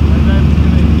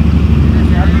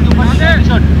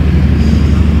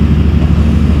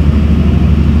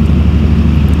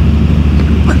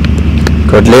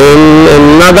 Good lane.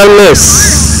 Another miss.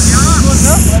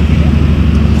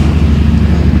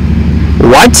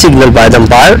 White signal by the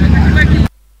umpire.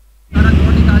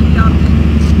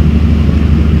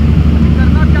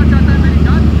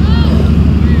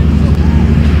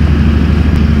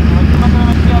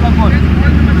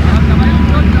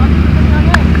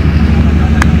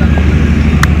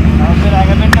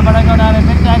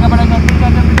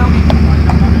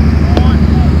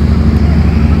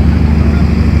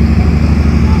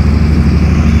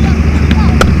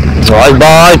 और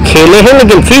बार खेले हैं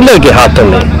लेकिन फील्डर के हाथों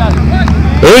में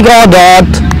एक और dot.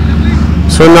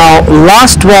 So now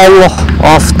last ball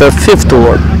of the 5th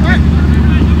over.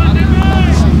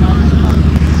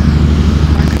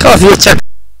 काफी अच्छा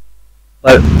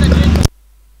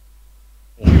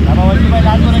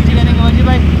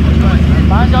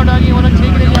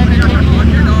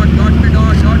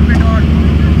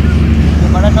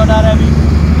बड़ा शॉट आ रहा है अभी।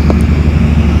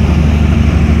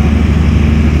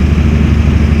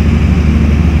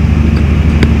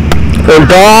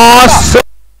 टॉस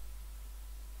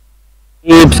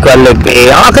पे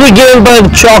आखिरी गेंद पर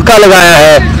चौका लगाया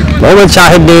है मोहम्मद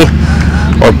शाहिद ने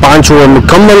और 5 ओवर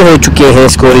मुकम्मल हो चुके हैं।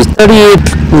 Score is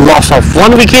 38, loss of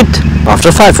 1 wicket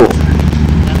after 5 over.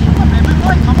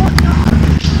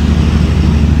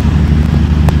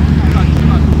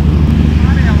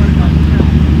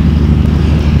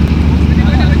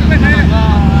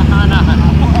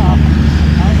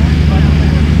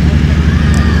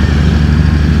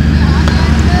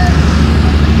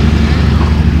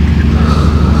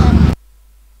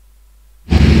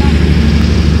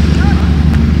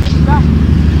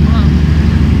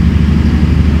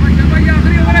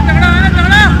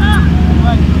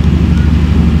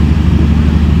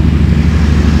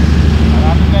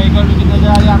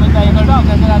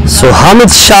 So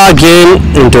Hamid Shah again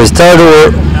into his 3rd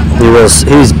over.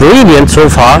 He's brilliant so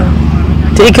far.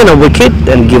 Taken a wicket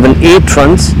and given 8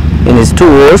 runs in his 2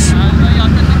 overs.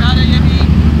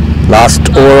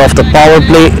 Last over of the power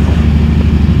play.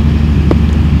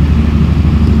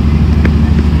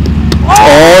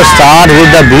 Oh, start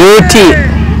with the beauty.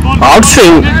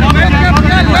 Outswing.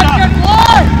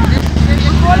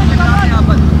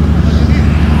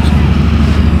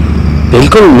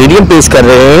 बिल्कुल medium pace कर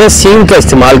रहे हैं, सीम का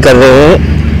इस्तेमाल कर रहे हैं।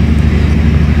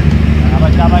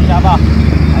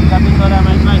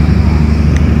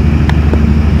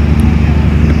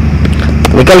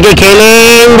 निकल के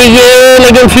खेलेंगे ये,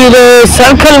 लेकिन फिर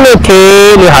सर्कल में थे,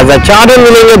 लिहाजा 4 रन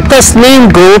मिलेंगे तस्नीम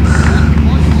को।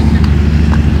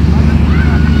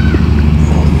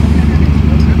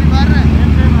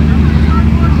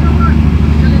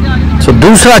 तो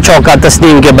दूसरा चौका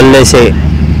तस्नीम के बल्ले से।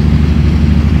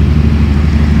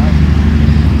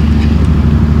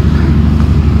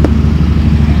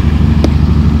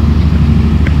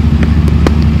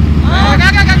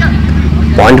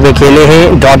 पॉइंट में खेले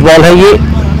हैं, डॉट बॉल है ये।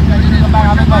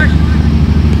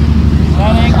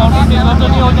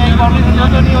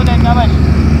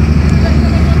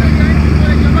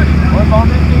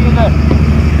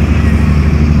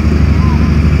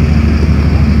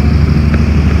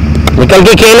 निकल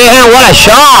के खेले हैं, what a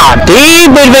shot, deep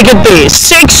mid wicket पे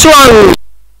 6 रन।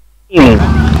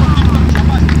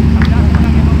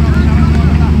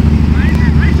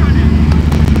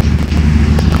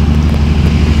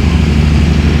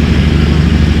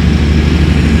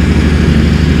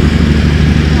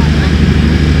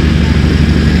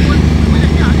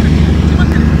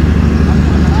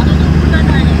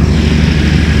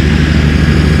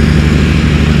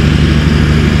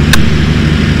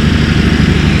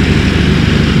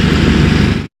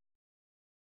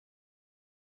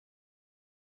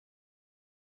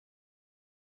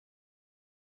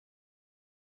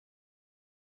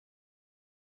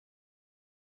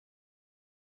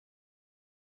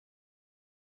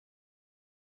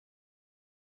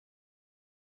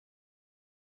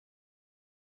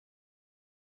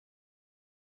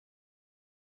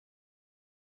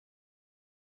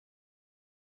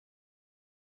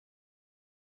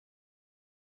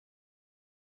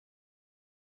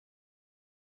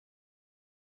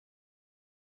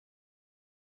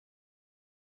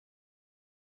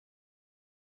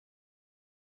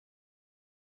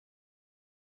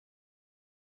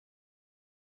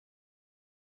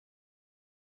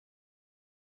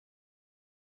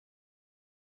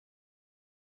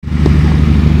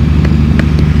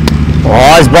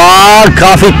 इस बार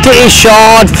काफी तेज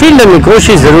शॉट, फील्डर ने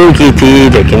कोशिश जरूर की थी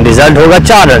लेकिन रिजल्ट होगा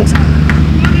 4 रन।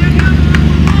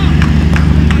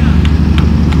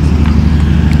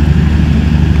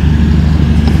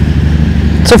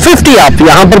 सो 50 अप,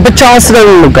 यहां पर 50 रन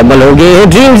मुकम्मल हो गए हैं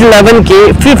ड्रीम्स 11 के।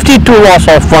 52 लॉस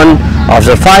ऑफ 1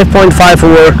 आफ्टर 5.5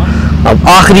 ओवर। अब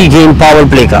आखिरी गेंद पावर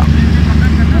प्ले का।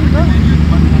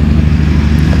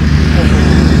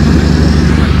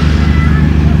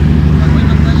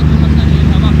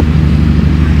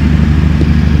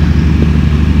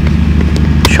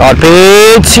 शॉर्ट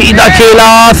पिच, सीधा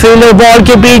खेला, फील्डर बॉल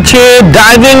के पीछे,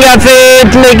 डाइविंग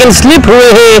एफर्ट लेकिन स्लिप हुए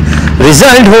हैं।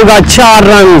 रिजल्ट होगा 4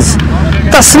 रन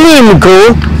तस्लीम को।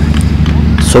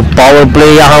 सो पावर प्ले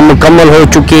यहां मुकम्मल हो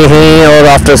चुके हैं और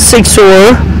after 6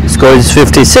 over score is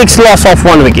 56, loss of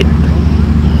 1 wicket.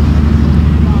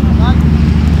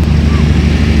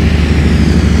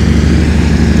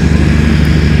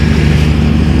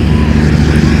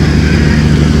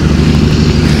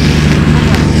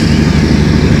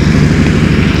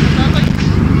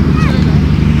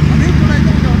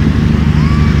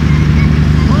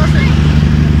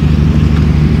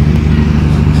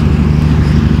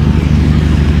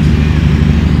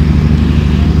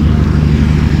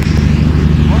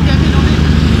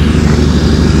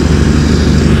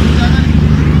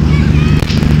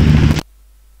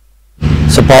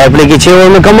 Power play के 6 ओवर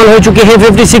मुकम्मल हो चुके हैं।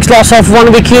 56 लॉस ऑफ 1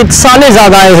 विकेट। साले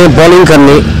ज्यादा आए हैं बॉलिंग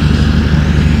करने।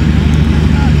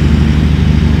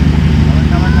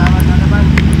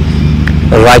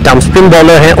 राइट आर्म स्पिन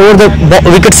बॉलर हैं और द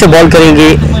विकेट से बॉल करेंगे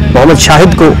मोहम्मद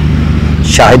शाहिद को।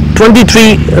 शाहिद 23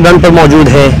 रन पर मौजूद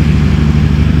है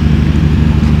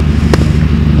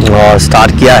और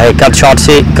स्टार्ट किया है कट शॉट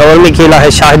से। कवर में खेला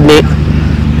है शाहिद ने।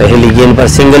 पहली गेंद पर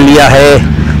सिंगल लिया है।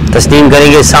 तस्लीम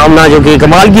करेंगे सामना, जो कि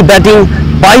कमाल की बैटिंग।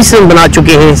 22 रन बना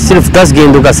चुके हैं, सिर्फ 10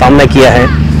 गेंदों का सामना किया है।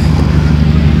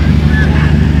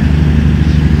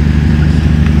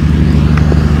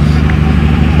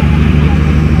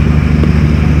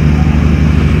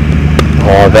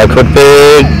 और बैकफुट पे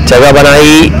जगह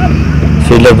बनाई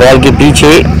फील्डर बॉल के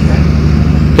पीछे।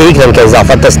 1 रन का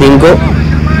इजाफा तस्लीम को।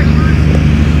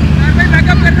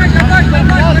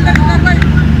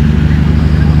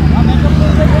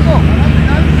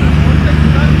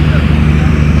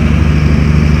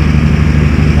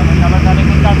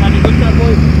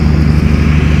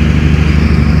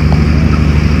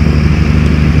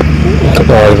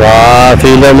 और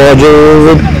फील्डर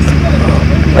मौजूद।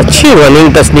 अच्छी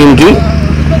रनिंग तस्लीम की।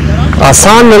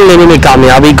 आसान रन लेने में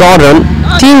कामयाब। एक और रन।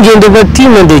 3 गेंदों पर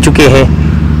 3 रन दे चुके हैं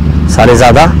सारे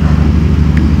ज्यादा।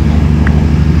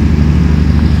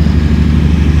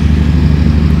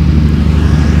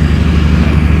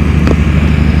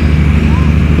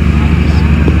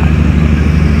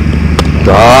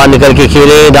 निकल के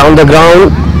खेले डाउन द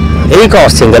ग्राउंड। एक और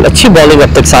सिंगल। अच्छी बॉलिंग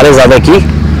अब तक सारे ज्यादा की।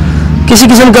 किसी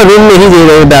किस्म का रन नहीं दे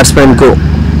रहे बैट्समैन को।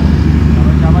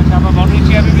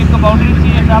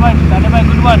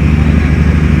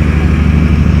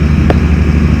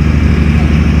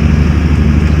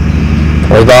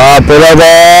 पूरा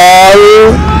बॉल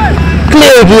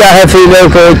क्लियर किया है फील्डर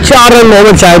को। 4 रन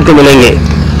मोहम्मद शाहिद को मिलेंगे।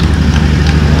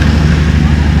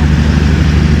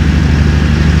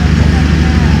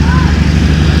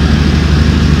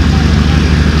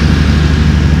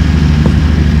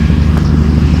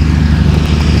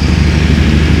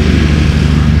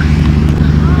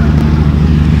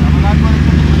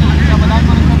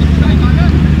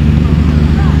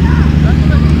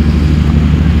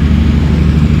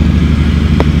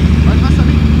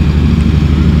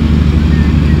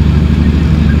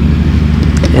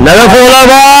 Another bowler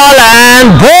ball and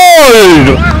bowled.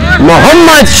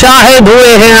 Mohammad Shahid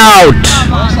हुए हैं आउट।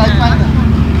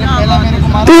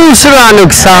 दूसरा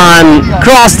नुकसान।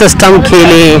 क्रॉस द स्टंप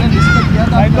खेले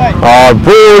और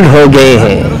बोल्ड हो गए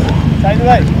हैं।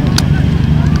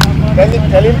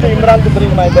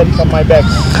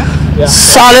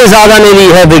 साले ज्यादा ने ली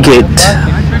है विकेट।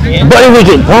 बड़ी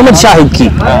विकेट मोहम्मद शाहिद की।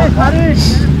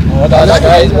 बहुत आला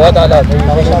बहुत आला।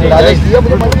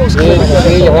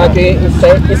 यहाँ के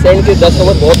इस एंड के 10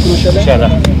 ओवर बहुत क्रूशियल है।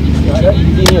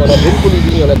 इजी नहीं होना, बिल्कुल इजी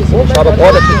नहीं होना।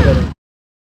 बहुत अच्छी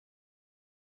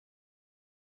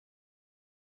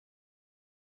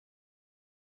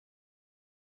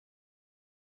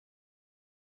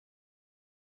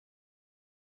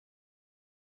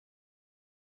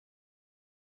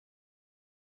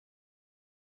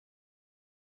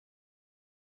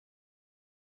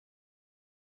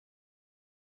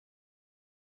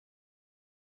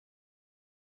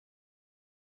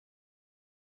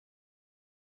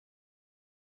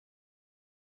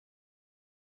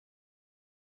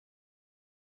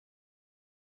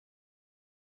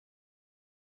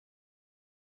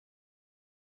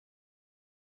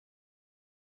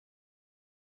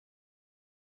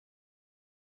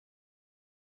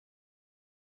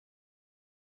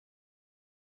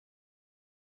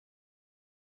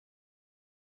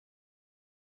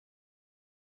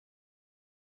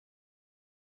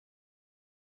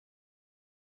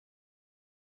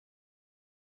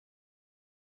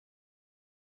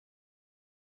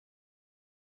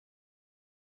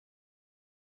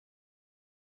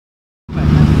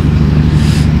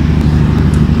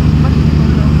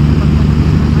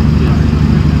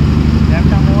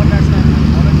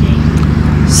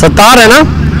सत्तार है ना।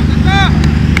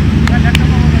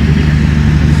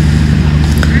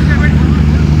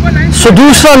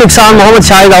 दूसरा नुकसान। मोहम्मद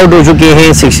शाहिद आउट हो चुके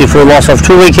हैं। 64 लॉस ऑफ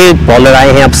 2 विकेट। बॉलर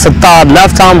आए हैं अब सत्तार।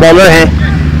 लेफ्ट आर्म बॉलर हैं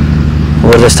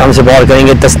और स्टंप से बॉल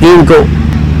करेंगे तस्लीम को।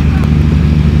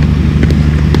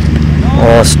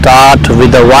 और start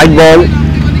with the wide ball.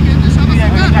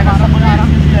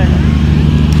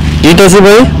 जी तोसी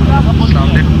भाई,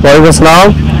 वालेकुम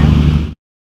अस्सलाम।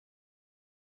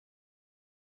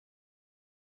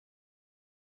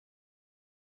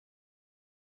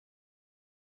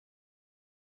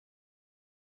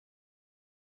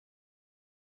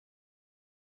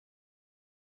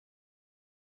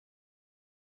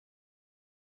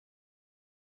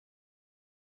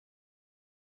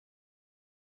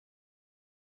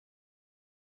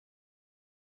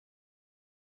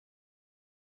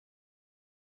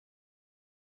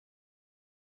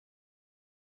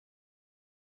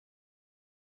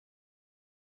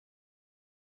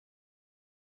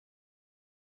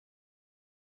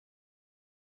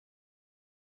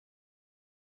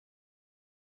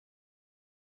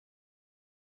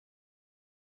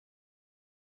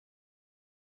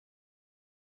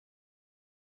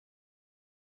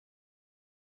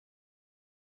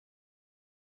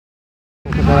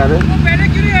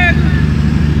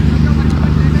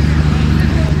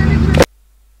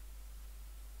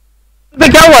 पे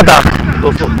क्या हुआ था?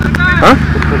 200 हाँ?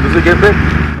 दूसरे गेम पे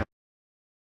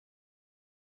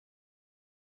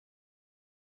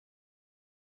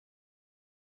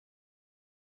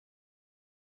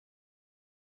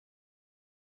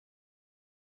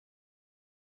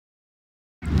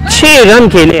 6 रन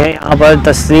खेले हैं यहाँ पर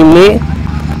तस्लीम ने।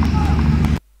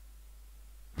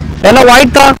 पहला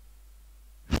वाइड था।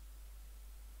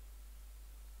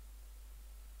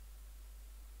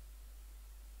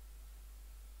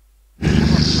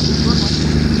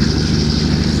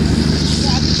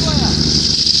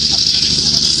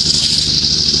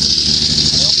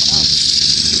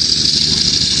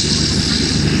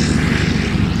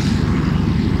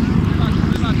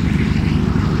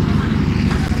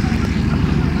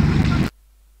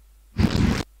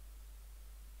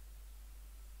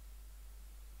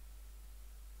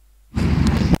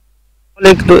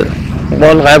 एक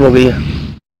बॉल गायब हो गई है।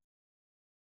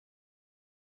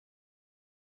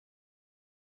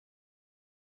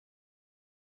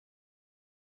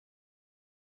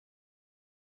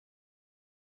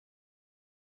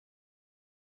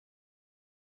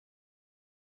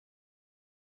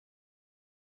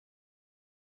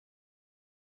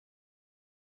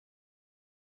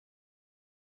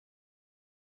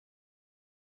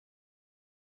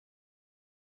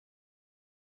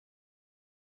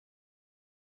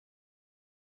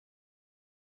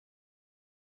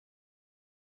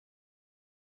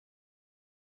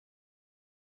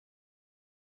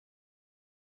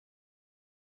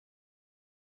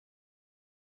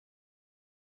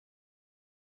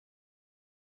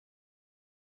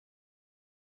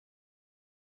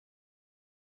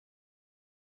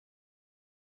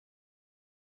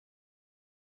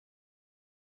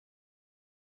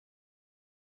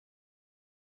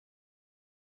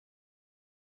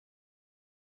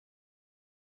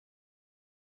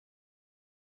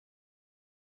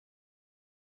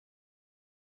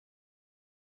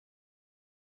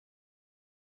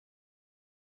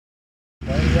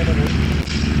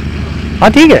 हाँ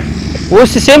ठीक है, वो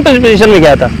सेम पोजीशन में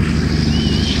गया था।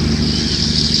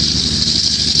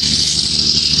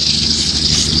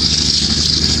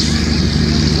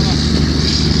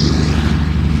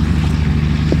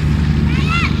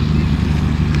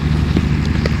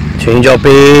 चेंज ऑफ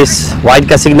पेस, वाइड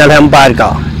का सिग्नल है अंपायर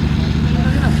का।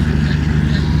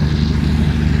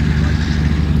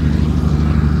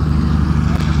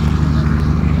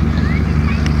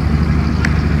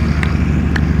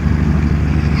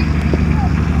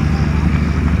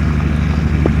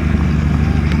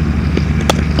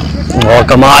 और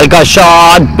कमाल का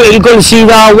शॉट, बिल्कुल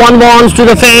सीधा, 1 बॉन्स टू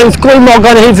द फेंस, कोई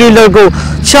मौका नहीं फील्डर को।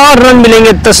 4 रन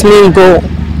मिलेंगे तस्नीम को।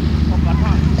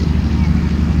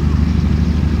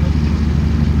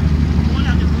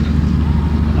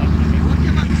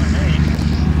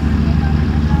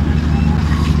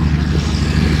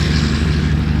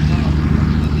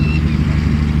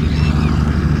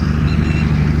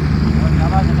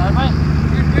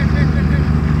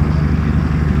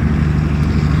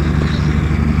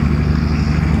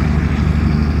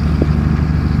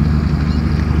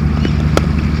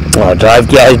 और ड्राइव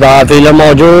किया इस बार, फील्डर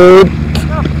मौजूद,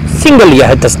 सिंगल लिया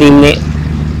है तस्नीम ने।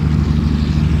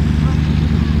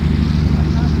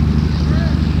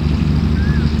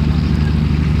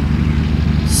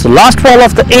 So last ball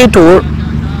of the 8th over.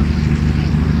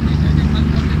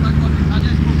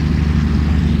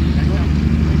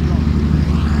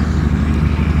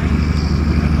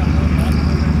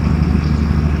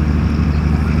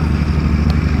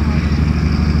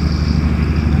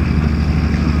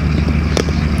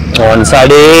 On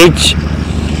side as,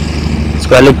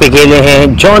 square leg पे खेले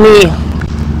हैं Johnny,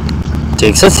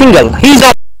 takes a single, he is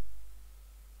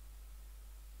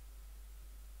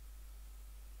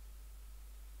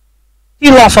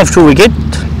loss of 2 wicket.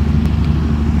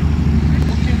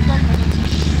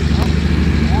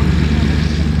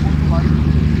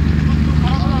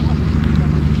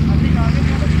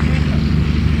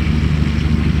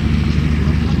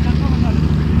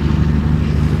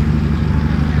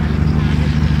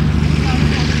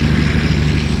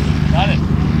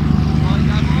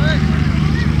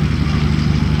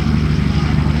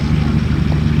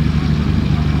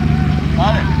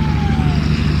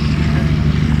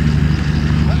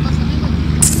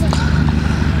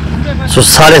 तो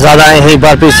सारे ज्यादा आए हैं एक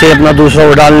बार फिर से अपना दूसरा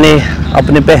ओवर डालने।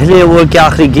 अपने पहले ओवर के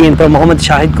आखिरी गेंद पर मोहम्मद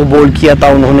शाहिद को बोल्ड किया था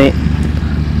उन्होंने।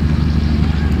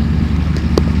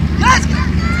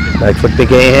 बैक फुट पे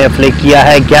गए हैं, फ्लिक किया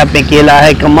है, गैप में खेला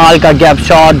है, कमाल का गैप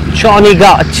शॉट जॉनी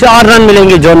का। 4 रन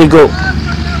मिलेंगे जॉनी को।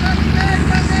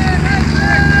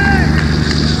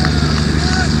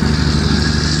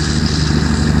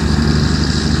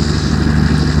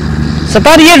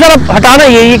 सतार ये जरा हटाना,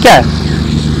 ये क्या है?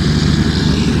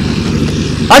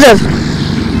 आजा।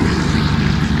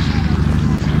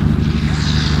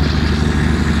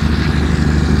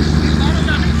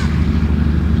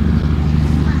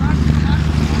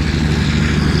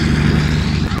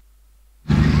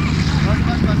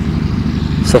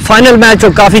 सो फाइनल मैच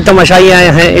और काफी तमाशाई आए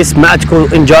हैं इस मैच को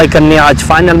एंजॉय करने। आज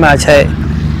फाइनल मैच है,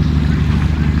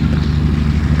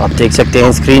 आप देख सकते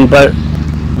हैं स्क्रीन पर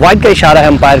वाइड का इशारा है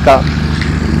अंपायर का।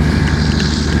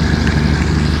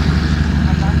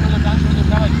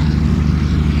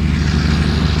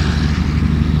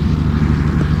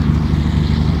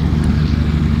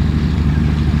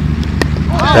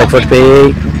 बैकफुट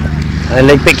पे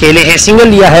लेग पे खेले हैं, सिंगल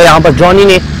लिया है यहां पर जॉनी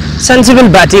ने। सेंसिबल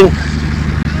बैटिंग,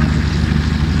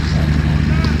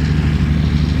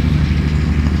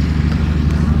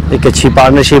 एक अच्छी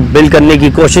पार्टनरशिप बिल्ड करने की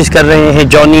कोशिश कर रहे हैं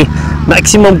जॉनी।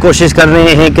 मैक्सिमम कोशिश कर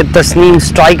रहे हैं कि तस्नीम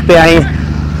स्ट्राइक पे आए,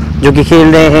 जो कि खेल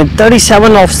रहे हैं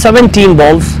 37 ऑफ 17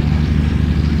 बॉल्स।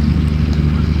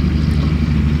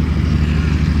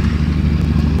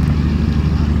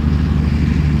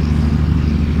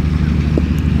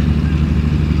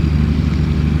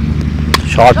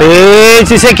 शॉर्ट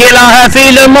पिच, इसे खेला है,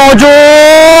 फील्डर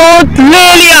मौजूद, ले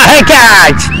लिया है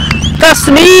कैच,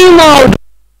 तस्नीम आउट।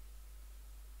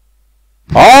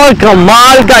 और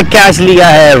कमाल का कैच लिया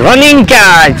है, रनिंग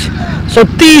कैच। सो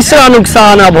तीसरा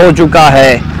नुकसान अब हो चुका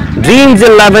है ड्रीम्स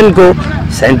 11 को।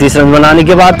 37 रन बनाने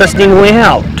के बाद तस्लीम हुए हैं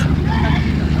आउट।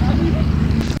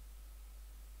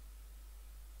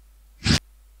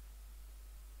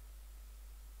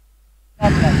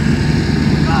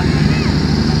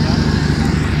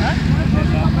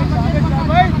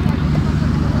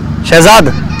 शहजाद,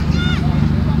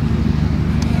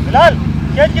 बिलाल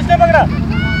कैच किसने पकड़ा?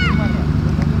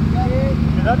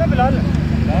 बिलाल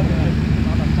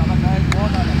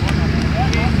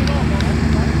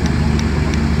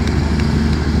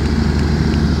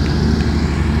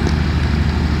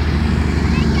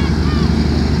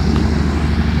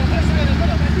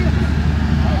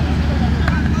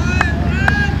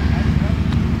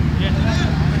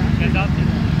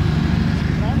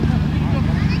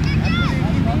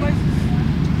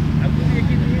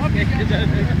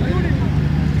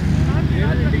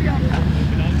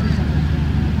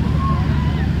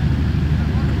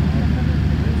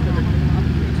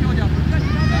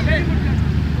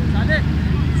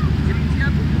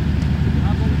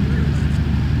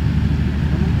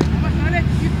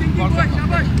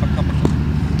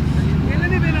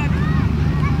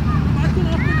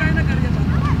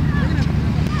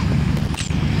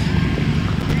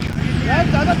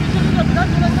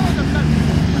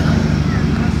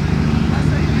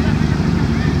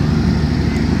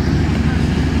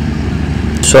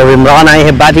सो इमरान आए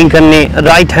हैं बैटिंग करने,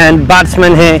 राइट हैंड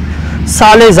बैट्समैन हैं,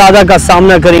 साले ज़्यादा का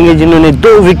सामना करेंगे जिन्होंने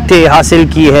 2 विकेटें हासिल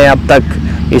की है अब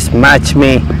तक इस मैच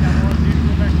में।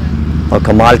 और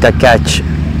कमाल का कैच,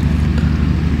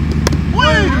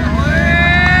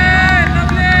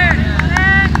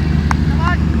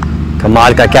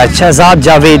 कमाल का कैच शहजाद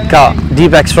जावेद का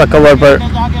डीप एक्स्ट्रा कवर पर।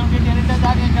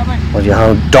 और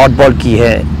यहाँ डॉट बॉल की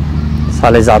है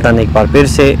साले ज़्यादा ने एक बार फिर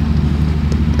से।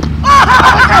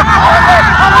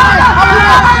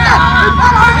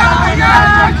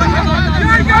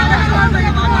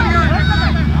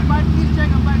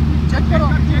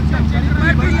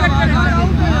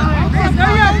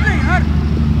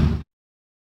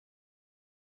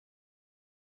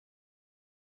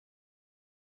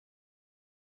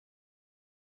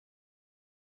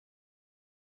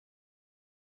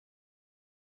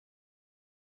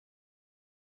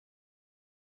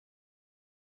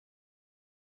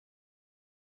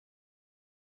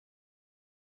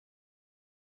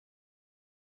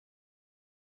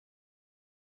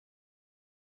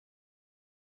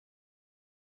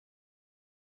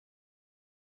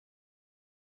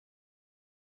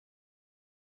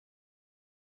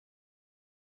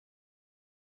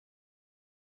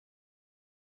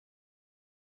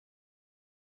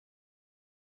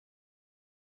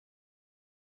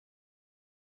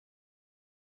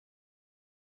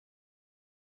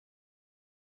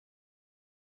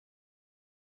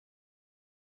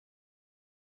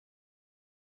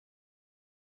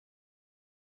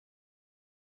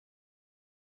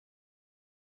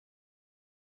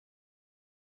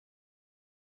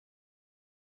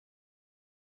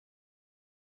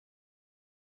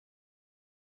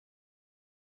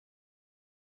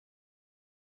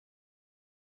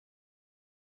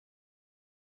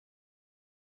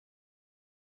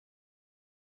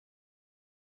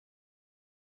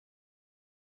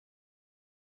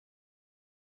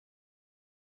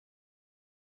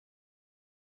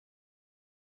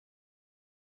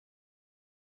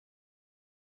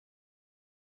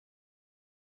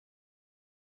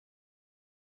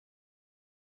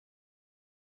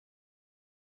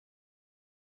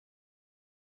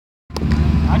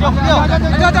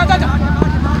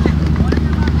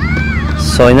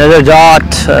 So another dot,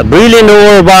 brilliant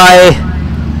over by,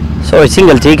 sorry,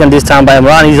 single taken this time by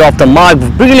Imran. He's off the mark.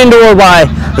 Brilliant over by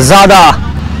Zada.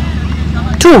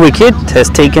 2 wickets has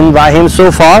taken by him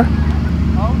so far.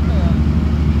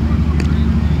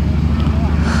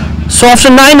 So after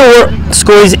 9 over,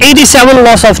 score is 87,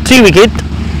 loss of 3 wickets.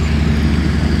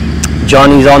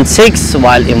 Johnny is on 6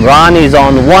 while Imran is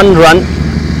on 1 run.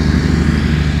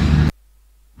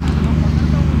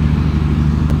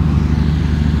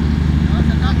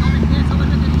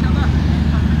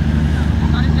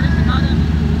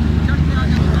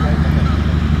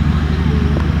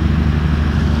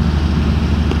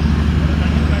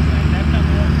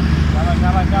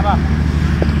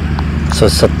 So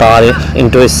Sattar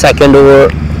into his second over.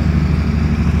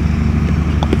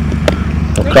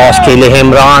 Cross खेले हैं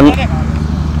Imran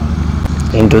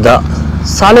into the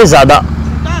साले ज़्यादा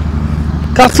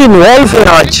काफ़ी involve है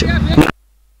आज.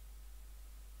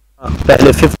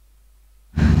 पहले 50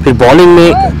 फिर bowling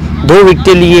में 2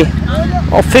 विकेटें लिए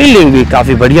और फील्डिंग भी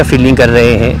काफ़ी बढ़िया फील्डिंग कर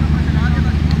रहे हैं.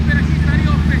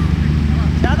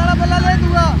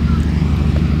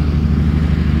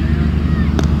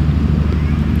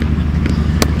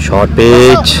 शॉर्ट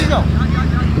पिच,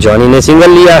 जॉनी ने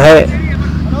सिंगल लिया है.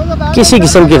 किसी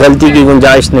किस्म की गलती की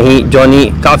गुंजाइश नहीं. जॉनी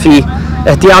काफ़ी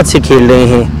एहतियात से खेल रहे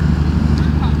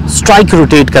हैं, स्ट्राइक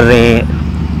रोटेट कर रहे हैं.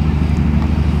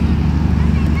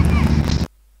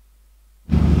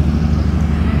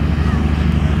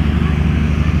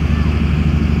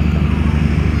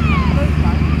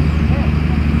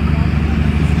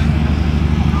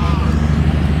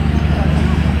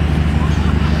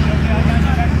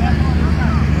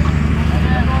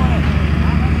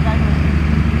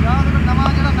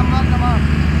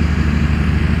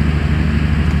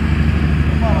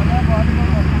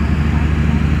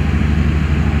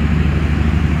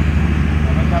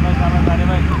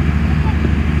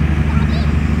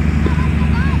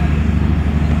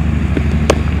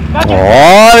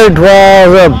 और it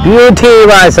was a beauty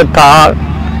bye Sattar.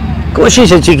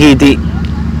 कोशिश अच्छी की थी.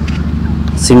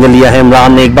 सिंगल लिया है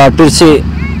इमरान ने एक बार फिर से.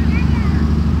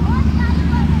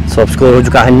 सब स्कोर हो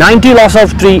चुका है 90, लॉस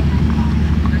ऑफ 3.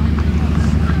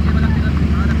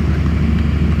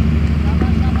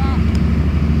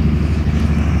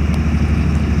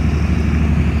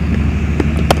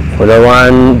 फुलर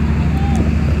वन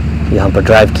यहाँ पर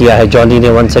ड्राइव किया है जॉनी ने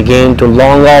once again to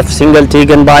long off. Single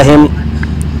taken by him.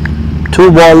 2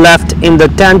 ball left in the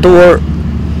 10th over.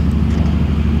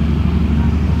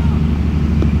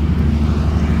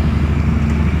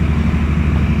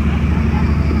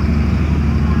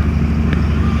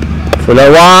 Fuller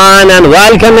one and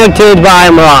well connected by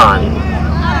Imran.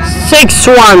 6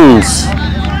 runs.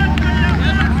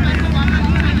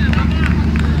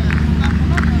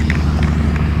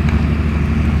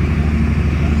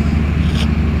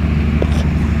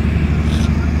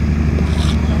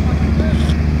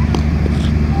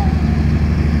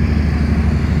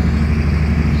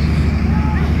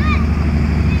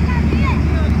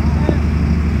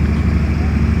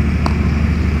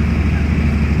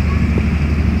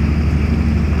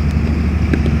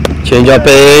 Change of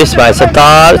pace by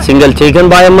Sattar. Single taken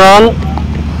by Imran.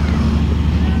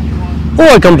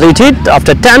 Over completed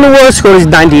after 10 overs. Score is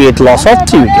 98, loss of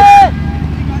 3 wickets.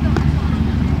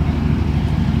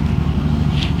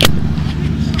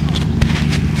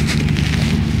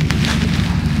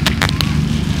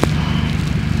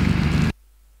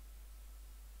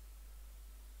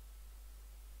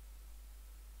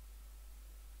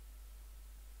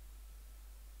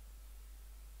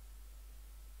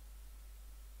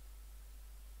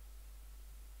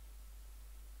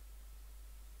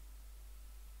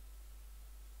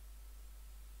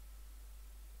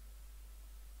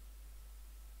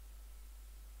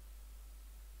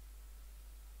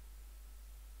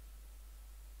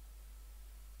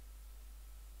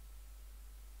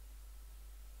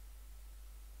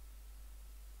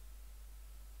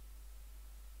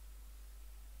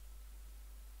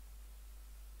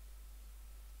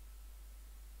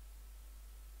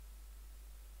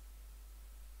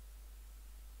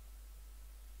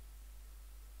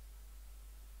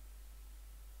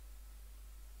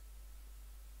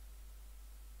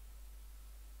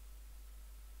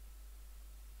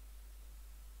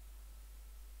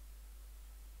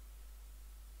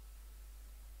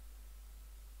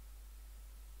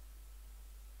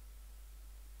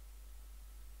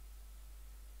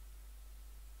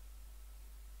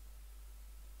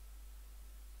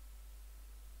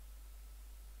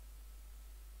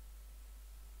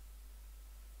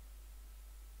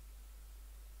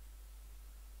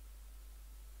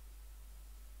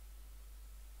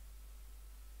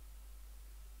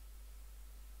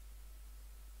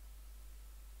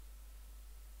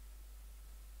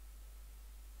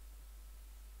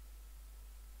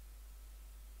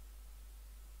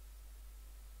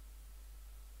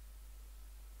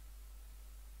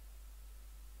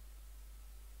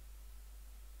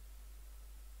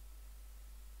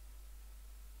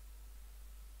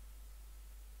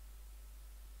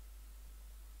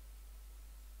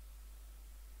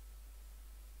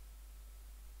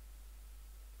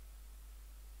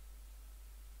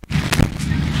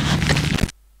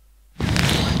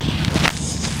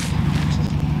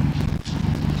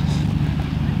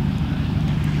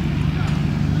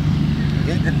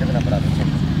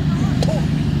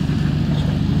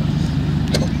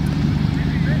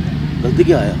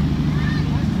 जल्दी क्या आया,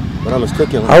 बड़ा mistake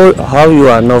किया। How you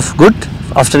are now? Good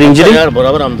after injury? यार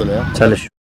बराबर आमदुल है यार। चलो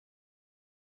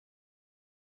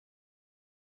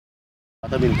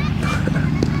पता भी नहीं।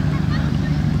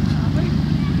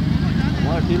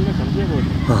 हमारी टीम में समझे बहुत।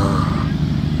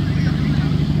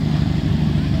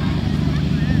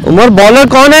 उमर बॉलर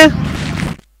कौन है?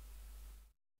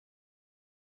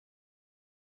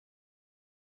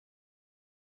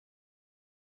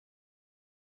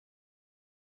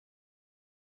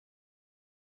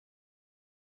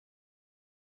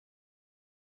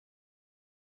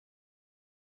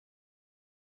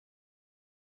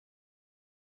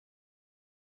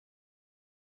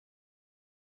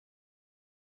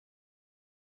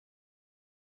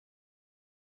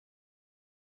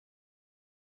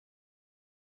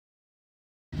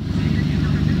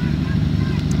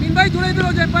 भाई थोड़ा इधर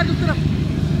हो जाए, पैर दूसरी तरफ।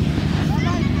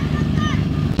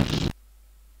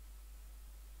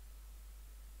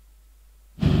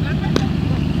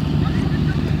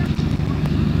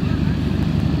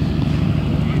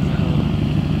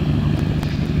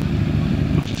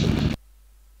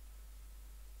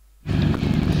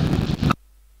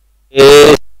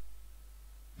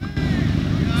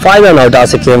 फाइव रन आउट आ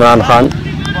सके इमरान खान।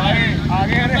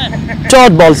 चौथ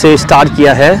बॉल से स्टार्ट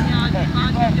किया है।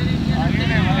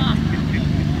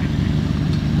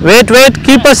 Wait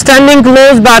keep a standing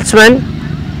close batsman.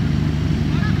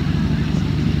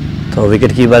 तो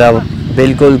विकेट कीपर अब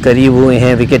बिल्कुल करीब हुए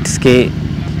हैं विकेट्स के।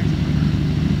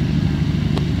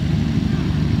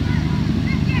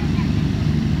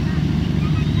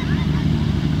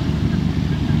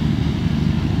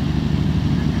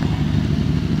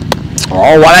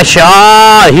 Oh, what a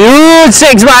shot! Huge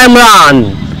six by Imran.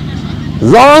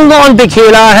 Long on पे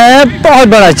खेला है, बहुत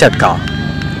बड़ा झटका।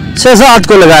 शहजाद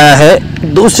को लगाया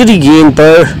है दूसरी गेंद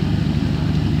पर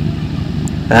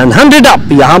एंड 100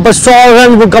 अप। यहां पर 100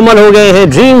 रन मुकम्मल हो गए हैं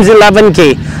ड्रीम्स 11 के।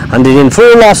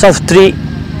 104 लॉस ऑफ 3।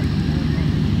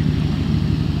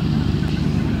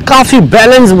 काफी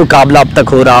बैलेंस मुकाबला अब तक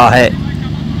हो रहा है।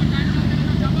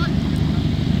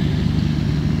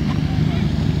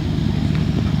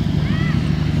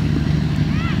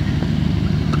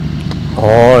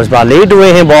 और इस बार लेट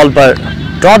हुए हैं बॉल पर।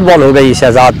 डॉट बॉल हो गई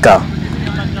शहजाद का।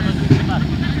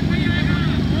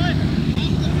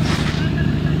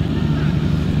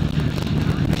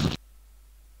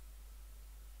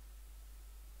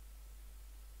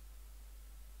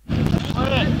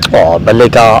 और बल्ले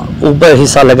का ऊपर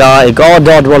हिस्सा लगा। एक और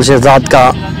डॉट बॉल शहजाद का।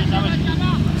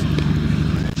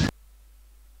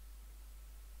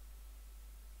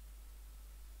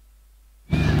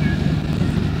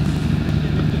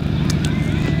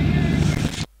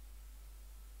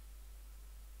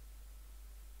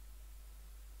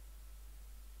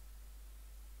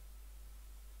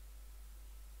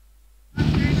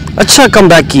 अच्छा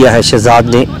कमबैक किया है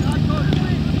शहजाद ने।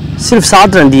 सिर्फ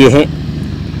 7 रन दिए हैं।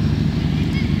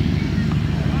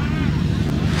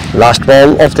 Last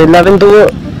ball of the 11th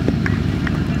over.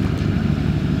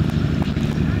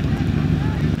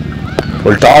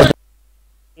 Full toss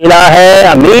मिला है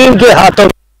अमीन के हाथों।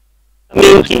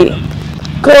 अमीन की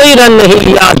कोई रन नहीं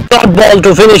लिया। Dot ball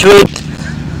to finish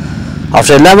with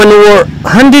after 11 over.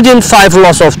 105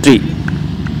 loss of 3।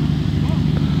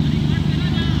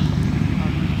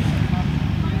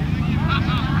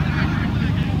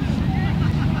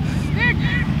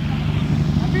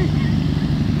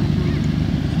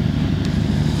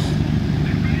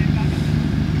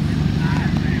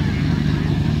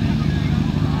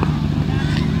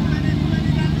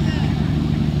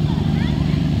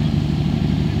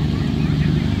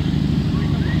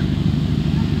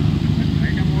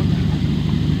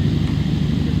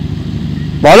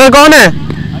 Bowler कौन है?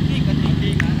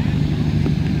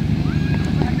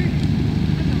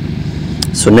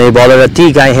 सुनने बॉलर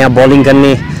अतीक आए हैं बॉलिंग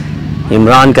करने।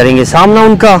 इमरान करेंगे सामना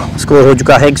उनका। स्कोर हो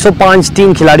चुका है 105।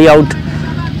 3 खिलाड़ी आउट।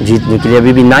 जीतने के लिए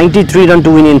अभी भी 93 run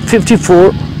to win in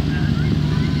 54।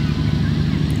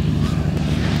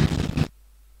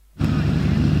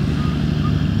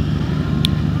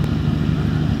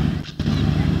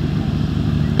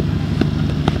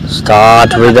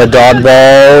 Start with a dot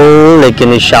ball,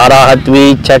 लेकिन इशारा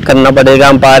हतवी चेक करना पड़ेगा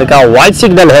अंपायर का। वाइड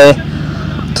सिग्नल है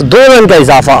तो 2 रन का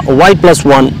इजाफा। वाइड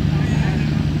 +1।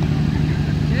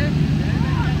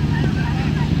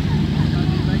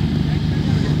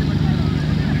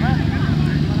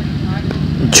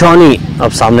 जॉनी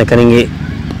अब सामने करेंगे।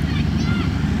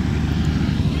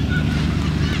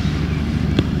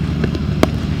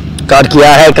 कट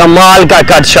किया है, कमाल का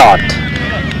कट शॉट।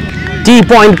 टी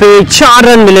पॉइंट पे 4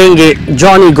 रन मिलेंगे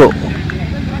जॉनी को।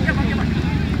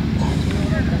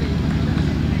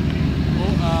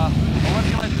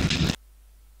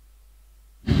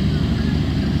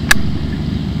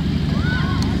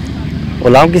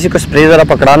 गुलाम किसी को स्प्रे जरा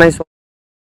पकड़ाना इसको।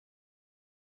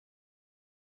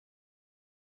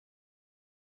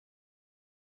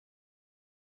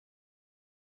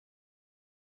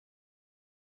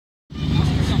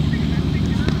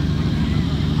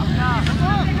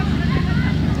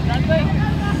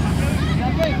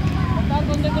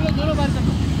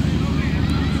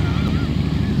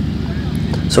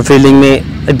 सो फील्डिंग में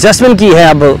एडजस्टमेंट की है,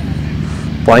 अब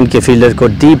पॉइंट के फील्डर को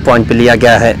डीप पॉइंट पे लिया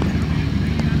गया है।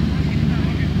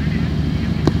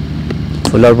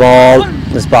 फुलर बॉल,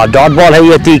 इस बार डॉट बॉल है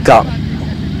ये अतीक का।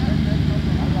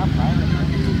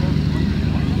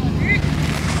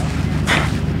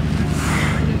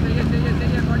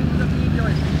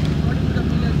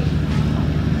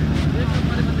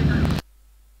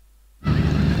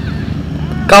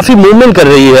 काफी मूवमेंट कर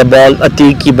रही है बॉल,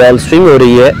 अतीक की बॉल स्विंग हो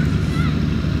रही है।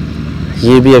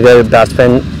 ये भी अगर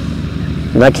बैट्समैन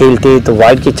न खेलते तो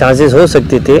वाइड के चांसेस हो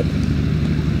सकते थे।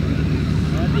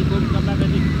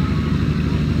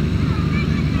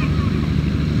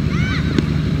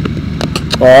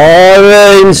 और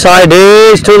इनसाइड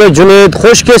एज तो जुनैद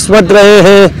खुशकिस्मत रहे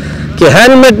हैं कि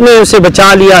हेलमेट ने उसे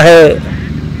बचा लिया है।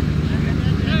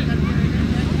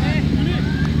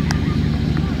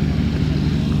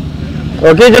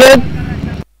 ओके जुनैद,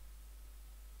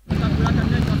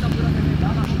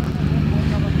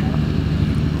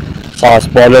 फास्ट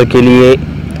बॉलर के लिए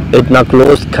इतना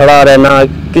क्लोज खड़ा रहना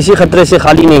किसी खतरे से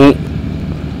खाली नहीं,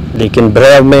 लेकिन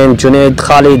brave man Junaid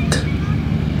Khalid.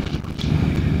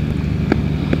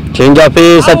 Change of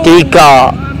pace Atiq का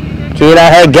खेला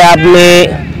है गैप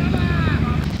में,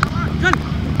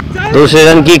 दूसरे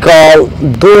रन की कॉल,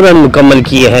 2 रन मुकम्मल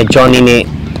किए हैं जॉनी ने।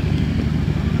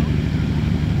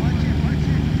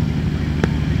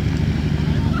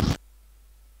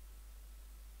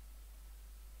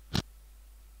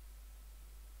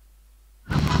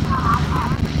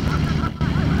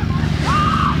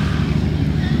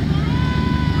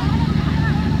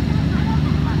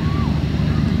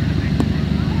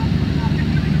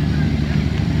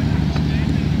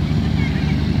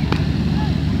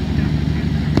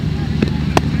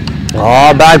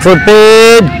 बैकफुट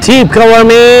पे डीप कवर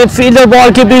में फील्डर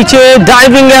बॉल के पीछे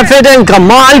डाइविंग एफर्ट एंड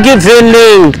कमाल की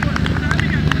फील्डिंग,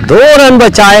 2 रन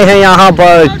बचाए हैं यहां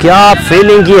पर। क्या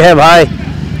फील्डिंग की है भाई।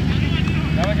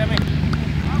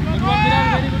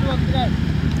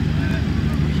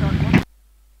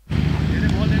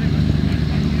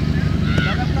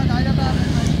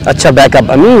 अच्छा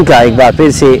बैकअप अमीन का एक बार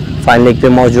फिर से फाइन लेग पे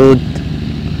मौजूद।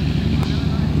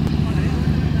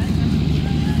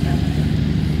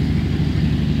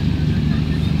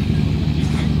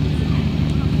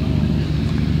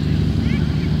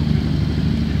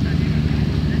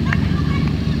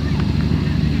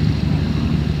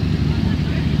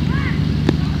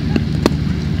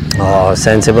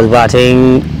 Sensible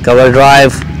batting, cover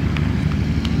drive,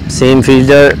 same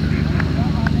fielder,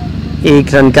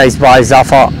 1 run का इस बार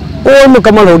इजाफा और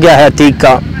मुकम्मल हो गया है अतीक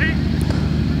का।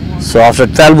 So after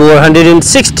 12 over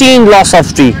 116 loss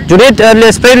of 3। Junaid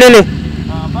ले स्प्रे ले ले।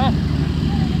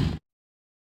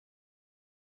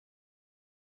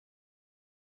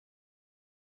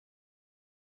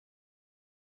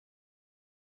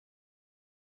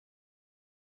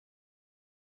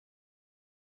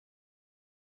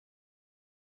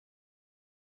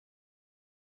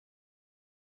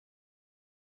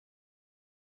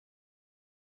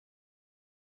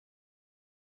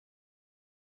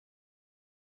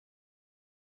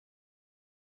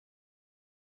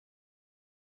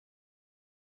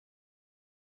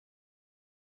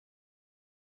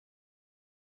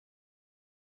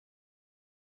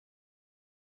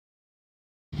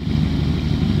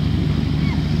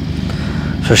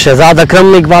 तो शहजाद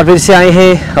अकरम एक बार फिर से आए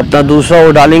हैं, अपना दूसरा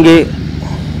ओवर डालेंगे।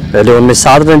 पहले उनमें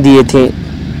 7 रन दिए थे,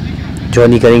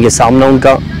 जॉनी करेंगे सामना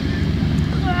उनका।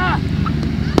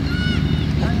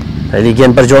 पहली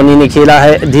गेंद पर जॉनी ने खेला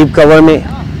है डीप कवर में,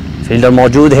 फील्डर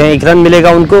मौजूद है, 1 रन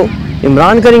मिलेगा उनको।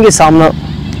 इमरान करेंगे सामना।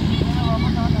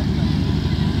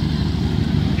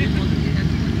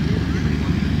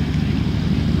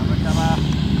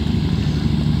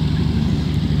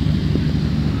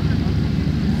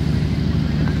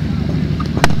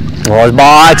 और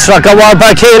एक्स्ट्रा कवर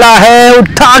पर खेला है,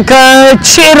 उठाकर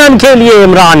 6 रन के लिए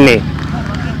इमरान ने।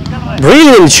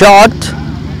 Brilliant shot.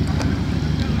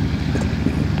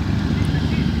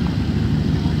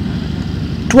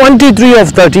 (23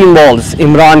 of 13 balls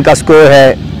Imran का स्कोर है,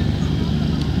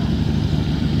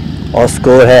 और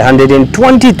स्कोर है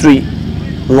 123,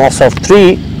 लॉस ऑफ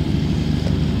 3।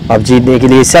 अब जीतने के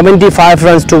लिए 75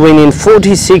 run to win in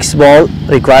 46 ball.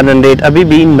 Required run rate अभी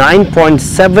भी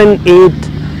 9.78।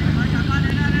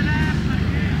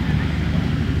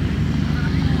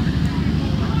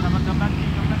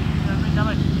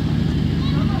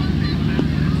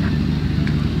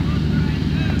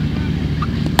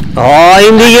 और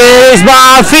इंडिया इस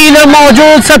बार फील्डर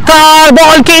मौजूद, सत्तार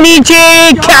बॉल के नीचे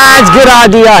कैच गिरा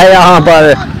दिया है। यहां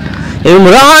पर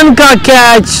इमरान का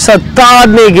कैच सत्तार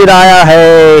ने गिराया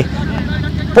है,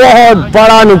 बहुत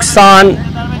बड़ा नुकसान।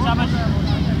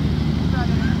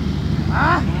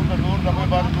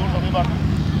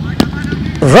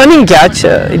 रनिंग कैच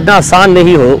इतना आसान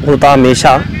नहीं होता,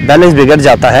 हमेशा बैलेंस बिगड़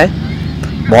जाता है,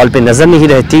 बॉल पे नजर नहीं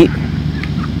रहती।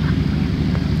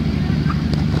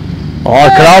 और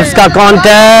क्रॉप्स का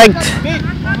कांटेक्ट,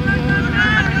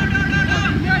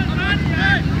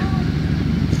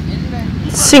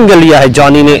 सिंगल लिया है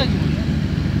जॉनी ने।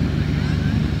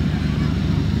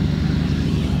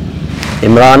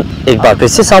 इमरान एक बार फिर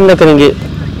से सामना करेंगे।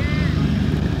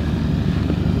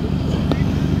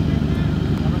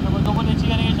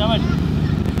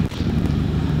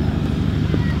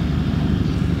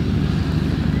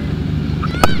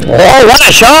 Oh, what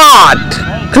a shot!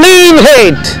 Clean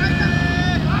hit!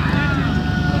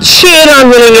 6 run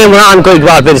मिलेंगे इमरान को एक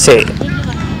बार फिर से।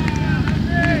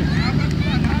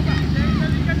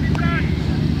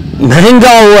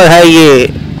 महंगा ओवर है ये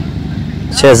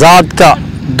शहजाद का,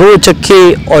 2 छक्के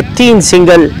और 3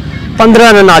 सिंगल, 15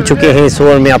 रन आ चुके हैं इस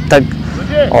ओवर में अब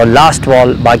तक। और लास्ट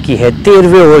बॉल बाकी है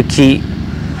 13वें ओवर की।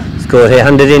 स्कोर है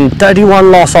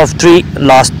 131, loss of 3,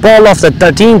 last ball of the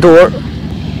 13th over.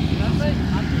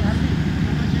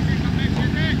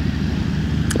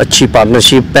 अच्छी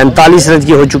पार्टनरशिप 45 रन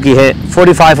की हो चुकी है,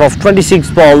 45 ऑफ 26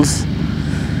 बॉल्स,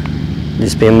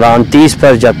 जिसपे इमरान 30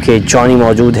 पर जबकि जॉनी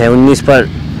मौजूद है 19 पर।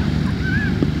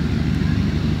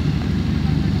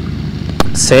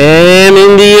 सेम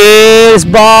इंडिया इस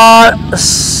बार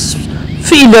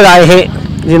फील्डर आए हैं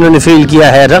जिन्होंने फील्ड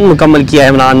किया है, रन मुकम्मल किया है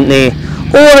इमरान ने।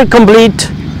 Over complete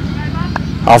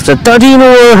after 13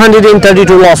 over,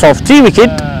 132, loss of 3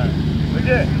 wicket.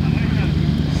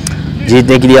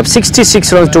 जीतने के लिए अब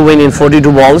 66 run to win in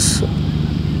 42 balls.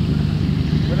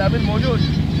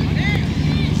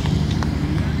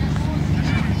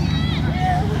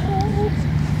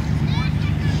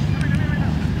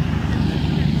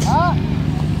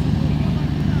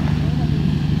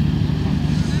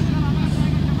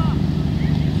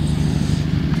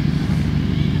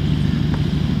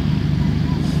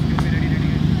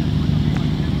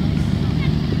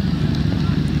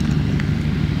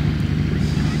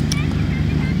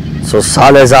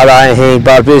 साले ज़्यादा आए हैं एक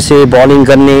बार फिर से बॉलिंग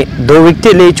करने, 2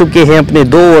 विकेटें ले चुके हैं अपने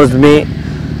 2 ओवर्स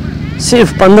में,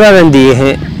 सिर्फ 15 रन दिए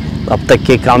हैं अब तक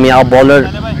के कामयाब बॉलर।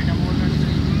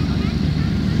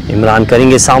 इमरान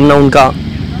करेंगे सामना उनका।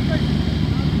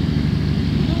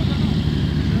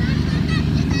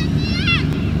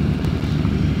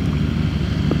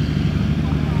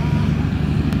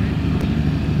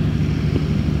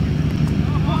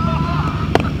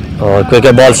 और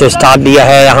क्रिकेट बॉल से स्टार्ट दिया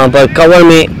है, यहां पर कवर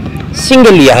में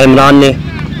सिंगल लिया है इमरान ने।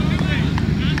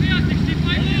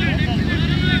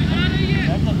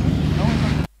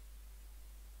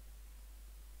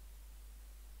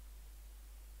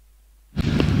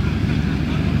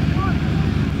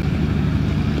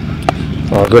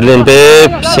 और गुडलैंड पे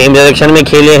सेम डायरेक्शन में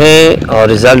खेले हैं और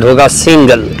रिजल्ट होगा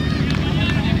सिंगल।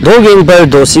 2 गेंद पर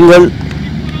 2 सिंगल।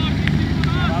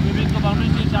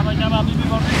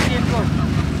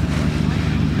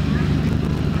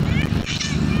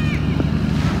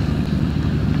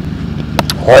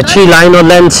 और अच्छी लाइन और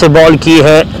लेंथ से बॉल की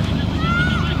है,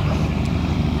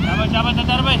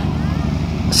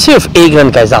 सिर्फ 1 रन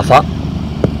का इजाफा।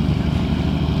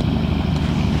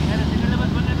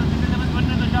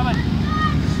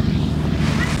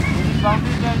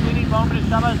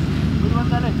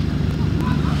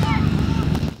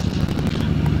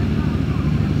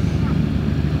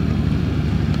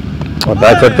 और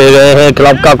बैकफुट पे गए हैं,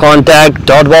 क्लब का कांटेक्ट,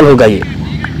 डॉट बॉल होगा ये।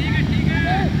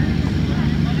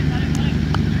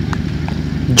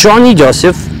 जॉनी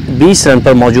जोसेफ 20 रन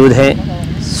पर मौजूद हैं,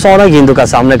 16 गेंदों का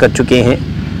सामना कर चुके हैं।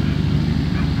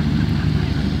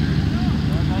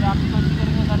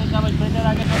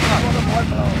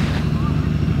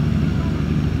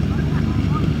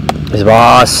 इस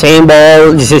बार सेम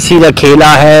बॉल जिसे सीधा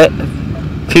खेला है,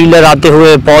 फील्डर आते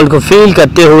हुए बॉल को फील्ड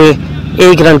करते हुए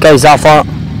 1 रन का इजाफा।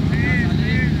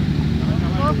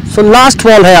 सो लास्ट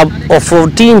बॉल है अब और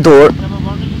 14th ओवर।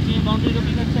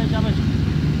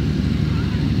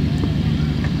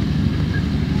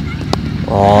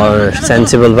 और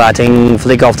sensible batting,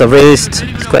 flick of the wrist,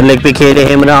 square leg पे खेले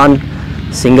हैं इमरान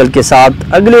सिंगल के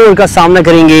साथ। अगले ओवर का सामना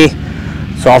करेंगे।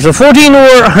 So after 14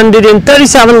 over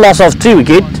 137, loss of 3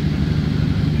 wicket.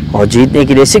 और जीतने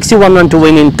के लिए 61 run to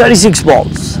win in 36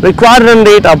 balls. Required run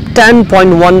rate अब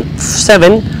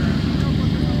 10.17।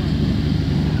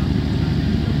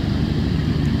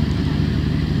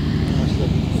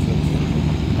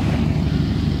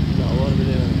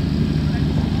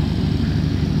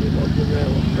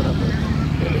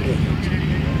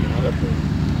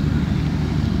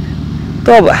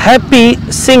 तो अब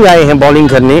हैप्पी सिंह आए हैं बॉलिंग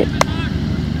करने।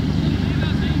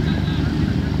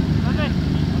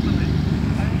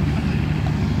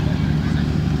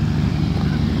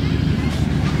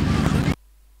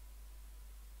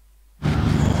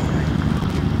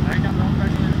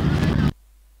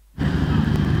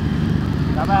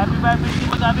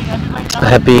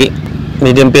 हैप्पी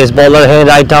मीडियम पेस बॉलर है,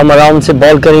 राइट आर्म अराउंड से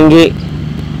बॉल करेंगे।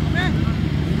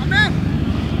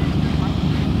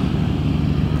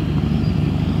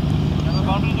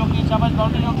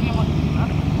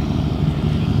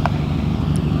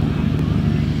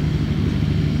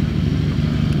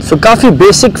 तो काफी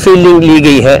बेसिक फील्डिंग ली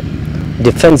गई है,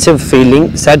 डिफेंसिव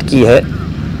फील्डिंग सेट की है।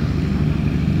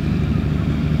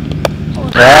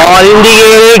 और इंडिया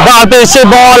एक बार फिर से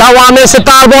बॉल हवा में,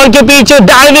 सितार बॉल के पीछे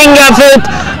डाइविंग एफर्ट,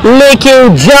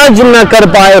 लेकिन जज न कर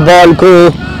पाए बॉल को।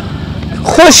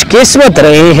 खुशकिस्मत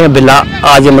रहे हैं बिला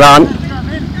आज इमरान।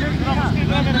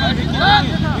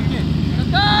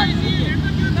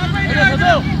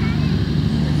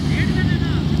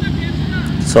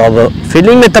 सो अब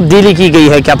फील्डिंग में तब्दीली की गई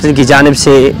है कैप्टन की जानिब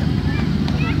से।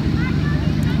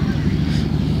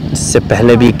 इससे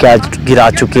पहले भी कैच गिरा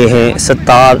चुके हैं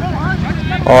सत्तार,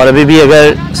 और अभी भी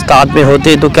अगर स्टार्ट में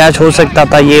होते तो कैच हो सकता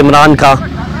था ये इमरान का।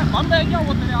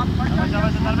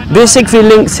 बेसिक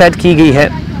फील्डिंग सेट की गई है,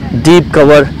 deep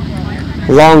cover,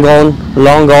 long on,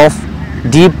 long off,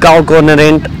 deep cow corner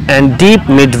and and deep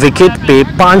mid wicket पे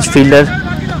 5 फील्डर,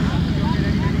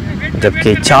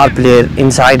 जबकि 4 प्लेयर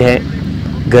इनसाइड हैं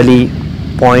गली,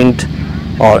 पॉइंट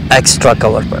और एक्स्ट्रा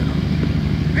कवर पर।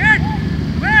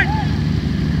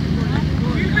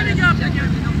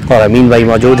 और अमीन भाई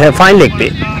मौजूद है फाइन लेग पे।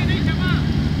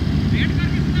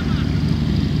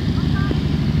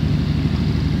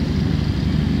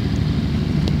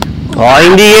 और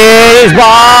इंडिया इस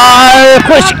बार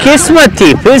खुशकिस्मत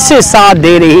थी, फिर से साथ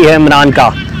दे रही है इमरान का।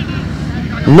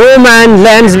 नो मैन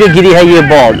लैंड्स में गिरी है ये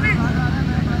बॉल।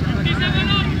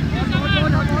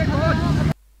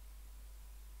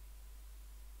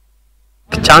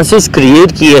 चांसेस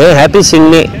क्रिएट किए हैं हैप्पी सिंह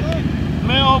ने,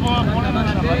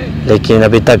 लेकिन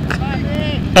अभी तक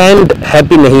एंड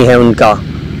हैप्पी नहीं है उनका,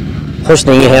 खुश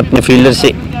नहीं है अपने फील्डर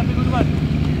से।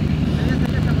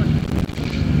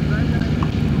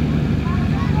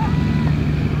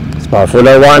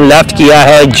 फुलर वन लेफ्ट किया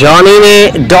है जॉनी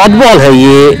ने, डॉट बॉल है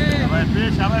ये।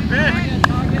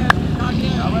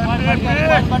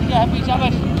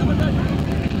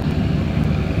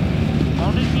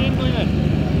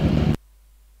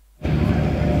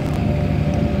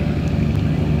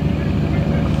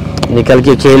 निकल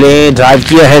के खेले, ड्राइव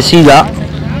किया है सीधा,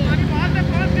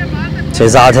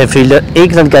 शहजाद है फील्डर,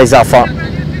 1 रन का इजाफा।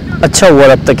 अच्छा ओवर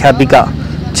अब तक हैप्पी का,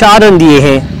 4 रन दिए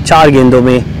हैं 4 गेंदों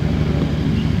में।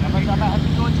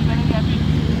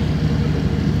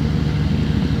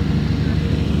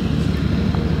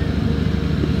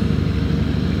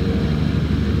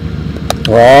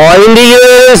 और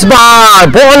इंडिया इस बार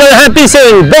बॉलर हैप्पी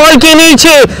सिंह बॉल के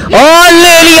नीचे और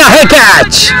ले लिया है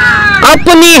कैच।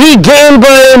 अपनी ही गेंद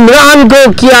पर इमरान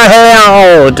को किया है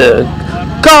आउट,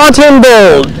 कॉट हिम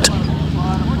बोल्ड।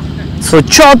 सो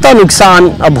चौथा नुकसान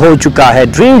अब हो चुका है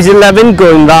ड्रीम्स 11 को।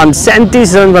 इमरान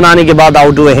 37 रन बनाने के बाद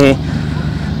आउट हुए हैं।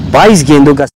 22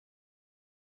 गेंदों का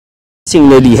सिंह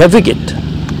ने ली है wicket.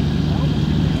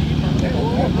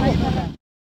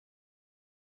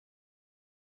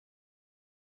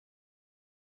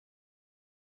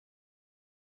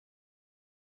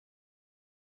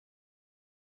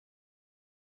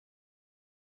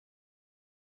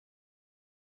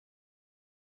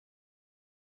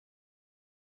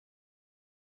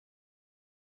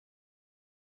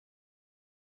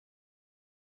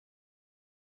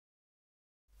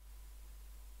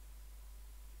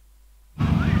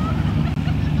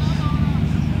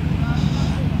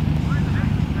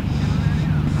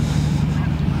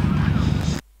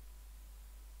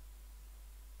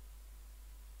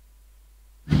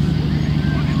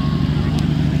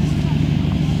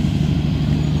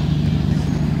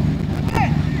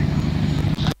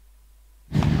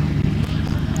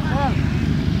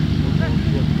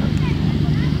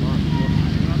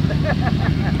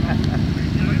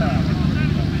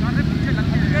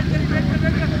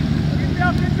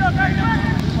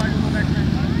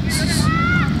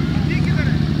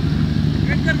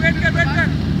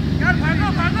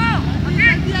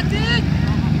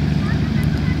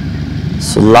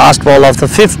 So last ball of the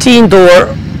 15th over.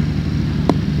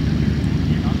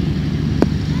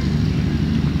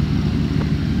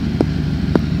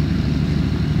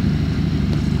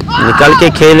 निकल के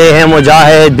खेले हैं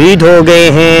मुजाहिद, बीट हो गए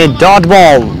हैं, dot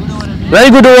ball. Very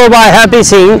good over by happy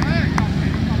Singh.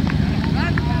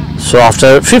 So after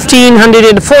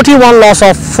 1541 loss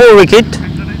of 4 wicket.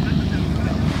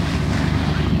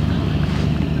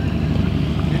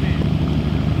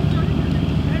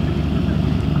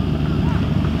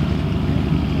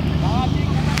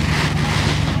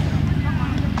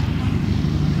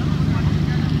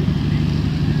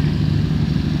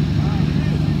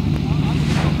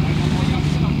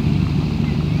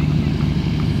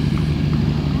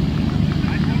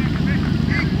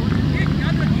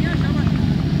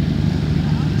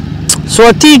 So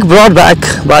Atiq brought back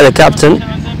by the captain.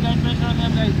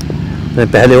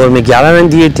 पहले ओवर में 11 रन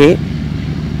दिए थे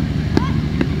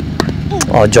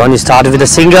और Johnny start with a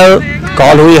single.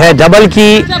 Call हुई है डबल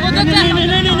की,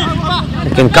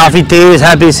 लेकिन काफी तेज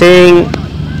हैप्पी सिंह.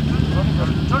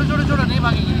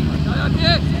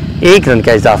 1 रन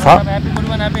का इजाफा.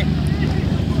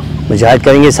 मुजाहिद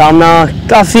करेंगे सामना.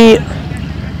 काफी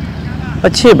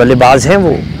अच्छे बल्लेबाज हैं,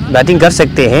 वो बैटिंग कर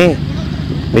सकते हैं.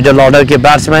 मिडिल ऑर्डर के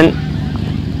बैट्समैन.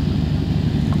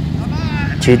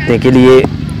 जीतने के लिए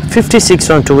 56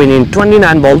 run to win in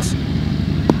 29 balls.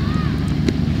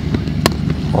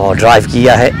 और ड्राइव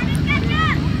किया है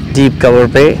डीप कवर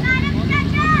पे.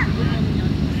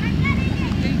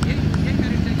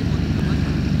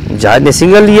 जाहिद ने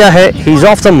सिंगल लिया है. He is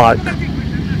of the mark.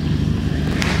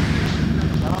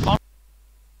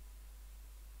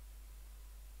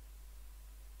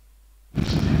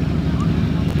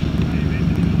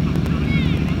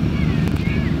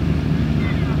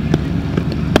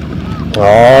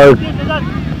 और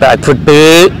बैकफुट पे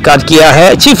कट किया है.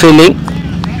 अच्छी फील्डिंग,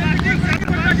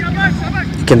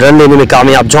 लेकिन रन लेने में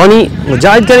कामयाब जॉनी.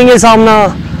 मुजाहिद करेंगे सामना.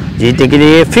 जीतने के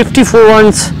लिए 54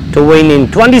 runs to win in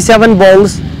 27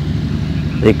 balls.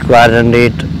 Required run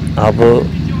rate अब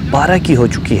 12 की हो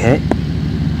चुकी है.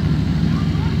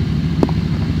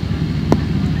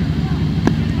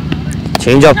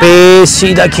 चेंज ऑफ पेस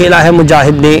सीधा खेला है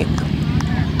मुजाहिद ने.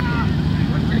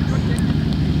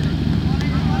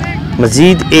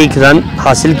 मजीद 1 रन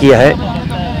हासिल किया है.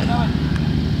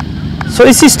 सो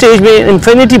इसी स्टेज में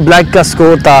इन्फिनिटी ब्लैक का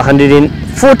स्कोर था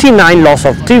 149 लॉस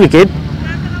ऑफ 3 विकेट,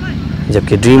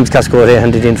 जबकि ड्रीम्स का स्कोर है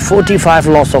 145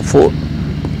 लॉस ऑफ 4.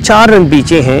 4 रन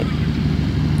पीछे हैं.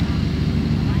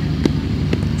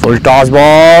 फुल टॉस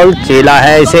बॉल खेला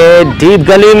है इसे डीप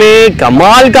गली में.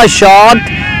 कमाल का शॉट.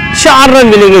 4 रन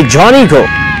मिलेंगे जॉनी को.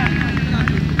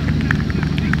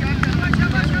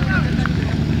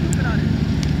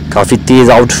 काफी तेज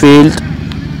आउटफील्ड.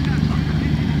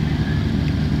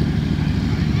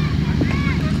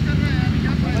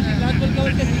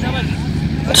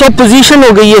 सो पोजीशन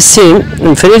हो गई है सेम.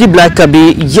 इन्फिनिटी ब्लैक का भी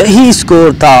यही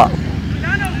स्कोर था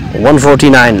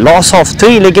 149 लॉस ऑफ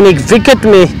 3, लेकिन एक विकेट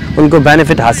में उनको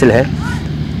बेनिफिट हासिल है.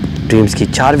 ड्रीम्स की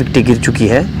 4 विकेटें गिर चुकी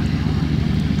है.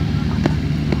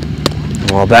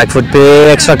 और बैकफुट पे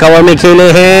एक्स्ट्रा कवर में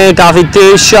खेले हैं. काफी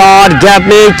तेज शॉट.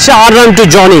 गैप में 4 रन टू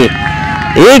जॉनी.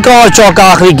 एक और चौका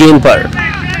आखिरी गेंद पर.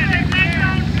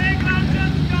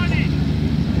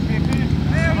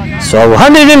 सो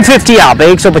 150 आप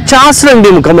 150 रन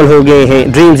भी मुकम्मल हो गए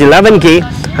हैं ड्रीम्स 11 के.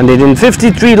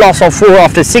 153 लॉस ऑफ 4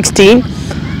 आफ्टर 16.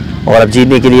 और अब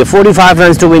जीतने के लिए 45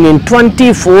 run to win in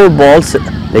 24 balls.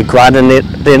 Required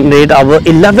run rate अब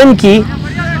 11 की.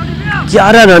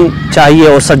 11 रन चाहिए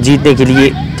और सब जीतने के लिए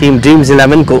टीम ड्रीम्स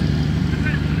 11 को.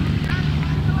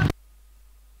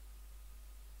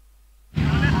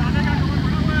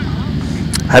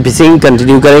 हैप्पी सिंह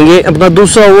कंटिन्यू करेंगे अपना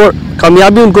दूसरा ओवर.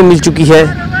 कामयाबी उनको मिल चुकी है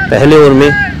पहले ओवर में,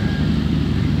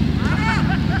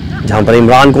 जहां पर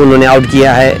इमरान को उन्होंने आउट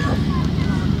किया है.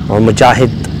 और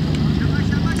मुजाहिद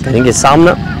करेंगे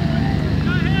सामना.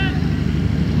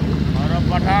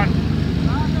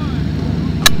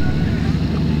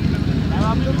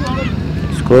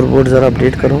 स्कोर बोर्ड जरा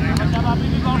अपडेट करो.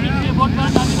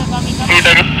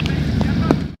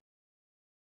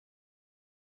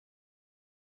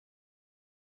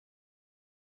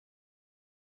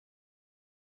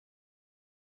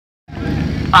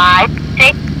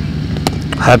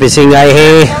 हैप्पी सिंह आए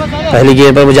हैं. पहली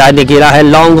गेंद पर मुजाहिद ने खेला है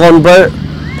लॉन्ग ऑन पर.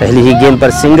 पहली ही गेंद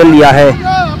पर सिंगल लिया है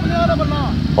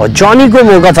और जॉनी को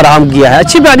मौका फराहम किया है.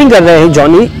 अच्छी बैटिंग कर रहे हैं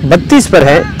जॉनी. 32 पर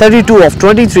है. 32 ऑफ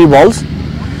 23 बॉल्स.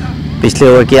 पिछले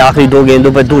ओवर के आखिरी 2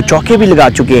 गेंदों पर 2 चौके भी लगा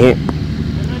चुके हैं.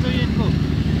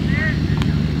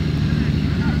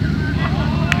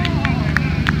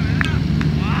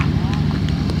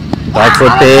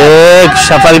 बैकफुट पे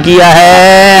शफल किया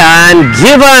है and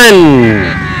given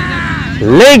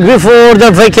leg before the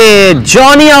wicket.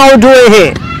 Johnny out हुए हैं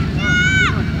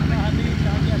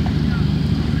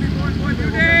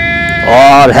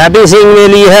और हैप्पी सिंह ने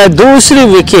ली है दूसरी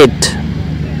विकेट.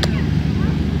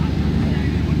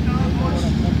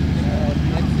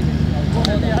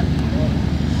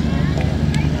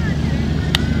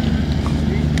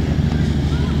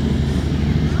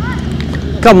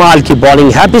 कमाल की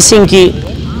बॉलिंग हैप्पी सिंह की।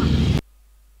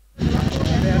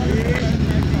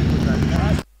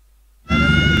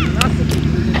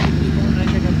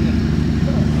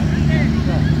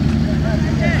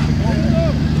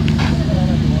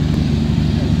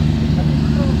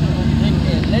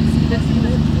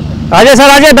 आजा सर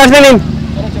आजा 10 मिनट।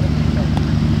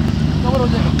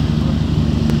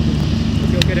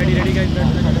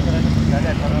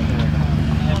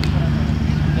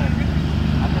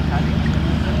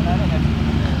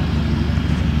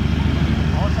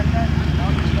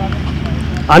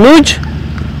 अनुज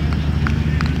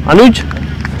अनुज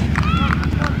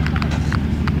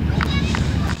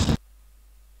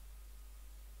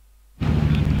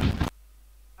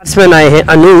बैट्समैन आए हैं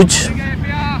अनुज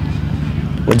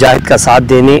मुजाहिद का साथ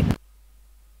देने।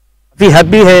 काफी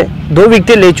हैप्पी है, 2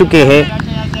 विकेट ले चुके हैं।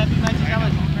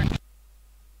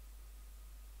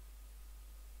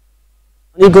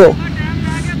 को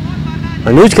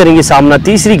अनुज करेंगे सामना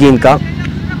तीसरी गेंद का।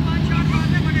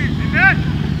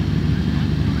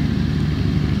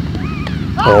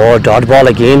 और dot ball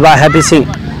again bye happy Singh.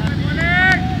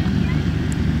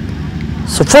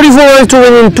 So 44 runs to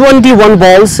win in 21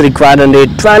 balls, required under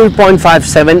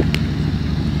 12.57.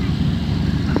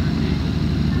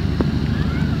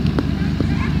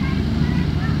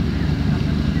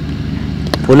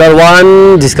 Puller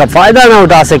 1 जिसका फायदा ना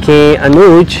उठा सके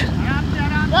अनुज,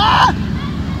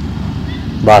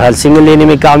 बहरहाल सिंगल लेने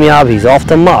में कामयाब, he is of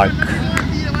the mark.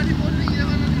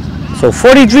 So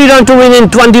 43 run to win in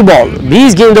 20 ball.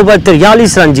 20 गेंदों पर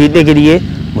 43 रन जीतने के लिए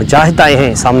मुजाहिद आए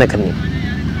हैं सामने करने।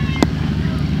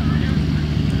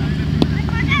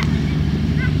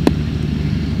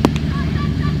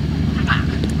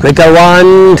 क्विकर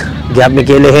 1 गैप में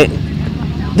खेले हैं,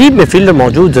 डीप में फील्डर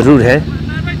मौजूद जरूर है,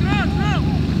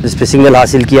 जिस पे सिंगल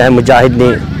हासिल किया है मुजाहिद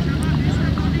ने।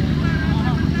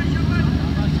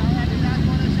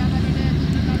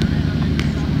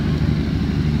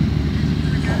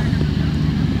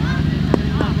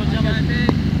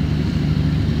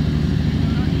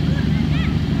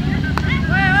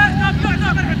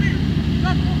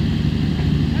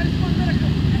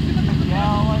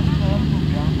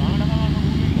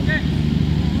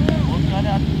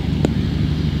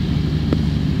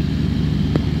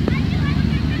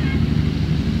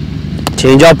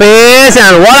 Change of pace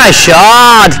and what a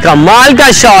shot, कमाल का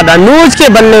शॉट अनुज के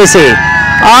बल्ले से।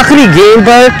 आखिरी गेंद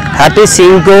पर हैप्पी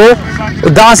सिंह को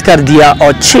उदास कर दिया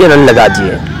और 6 रन लगा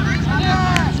दिए।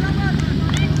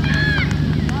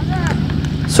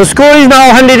 So score is now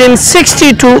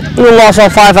 162, no loss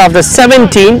of 5 after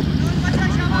 17.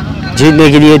 जीतने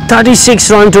के लिए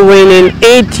 36 run to win in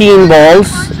 18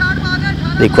 balls.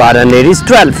 Required run rate is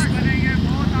 12.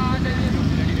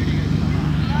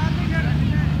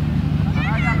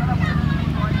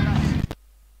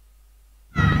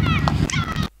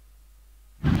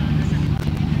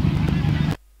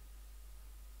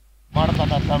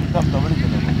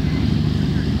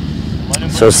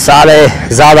 So सारे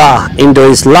ज़्यादा into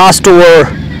his last over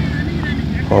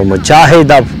और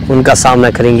मुजाहिद अब उनका सामना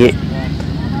करेंगे।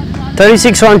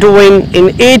 36 run to win in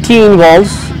 18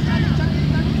 balls.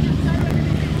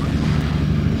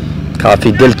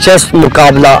 काफ़ी दिलचस्प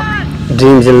मुकाबला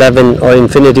ड्रीम्स 11 और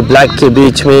इन्फिनिटी ब्लैक के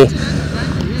बीच में।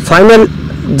 फाइनल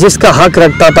जिसका हक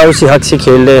रखता था उसी हक से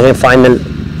खेल रहे हैं फाइनल।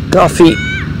 काफ़ी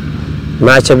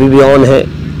मैच अभी भी ऑन है,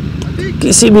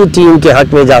 किसी भी टीम के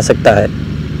हक में जा सकता है।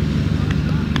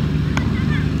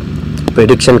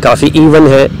 प्रेडिक्शन काफी इवन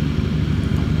है।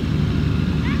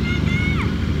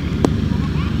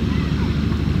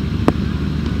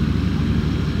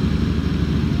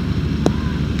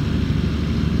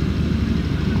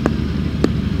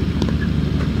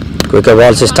 क्विकर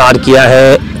बॉल से स्टार्ट किया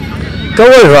है,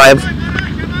 कवर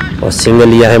ड्राइव और सिंगल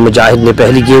लिया है मुजाहिद ने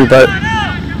पहली गेंद पर।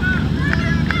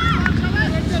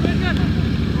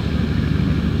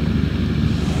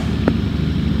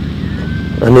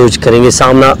 अनुज करेंगे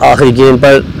सामना आखिरी गेंद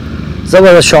पर,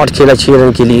 जबरदस्त शॉट खेला 6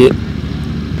 रन के लिए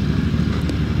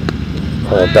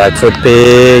और बैकफुट पे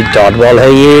डॉट बॉल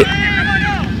है ये।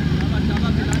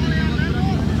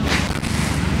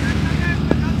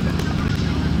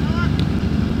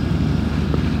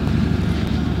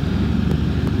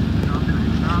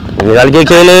 निकाल के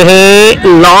खेले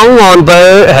हैं लॉन्ग ऑन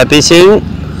पर, हैप्पी सिंह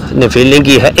ने फील्डिंग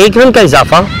की है, 1 रन का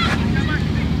इजाफा।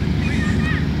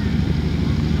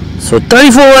 So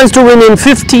 34 runs to win in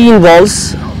 15 balls.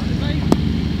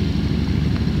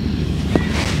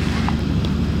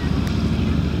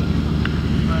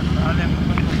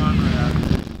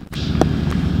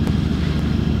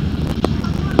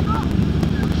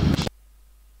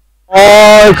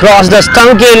 और क्रॉस द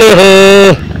स्टंप के लिए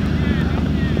है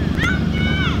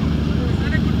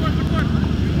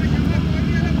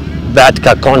बैट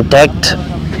का कांटेक्ट,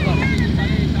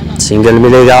 सिंगल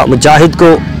मिलेगा मुजाहिद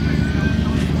को।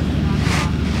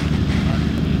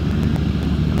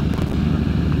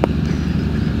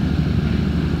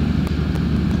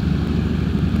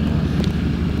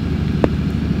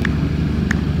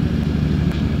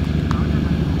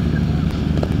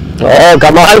 और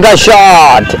कमाल का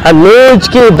शॉट, अनुज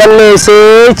के बल्ले से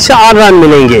 4 रन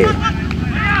मिलेंगे।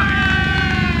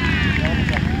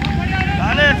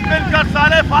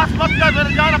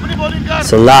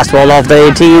 So last ball of the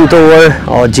 18th over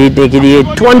और जीतने के लिए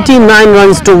 29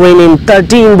 runs to win in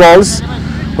 13 balls,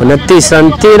 29 run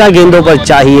 13 गेंदों पर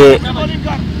चाहिए।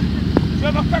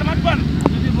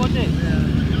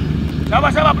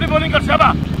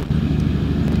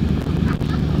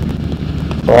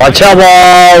 अच्छा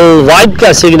बॉल, वाइड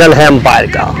का सिग्नल है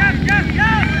अंपायर का।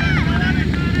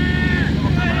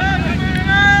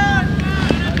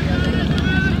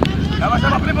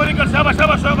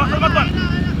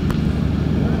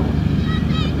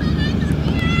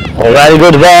 वेरी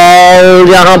गुड बॉल,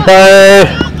 यहाँ पर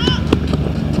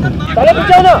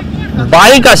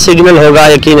बाई का सिग्नल होगा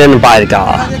यकीनन अंपायर का।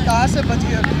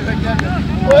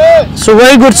 सो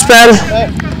वेरी गुड स्पेल,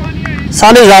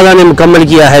 सालेजादा ने मुकम्मल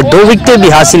किया है, 2 विकेट भी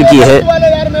हासिल की है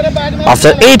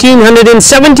आफ्टर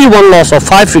 1871 लॉस ऑफ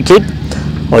 5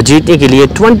 विकेट और जीतने के लिए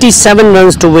 27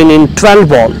 run to win in 12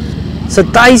 ball.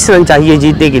 27 run चाहिए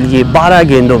जीतने के लिए 12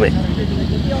 गेंदों में।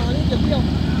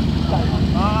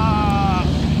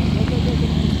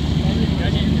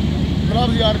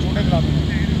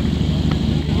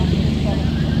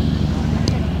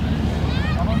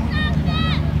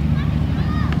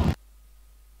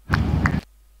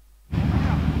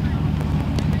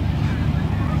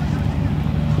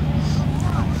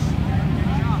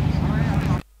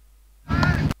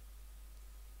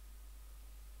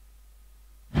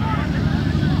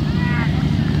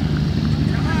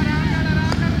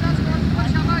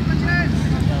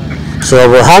 तो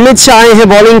अब हामिद शाह आए हैं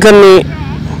बॉलिंग करने,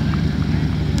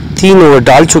 3 ओवर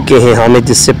डाल चुके हैं हामिद,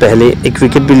 इससे पहले 1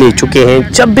 विकेट भी ले चुके हैं।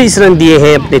 26 रन दिए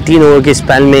हैं अपने 3 ओवर के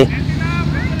स्पेल में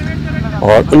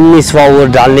और 19वां ओवर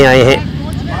डालने आए हैं।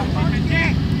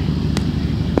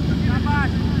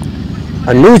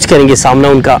 अनुज करेंगे सामना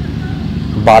उनका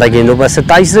 12 गेंदों पर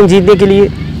 27 रन जीतने के लिए।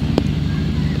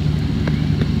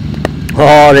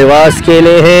 और रिवर्स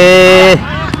खेले हैं,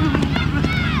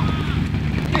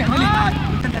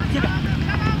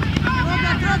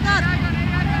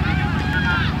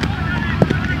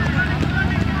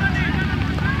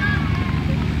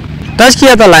 टच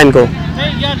किया था लाइन को।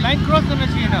 नहीं यार, लाइन क्रॉस करना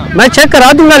चाहिए ना। मैं चेक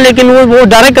करा दूंगा, लेकिन वो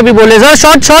डायरेक्ट कभी बोले सर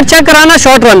शॉट चेक कराना,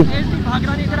 शॉट रन।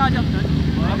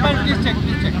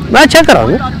 मैं चेक करा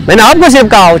दूं, मैंने आपको सिर्फ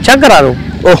कहा चेक करा दूं।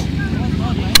 ओह,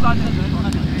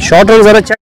 शॉट रन जरा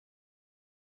चेक।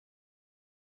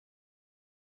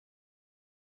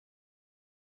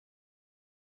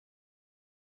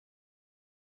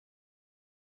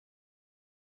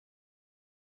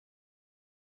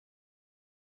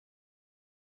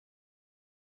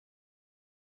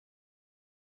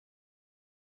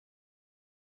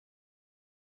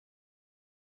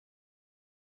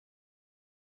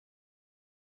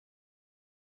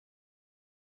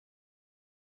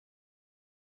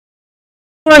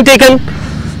 टेकन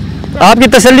आपकी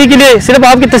तसल्ली के लिए, सिर्फ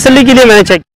आपकी तसल्ली के लिए मैंने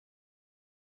चेक।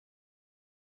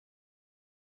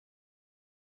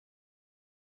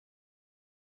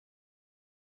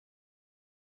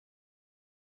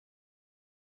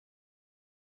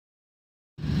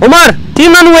 उमर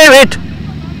 3 रन हुए, वेट।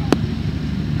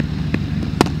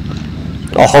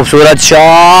 खूबसूरत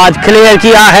शॉट क्लियर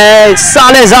किया है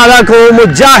सालेजादा को,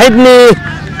 मुजाहिद ने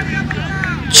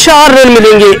 4 रन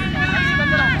मिलेंगे।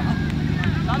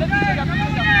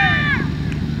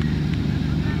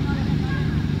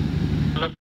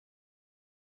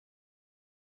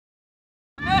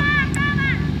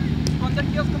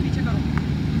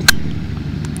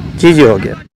 जी हो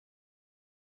गया।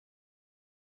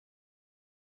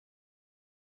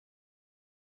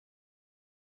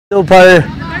 पर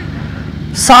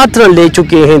 7 रन ले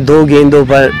चुके हैं 2 गेंदों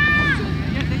पर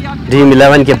ड्रीम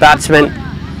 11 के बैट्समैन।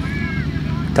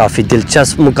 काफी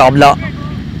दिलचस्प मुकाबला।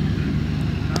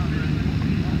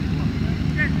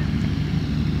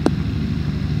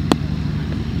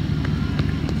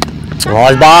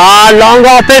 और बाल लॉन्ग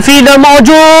ऑफ पे फील्डर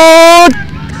मौजूद,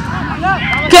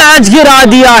 कैच गिरा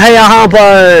दिया है यहां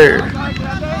पर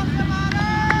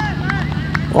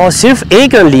और सिर्फ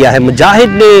 1 रन लिया है मुजाहिद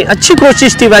ने। अच्छी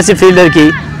कोशिश थी वैसे फील्डर की,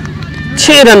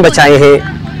 6 रन बचाए हैं।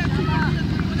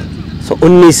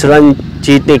 19 रन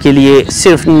जीतने के लिए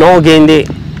सिर्फ 9 गेंदे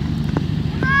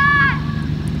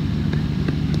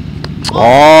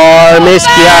और मिस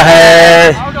किया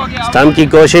है। स्टंप की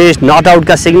कोशिश, नॉट आउट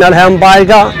का सिग्नल है अंपायर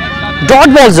का, डॉट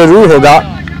बॉल जरूर होगा।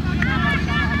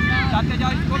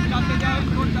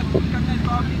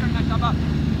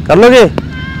 कर लोगे?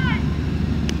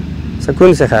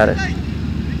 सुकून से खैर है।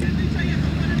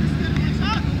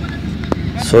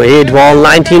 So 8 ball,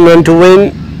 19 run to win.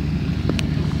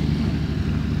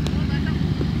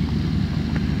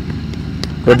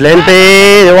 Good लेन पे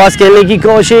रिवर्स खेलने की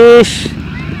कोशिश,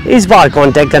 इस बार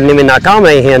कांटेक्ट करने में नाकाम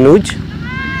रहे हैं अनुज।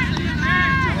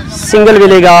 सिंगल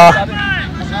मिलेगा।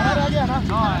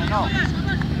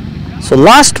 So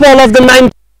last ball of the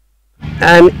 9th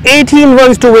and 18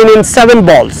 runs to win in 7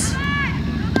 balls.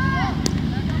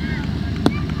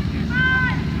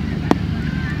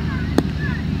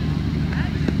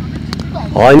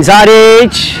 On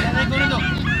Zaric,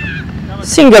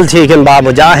 single taken by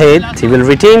Mujahid. He will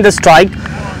retain the strike.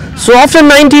 So after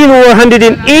 19 over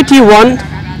 181,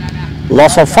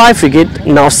 loss of 5 wicket.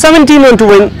 Now 17 run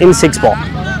to win in 6 ball.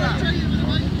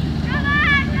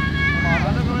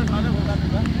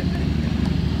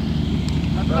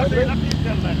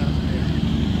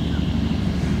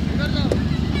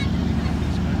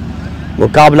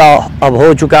 मुकाबला अब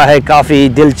हो चुका है काफी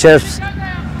दिलचस्प।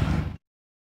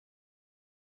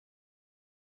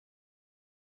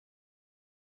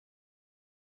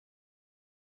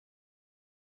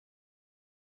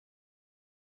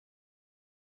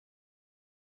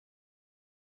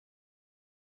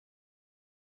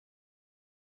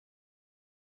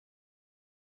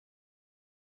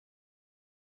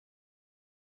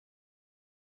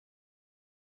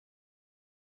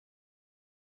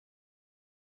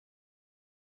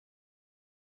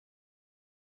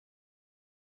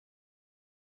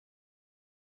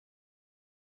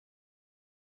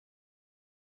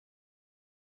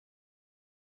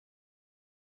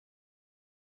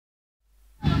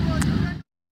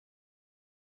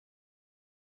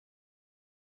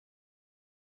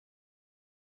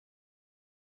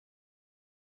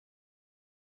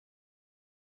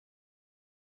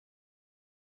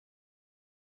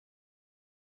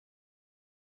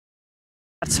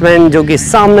 Batsman जो कि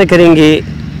सामने करेंगे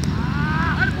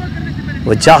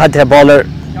वो चाहत है बॉलर।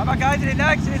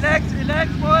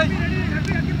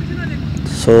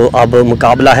 सो अब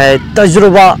मुकाबला है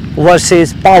तजुर्बा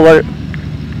versus power.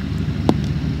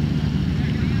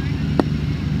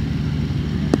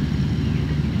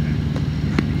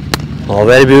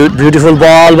 Very beautiful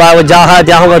ball by वजाहत।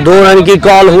 यहाँ पर 2 रन की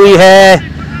कॉल हुई है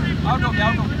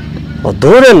और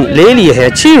 2 रन ले लिए है।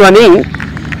 अच्छी running.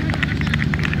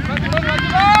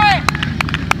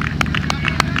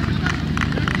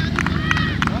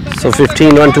 So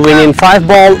 15 run to win in 5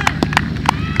 ball.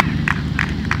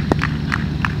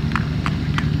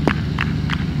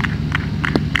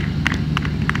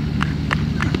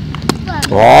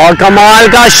 और कमाल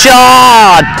का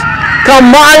शॉट,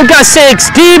 कमाल का 6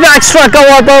 डीप एक्स्ट्रा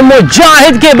कवर पर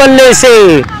मुजाहिद के बल्ले से।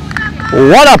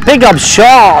 What a pickup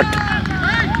shot,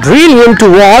 brilliant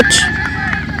to watch।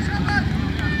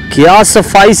 क्या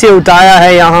सफाई से उठाया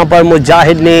है यहाँ पर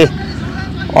मुजाहिद ने।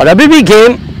 और अभी भी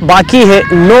गेम बाकी है,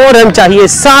 9 रन चाहिए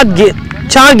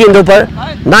 4 गेंदों पर।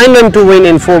 9 run to win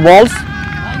in 4 balls।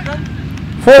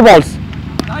 4 balls,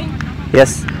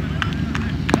 yes.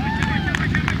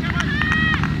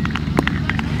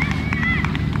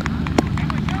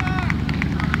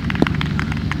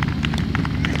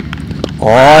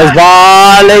 और इस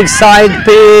बार एक साइड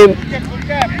पे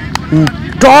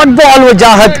डॉट बॉल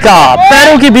वजाहत का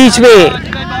पैरों के बीच में।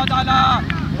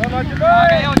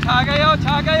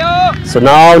 So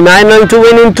now 9 run to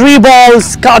win in 3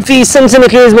 balls। काफी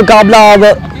सनसनीखेज मुकाबला, अब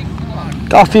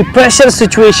काफी प्रेशर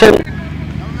सिचुएशन।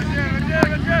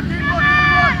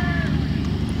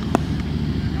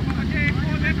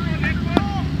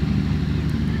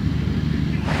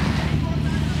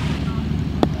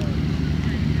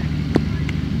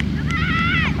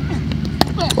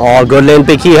 और गुड लेन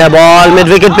पे की है बॉल, मिड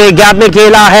विकेट पे गैप में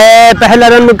खेला है। पहला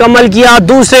रन मुकम्मल किया,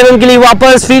 दूसरे रन के लिए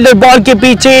वापस फील्डर बॉल के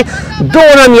पीछे 2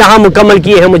 रन यहां मुकम्मल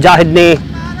किए हैं मुजाहिद ने।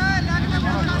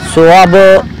 सो अब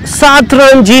 7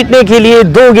 रन जीतने के लिए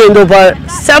 2 गेंदों पर।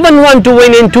 7 run to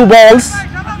win in 2 balls।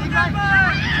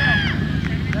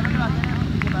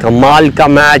 कमाल का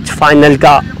मैच फाइनल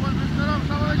का।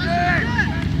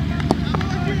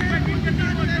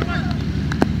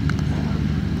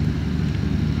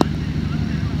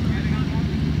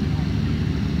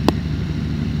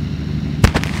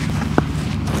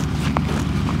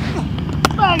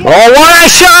 Oh, what a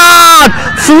shot!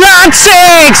 Flat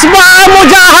 6 by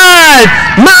Mujahid.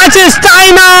 Match is tie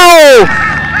now।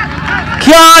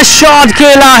 क्या शॉट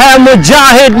खेला है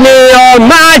मुजाहिद ने और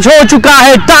मैच हो चुका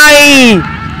है टाई।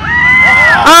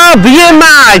 अब ये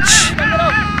match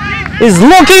is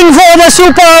looking for the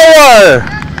super over.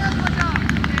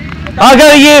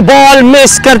 अगर ये बॉल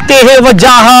मिस करते हैं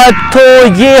वजाहत तो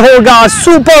ये होगा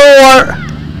सुपर ओवर,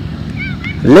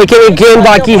 लेकिन एक गेंद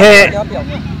बाकी है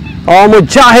और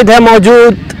मुजाहिद है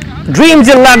मौजूद ड्रीम्स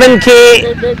 11 के।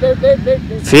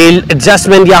 फील्ड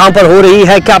एडजस्टमेंट यहां पर हो रही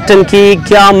है कैप्टन की।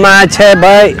 क्या मैच है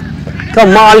भाई,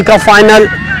 कमाल का फाइनल।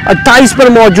 28 पर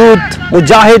मौजूद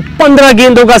मुजाहिद, 15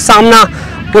 गेंदों का सामना।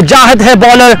 मुजाहिद है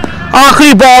बॉलर,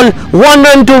 आखिरी बॉल, 1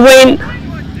 रन टू विन।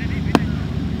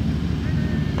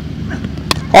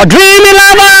 और dream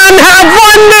 11 have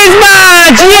won this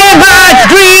match। ये मैच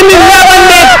ड्रीम 11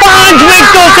 ने 5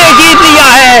 विकेटों से जीत लिया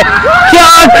है।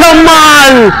 क्या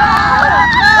कमाल,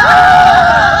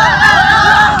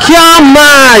 क्या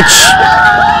मैच,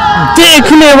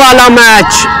 देखने वाला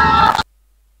match.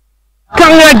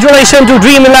 Congratulations to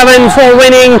Dream 11 for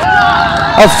winning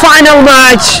a final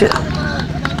match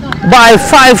by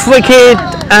 5 wickets,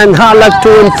 and hard luck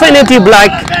to Infinity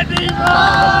Black.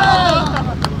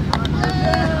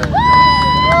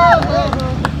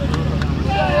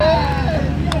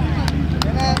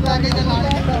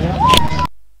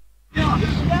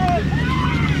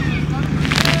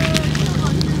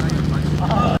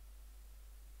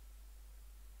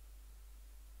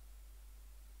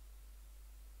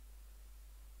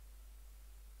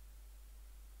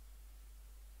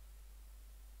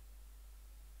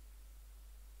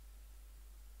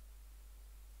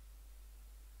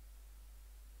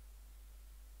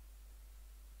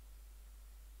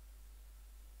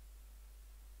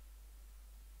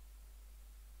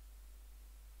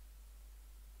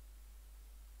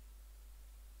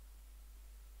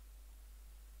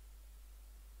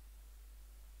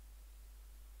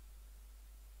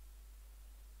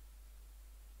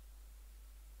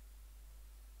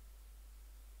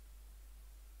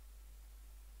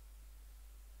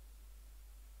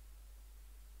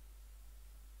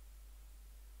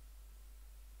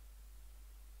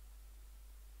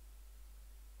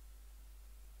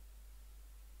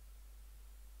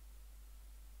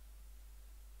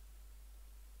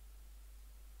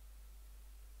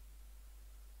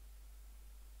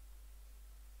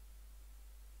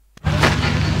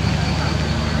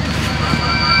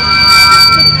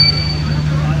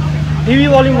 TV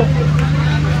volume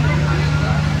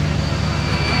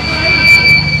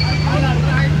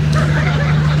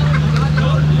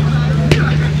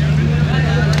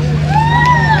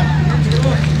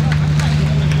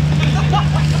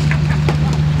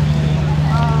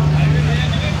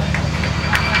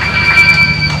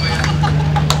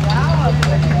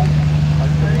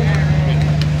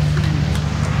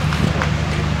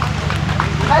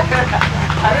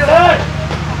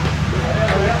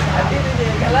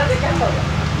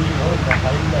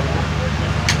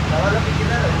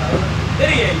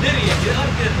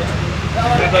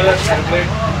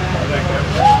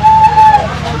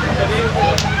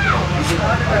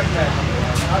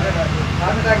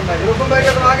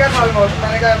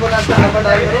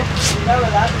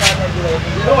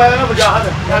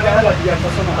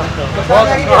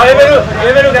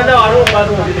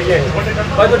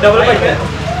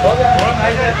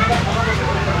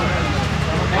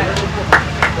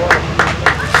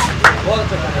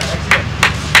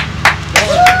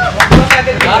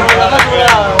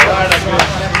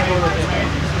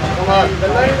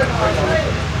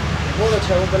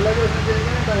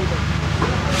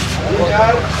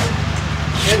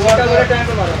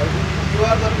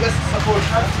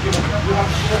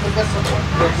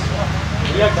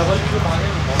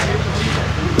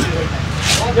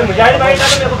मुजाहिद भाई का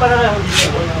तो मेरे को पता है,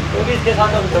 क्योंकि इसके साथ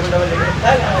हम डबल डबल लेंगे।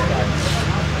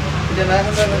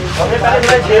 हमने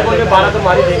पहले 6 बॉल में 12 तो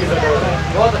मारी देंगे सर।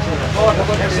 बहुत अच्छे,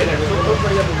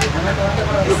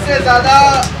 इससे ज्यादा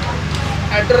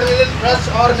एड्रेनलिन रश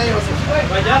और नहीं हो सकता।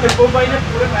 भाई जहाँ बिल्कुल भाई ने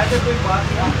पूरे मैच में कोई बात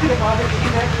नहीं की है, बात है कि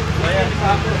है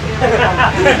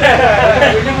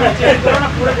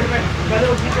पूरे दिन में पहले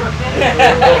वो पीछे रखते हैं,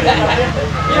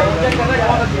 ये चेक करना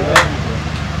बहुत अच्छा है।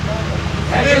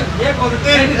 ये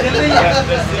पॉजिटिव चल रही है,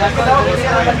 इसके अलावा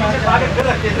पीछे भागे फिर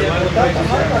रखते थे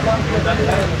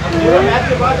पूरे मैच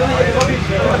के बाद। जो भी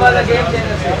वाला गेम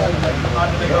चेंजर से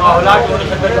औलाद को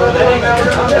शक्कर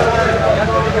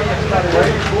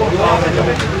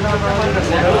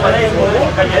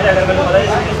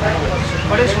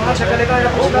बड़े सोना छक्का लेकर या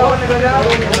पिछला ओवर निकल गया।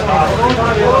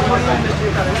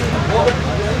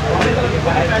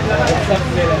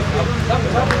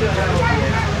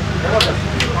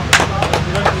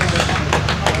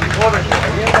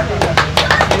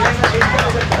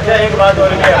 एक बात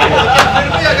और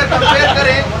अगर कंपेयर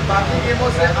करें बाकी गेमों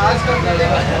से आज का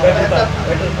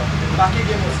बाकी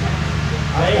गेमों से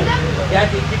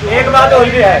एक बात और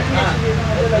भी है,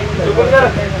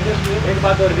 एक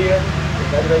बात और भी है,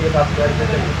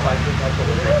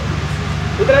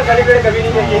 उतना सेलिब्रेट कभी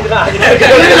नहीं किया इतना आज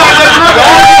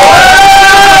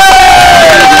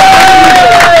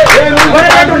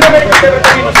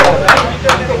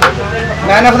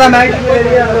मैन ऑफ द मैच ले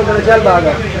लिया हम लोग। चल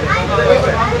भागा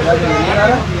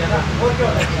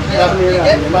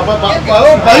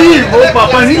भाई वो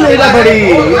पापा नहीं लेगा बड़ी,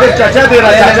 इधर चाचा दे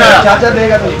रहा है। चाचा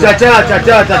देगा,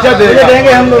 चाचा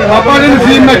देंगे हम लोग। पापा ने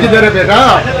नसीब में किधर है बेटा,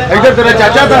 इधर तेरा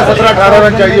चाचा था 17-18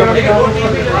 रन चाहिए।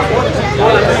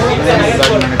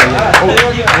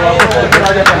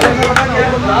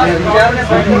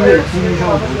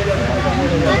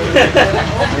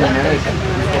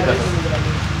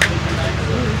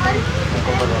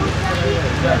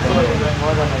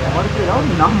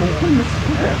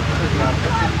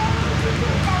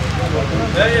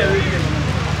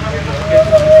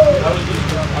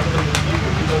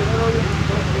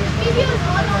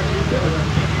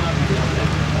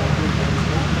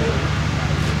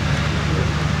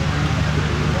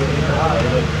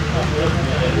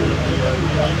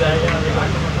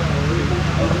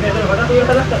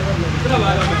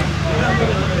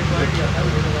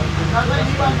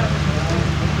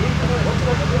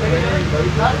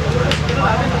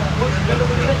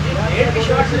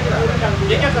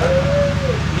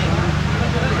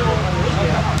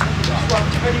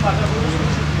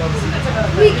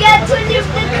 We get to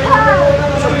lift the car.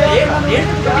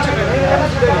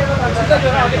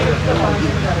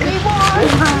 We won.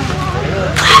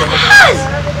 Yes!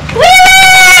 We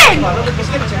win!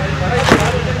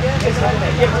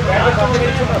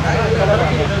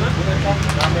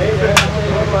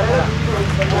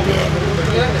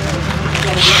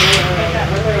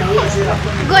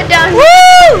 Go down.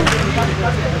 Woo!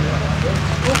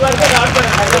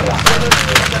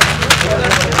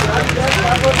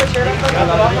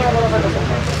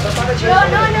 No.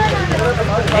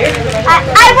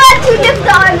 I want to lift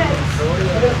the honors.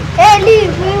 Hey,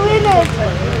 leave. We win it.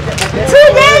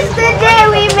 Today's the day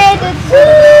we made it.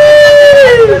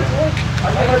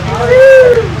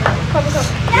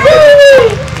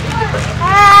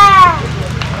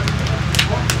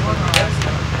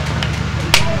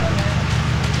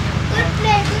 Good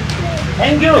play.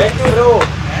 Thank you bro.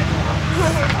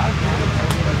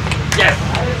 Yes.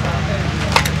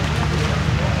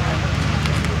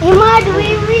 Imad, we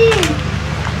win.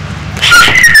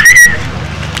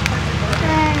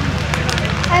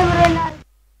 I'm Ronald.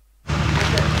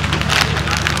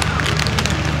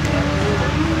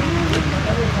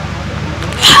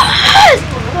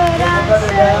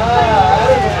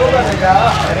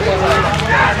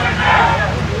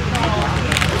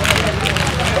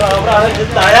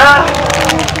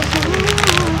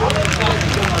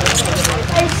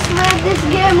 I swear this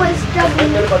game was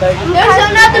struggling. There's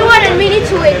another one and we need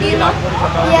to wait, you know?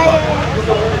 Yeah.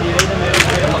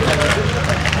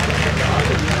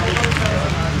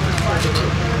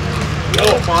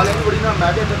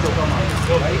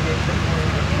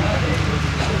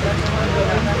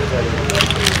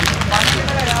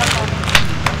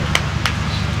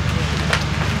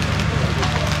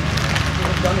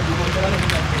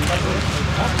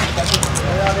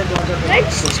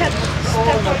 Let's check.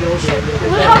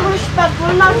 We have respect.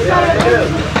 We're not sorry.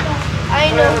 I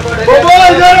know.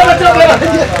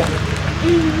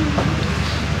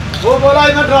 वो बोला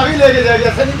इधर trophy लेके जाएगी,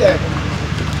 ऐसा नहीं जाएगा।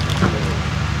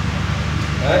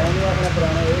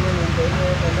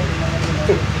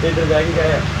 इधर जाएगी क्या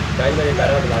है? टाइम में बैठ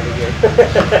रहा लागे गए।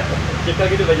 कितना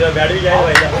की तो बज रहा बैठ भी जाएगा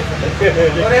भाई।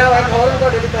 और यार और तो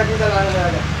डेली प्रैक्टिस लगाने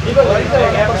आएगा। ठीक है भाई,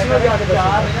 पर्सनल भी आके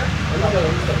चार।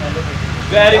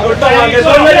 वेरी गुड, तो आगे तो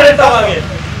आगे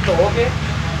तो ओके।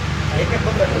 एक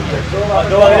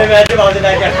दो अगले मैच में बाउंड्री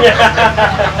लाके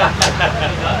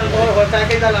और होता है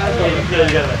कि इधर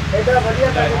बढ़िया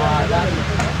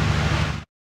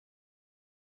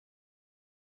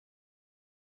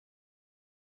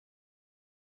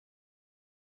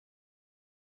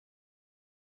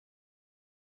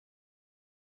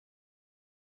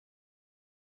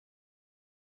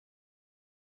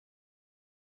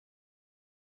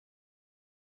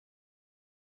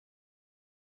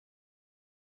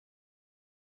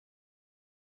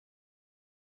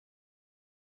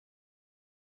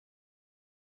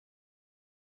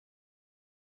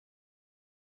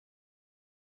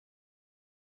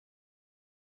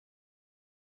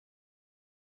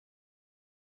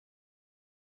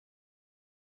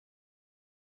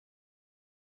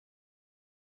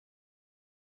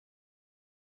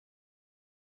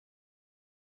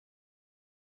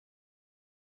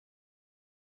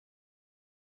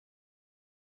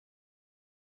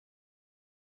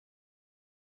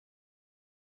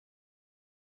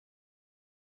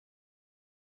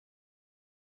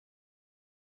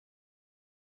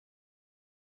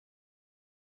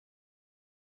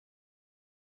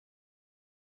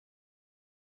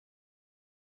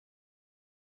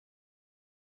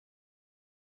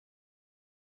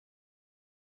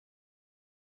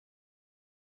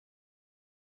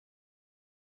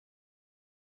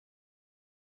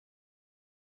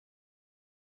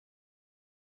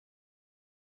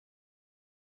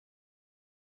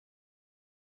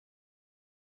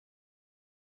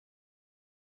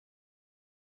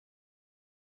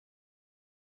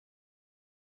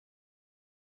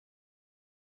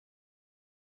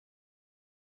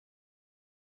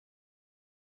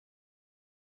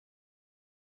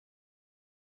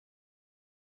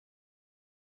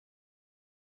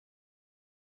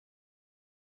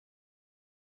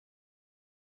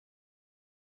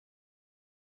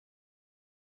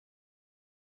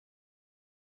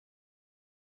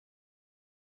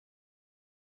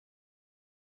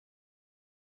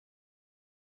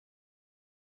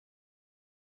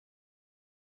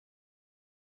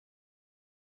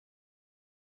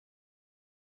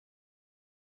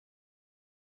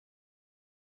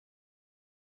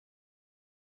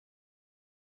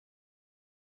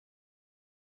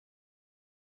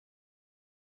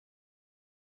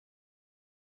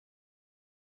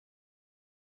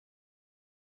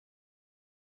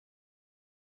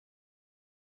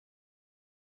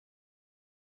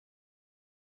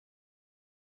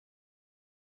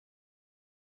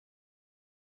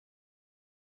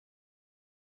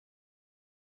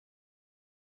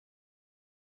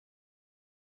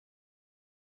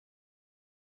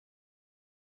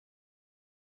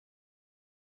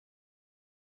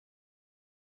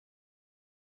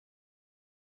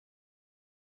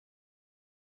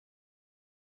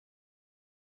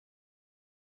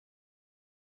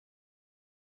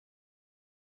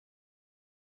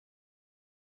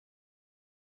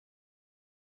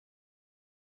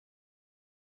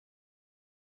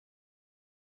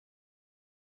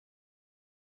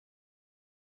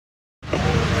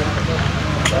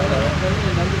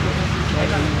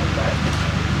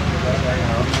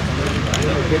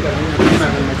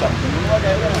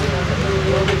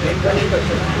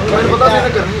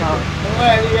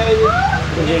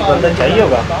मुझे एक बंदा चाहिए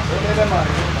होगा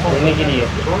देने के लिए।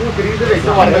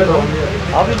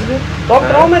 आप टॉप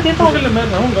कराओ, मैं देता हूँ। मैं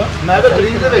रहूँगा, मैं तो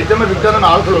ग्रीन से भेजता, मैं विकटा का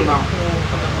नाल खिलौना।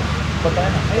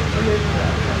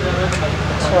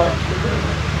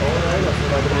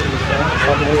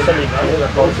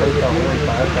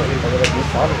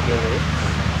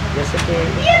 जैसे कि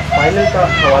फाइनल का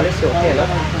हवाले से होते हैं ना,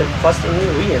 जब फर्स्ट इनिंग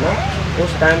हुई है ना,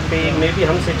 उस टाइम पे मे भी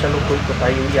हमसे चलो कोई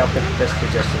कोताही हुई, आपने टेस्ट पे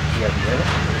जस्ट किया भी है ना,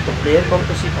 तो प्लेयर को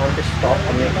किसी काम पे स्टॉप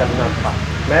हमें करना था,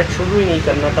 मैच शुरू ही नहीं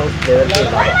करना था उस प्लेयर के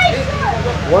अलावा।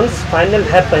 वंस फाइनल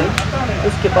हैपन,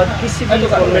 उसके बाद किसी भी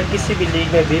फॉर्मेट, किसी भी लीग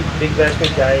में बिग बैश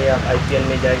में जाए या IPL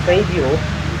में जाए, कहीं भी हो,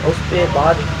 उस पर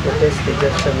बाद टेस्ट पे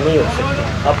जस्ट नहीं हो सकती।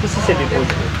 आप किसी से भी पूछ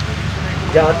लो,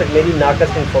 जहाँ तक मेरी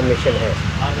नाकस इन्फॉर्मेशन है।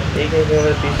 एक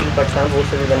अगर पीसी पाकिस्तान बोर्ड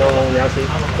से भी बना हुआ हूँ यहाँ से,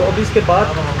 तो अभी इसके बाद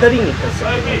कर ही नहीं कर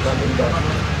सकते।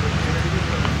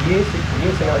 ये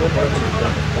सिनारियो बहुत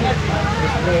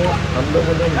इसमें हम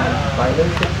लोगों ने फाइनल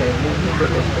से पहले ही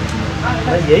प्रोटेस्ट कर दिया।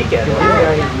 मैं यही कह रहा हूँ, मैं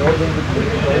यही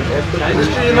कह रहा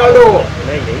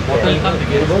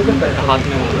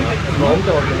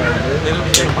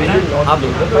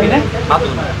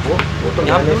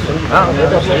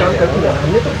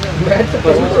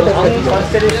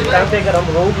अगर हम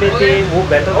रोक लेते वो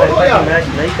बेटर रहता है, मैच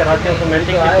नहीं कराते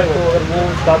ऑटोमेटिक को, अगर वो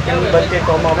स्टार्टिंग बनते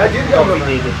तो हम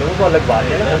दे देते, वो तो अलग बात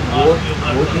है ना।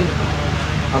 वो चीज़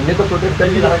हमने तो प्रोटेस्ट कर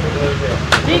लिया,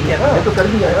 ठीक है ना, ये तो कर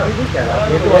लिया है,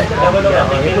 ये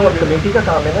तो कमेटी का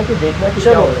काम है ना कि देखना कि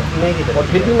क्या हो रहा है। और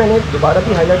फिर भी मैंने दोबारा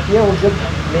भी हाईलाइट किया, और जब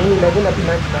नहीं 11 अभी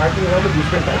मैच स्टार्ट नहीं हुआ तो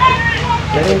दूसरे मैच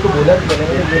मैंने इनको बोला कि मैंने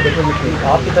ये देखो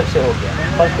आपकी तरफ से हो गया,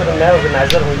 फर्स्ट तो मैं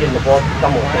ऑर्गेनाइज़र हूँ, ये बहुत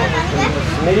कम होते हैं,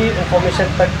 मेरी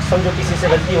इन्फॉर्मेशन तक समझो किसी से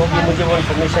गलती होगी, मुझे वो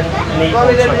इन्फॉर्मेशन नहीं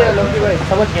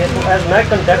समझ गए। तो एज मैं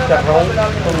कंडक्ट कर रहा हूँ,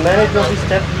 तो मैंने जो भी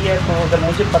स्टेप लिया है, तो अगर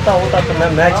मुझे पता होता तो मैं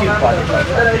मैच ही उठा देता।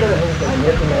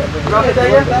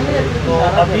 तो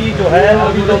अभी जो है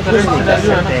अभी लोग कुछ नहीं कर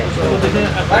सकते हैं।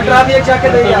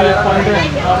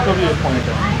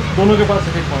 दोनों के पास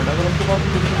एक पॉइंट है, अगर उनके पास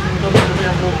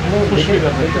हम लोग खुश भी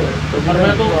कर सकते हैं।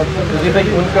 मैं तो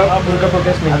उनका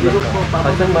प्रोटेस्ट नहीं है,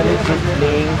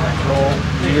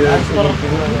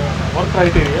 और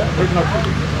क्राइटेरिया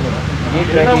ये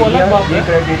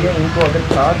क्राइटेरिया इनको अगर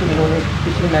था तो इन्होंने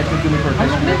पिछले मैच में क्यों नहीं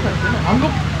प्रोटेस्ट किया? हम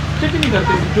लोग चेक ही नहीं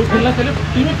करते, जो खेलना खेले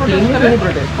टीम में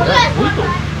प्रोटेस्ट वही तो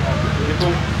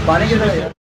पानी की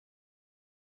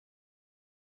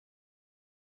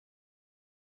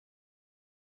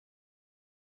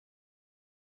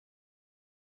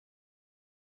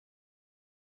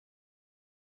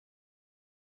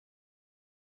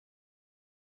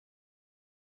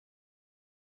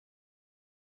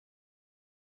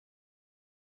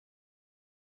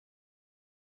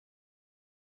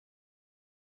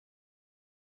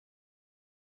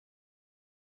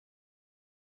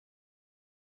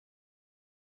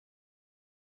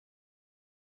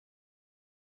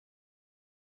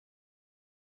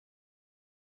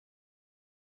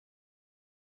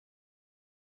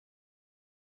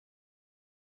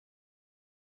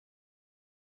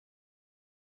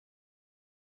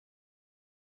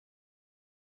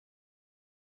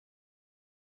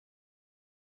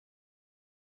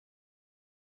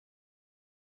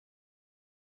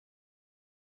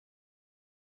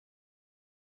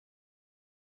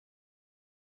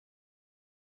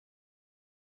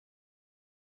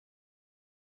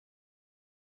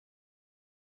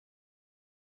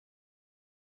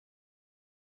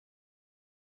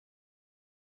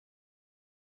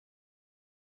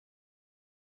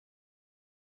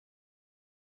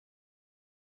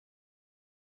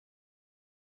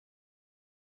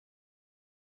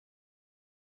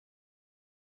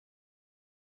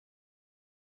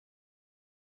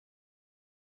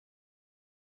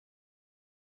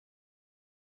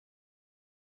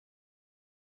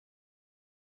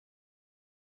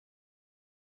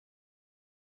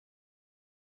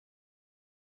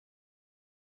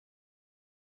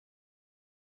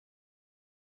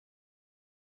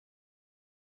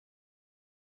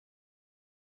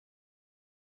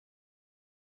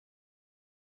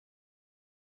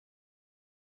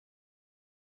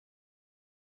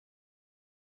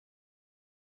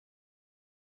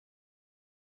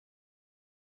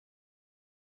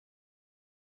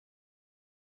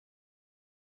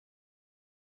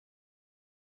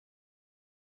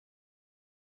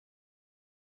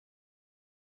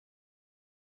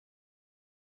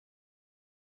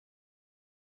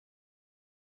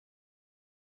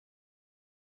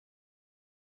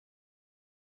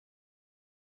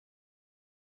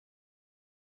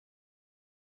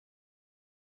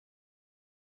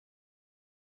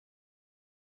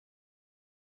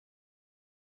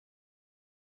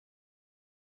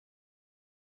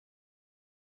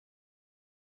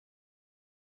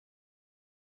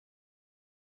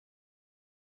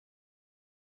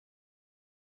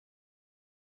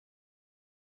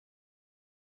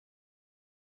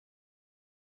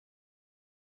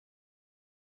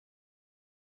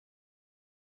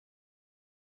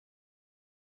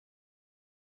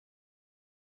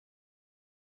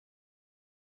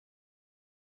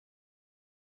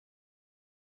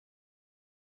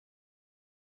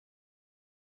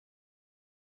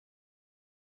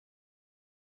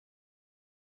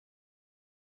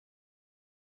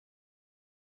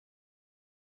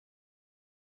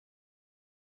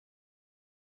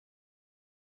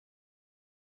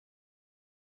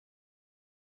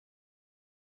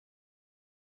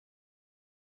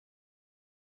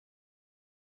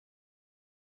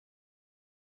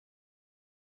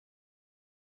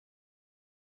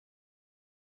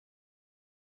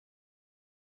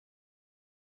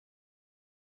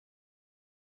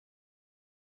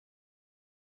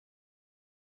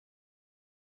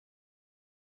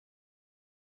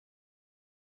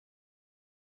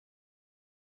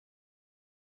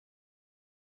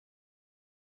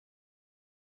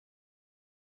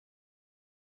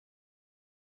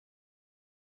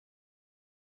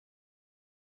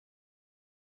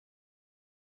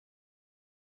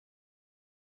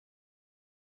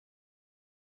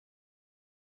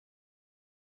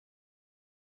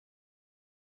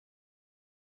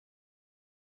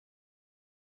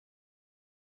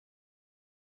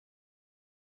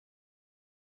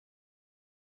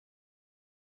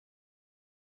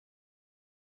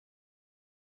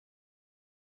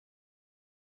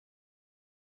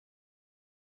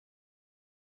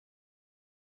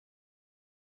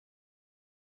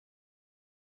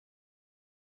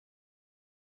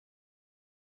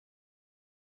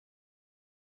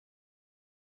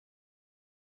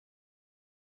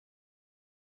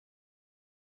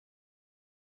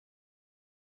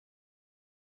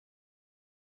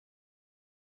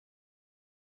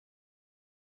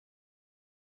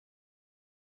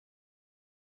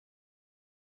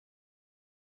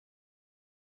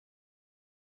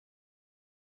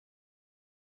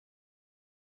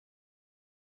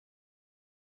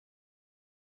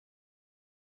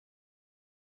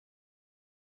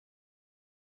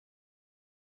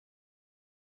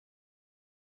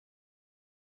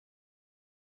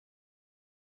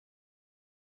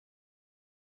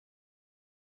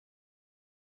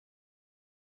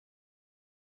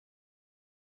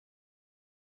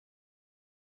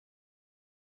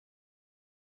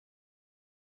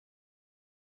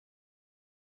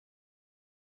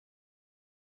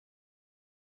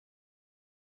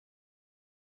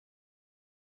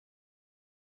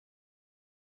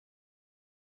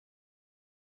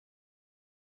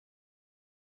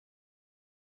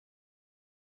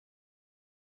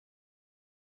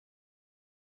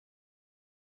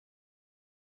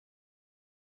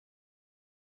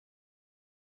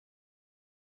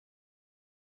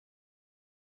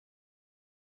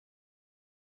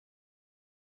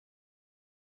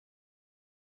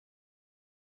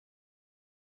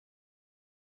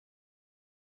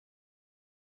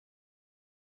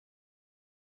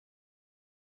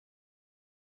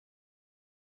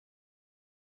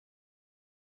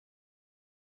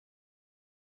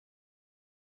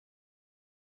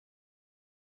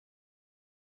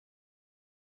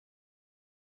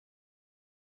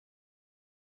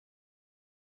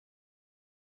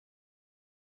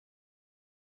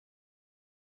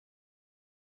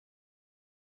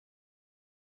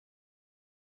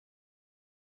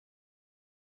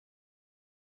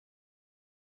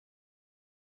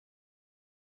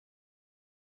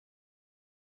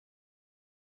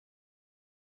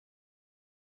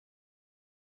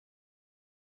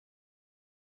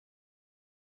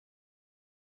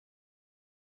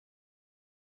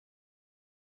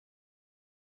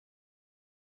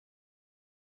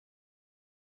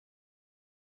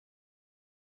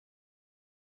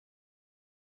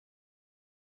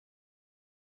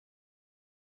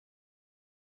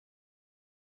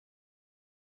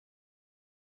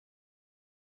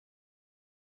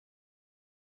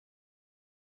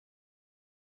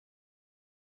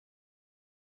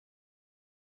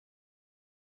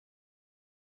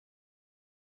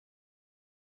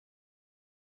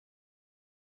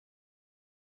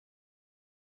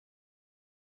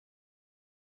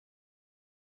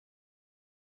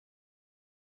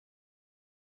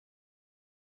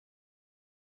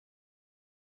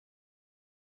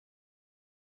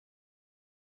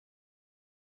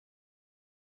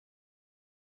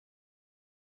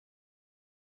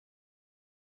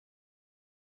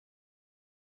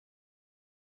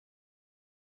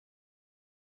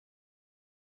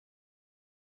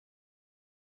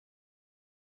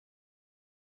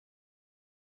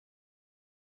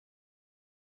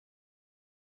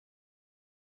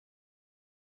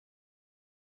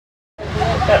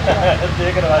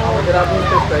देख रहा हूं अगर आप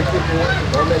उसके स्ट्राइक के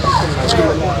दो मैचेस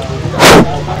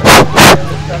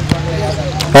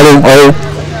हेलो हेलो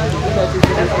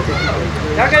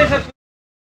क्या करें सर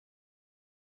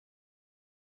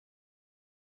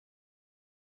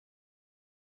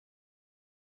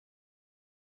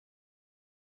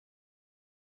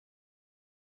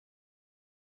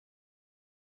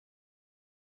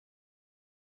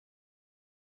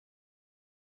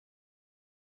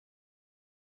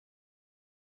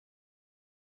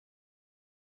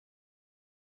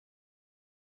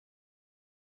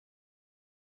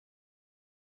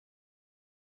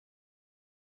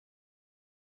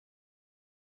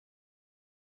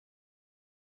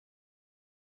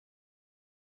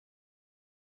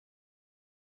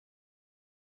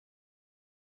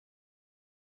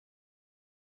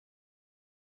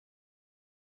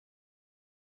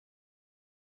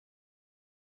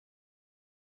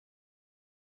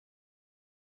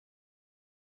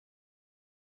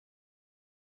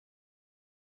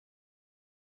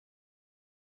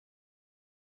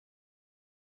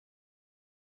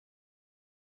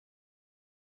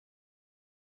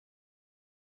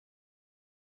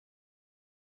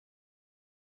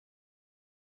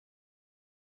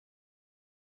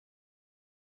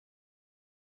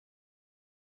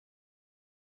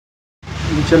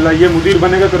इंशाल्लाह ये मुदीर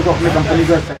बनेगा तेरे को अपनी कंपनी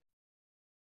का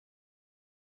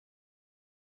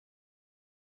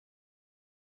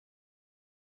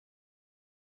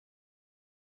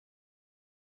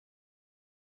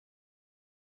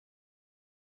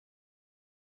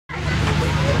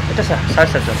बेटा सर सर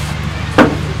सर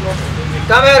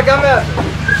कम यार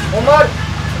उमर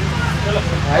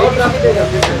भाई ट्रॉफी देगा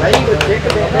भाई को चेक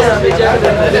देना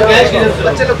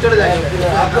बच्चे लोग चढ़ जाएंगे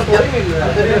आपको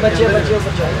बच्चे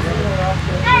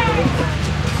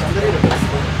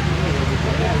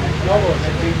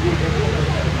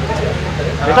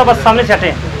बेटा बस सामने से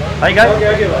हटे भाई गाइस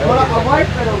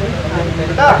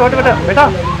बेटा बेटा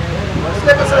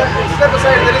step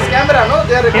aside there is camera no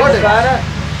they are recording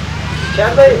Shah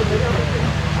bhai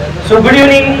So good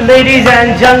evening ladies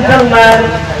and gentlemen.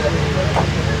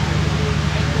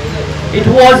 It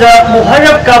was a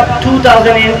Muharib Cup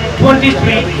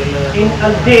 2023 in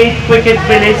Al-Date Cricket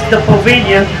Village, the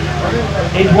Pavillion.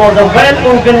 It was a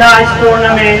well-organized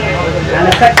tournament and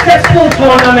a successful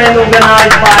tournament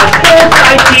organized by Sports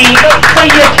IT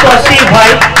Sayyid Qasim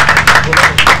Bhai.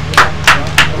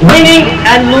 Winning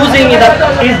and losing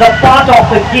is the part of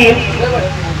the game.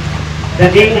 The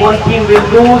day one team will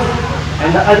lose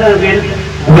and the other will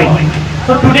win.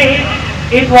 So today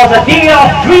it was a day of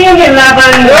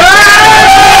Dream11.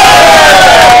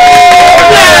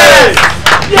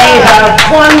 They have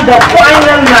won the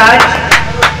final match.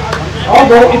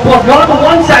 Although it was not a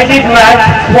one-sided match,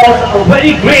 it was a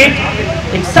very great,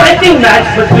 exciting match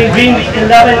between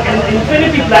Dream11 and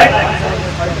Infinity Black.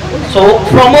 So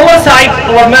from our side,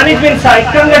 our management side,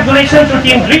 congratulations to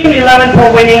team Dream11 for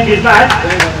winning this match.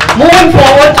 Moving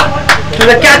forward to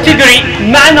the category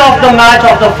man of the match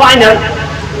of the final,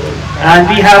 and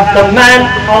we have the man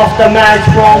of the match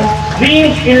from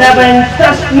Dream11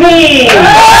 Tasneem.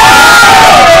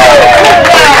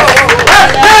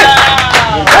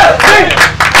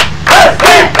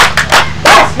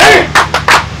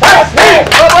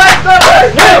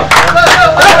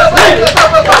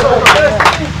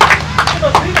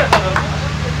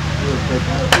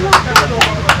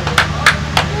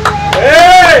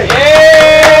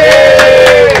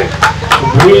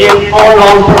 Brilliant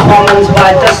all-round performance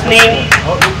by Tasneem.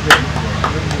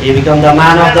 He became the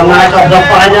man of the match of the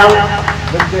final.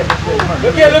 look here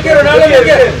Ronaldo look here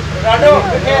Ronaldo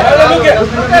look here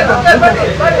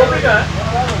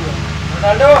Ronaldo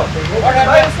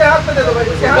भाई इसके हाथ में दे दो भाई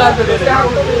इसके हाथ में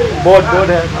बहुत है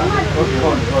hold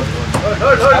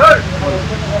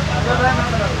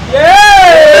ये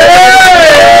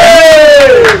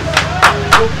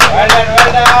well done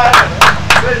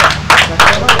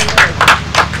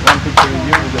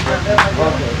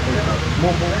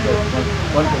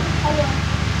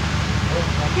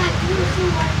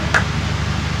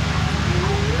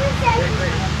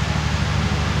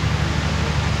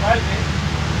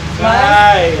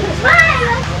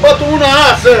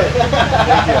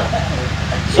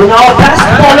So now best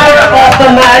bowler of the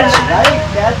match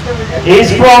is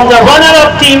from the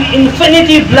runner-up team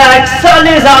Infinity Black.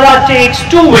 Salehzada takes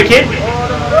 2 wickets.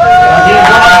 He is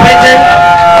not present.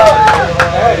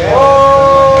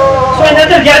 So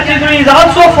another category is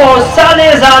also for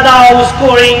Salehzada, who is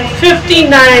scoring 59,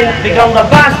 become the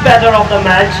best batter of the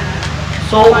match.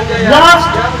 So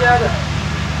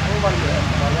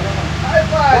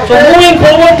moving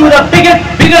forward to the bigger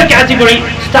category,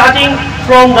 starting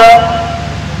from the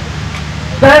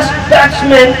best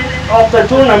batsman of the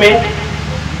tournament,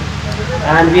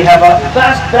 and we have a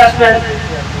best batsman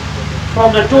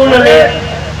from the tournament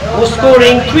who's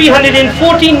scoring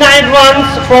 349 runs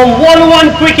from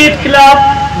 101 Cricket Club,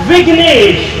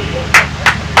 Vignesh.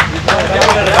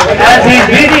 As he's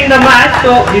leading the match,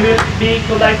 so he will be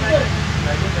collected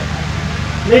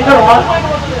later on.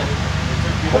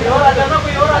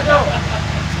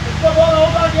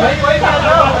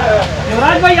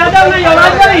 युवराज भाई आ जाओ ना,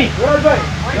 युवराज भाई,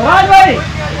 युवराज भाई।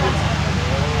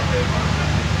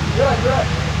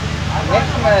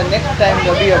 Next time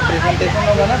जब भी presentation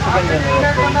होगा ना second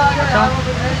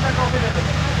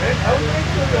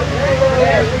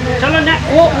चलो ना,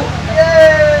 वो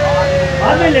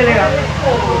बाद में ले लेगा।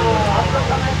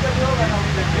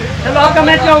 चलो आपका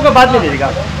मैच क्या होगा, बाद में ले लेगा।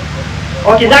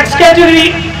 Okay, next category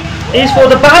is for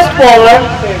the best bowler.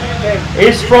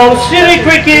 Is from Siri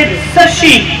Cricket,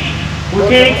 Sashi, who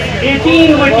takes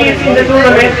 18 wickets in the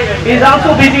tournament. He is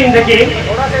also busy in the game.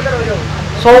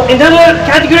 So another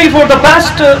category for the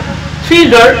best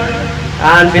fielder,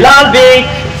 and Bilal Beg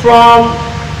from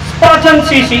Spartan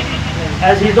CC,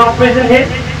 as he is not present here.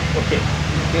 Okay.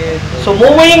 So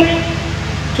moving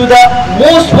to the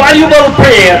most valuable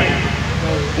player,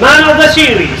 man of the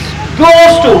series,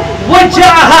 goes to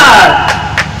Wajahar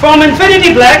from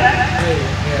Infinity Black.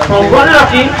 From runner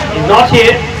team is not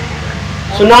here.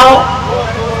 So now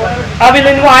I will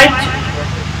invite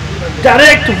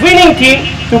direct winning team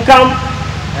to come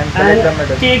and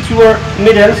take your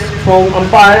medals from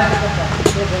umpire.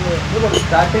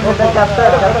 Starting with the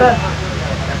captain.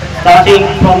 Starting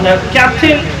from the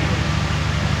captain.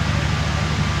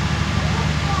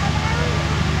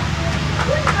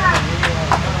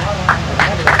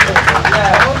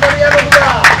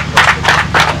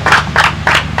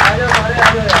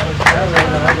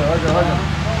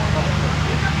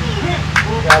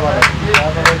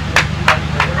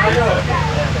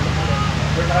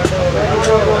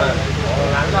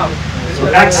 So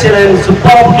excellent,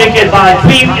 superb cricket by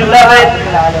Dream11.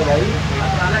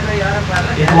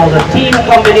 It was a team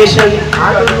combination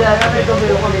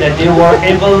that they were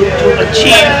able to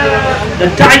achieve the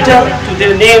title to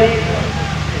their name.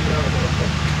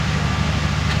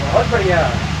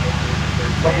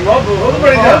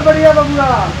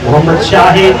 Muhammad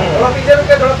Shahid,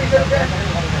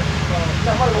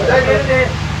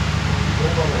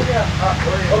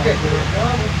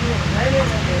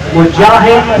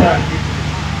 Mujahid,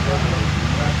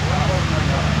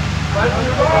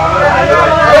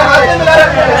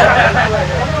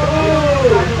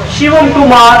 Shivam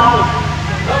Kumar,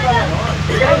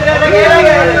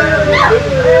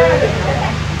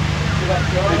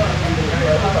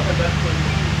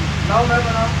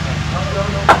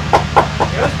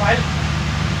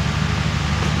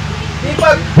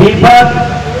 Deepak,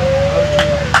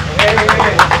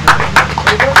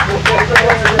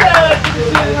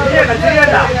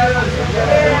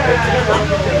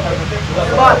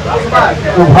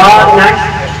 Subhan next.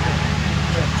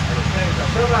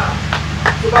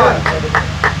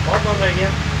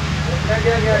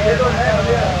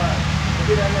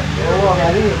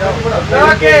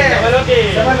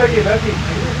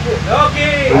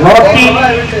 Loki,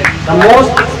 the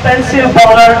most expensive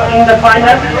bowler in the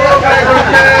final.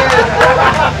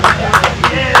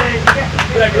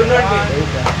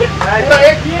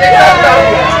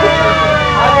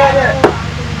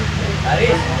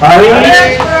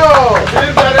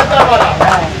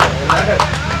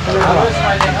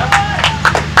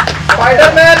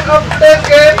 Spider-Man of this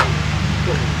game.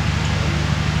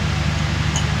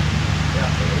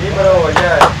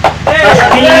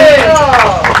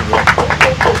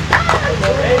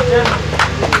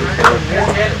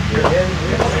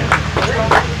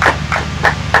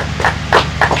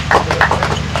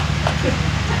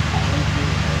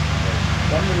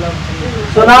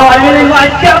 So now I will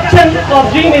invite captain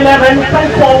of Dream11 come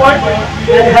forward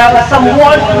and have some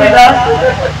words with us.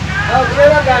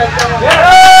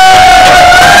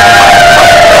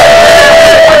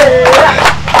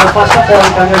 First of all,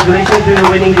 congratulations to you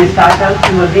winning this title to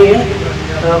your game.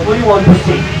 What do you want to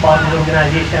say about the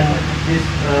organization, this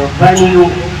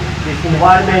venue, this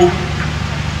environment?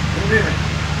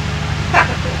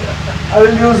 I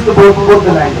will use both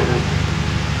the languages.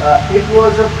 It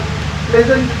was a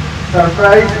pleasant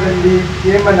surprise when we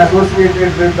came and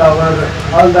associated with our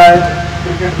All That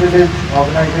Cricket Village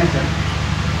organization.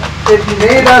 It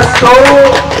made us so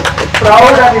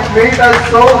proud and it made us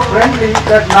so friendly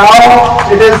that now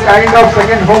it is kind of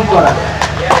second home for us.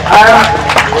 And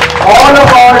all of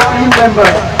our team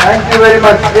members, thank you very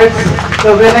much. It's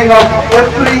the winning of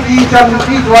each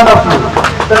one of you.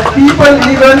 The people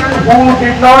even who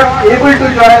did not able to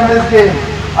join this game,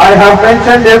 I have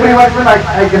mentioned everyone's name.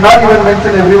 I cannot even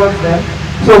mention everyone's name.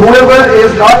 So whoever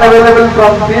is not available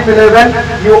from Dream11,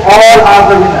 you all are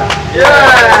the winner.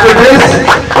 So this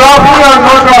trophy or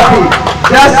no trophy,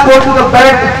 just go to the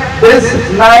bed this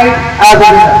night as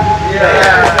a winner.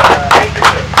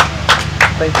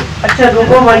 अच्छा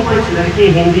रुको भाई, कुछ लड़के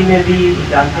हिंदी में भी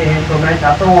जानते हैं, तो मैं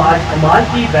चाहता हूँ आज कमाल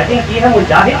की बैटिंग की है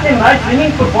मुजाहिद ने, मैच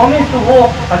विनिंग परफॉर्मेंस तो वो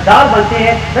हकदार बनते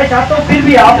हैं। मैं चाहता हूँ फिर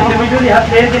भी आप इंडिविजुअली हर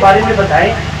प्लेयर के बारे में बताएं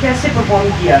कैसे परफॉर्म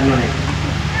किया उन्होंने।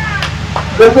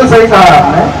 बिल्कुल सही कहा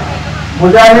आपने।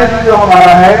 मुजाहिद जो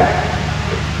हमारा है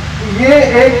ये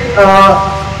एक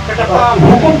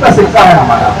हुकुम का सिक्का है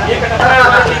हमारा।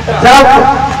 जब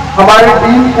हमारी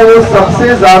टीम को सबसे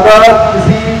ज्यादा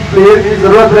किसी प्लेयर की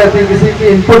जरूरत रहती है, किसी की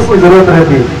इनपुट्स की जरूरत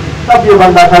रहती है, तब ये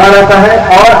बंदा खड़ा रहता है।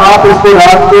 और आप इसको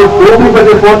रात को 2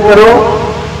 बजे फोन करो,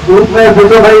 ग्रुप में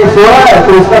पूछो भाई सो रहा है,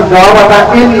 तो उसका जवाब आता है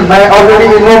इन, मैं ऑलरेडी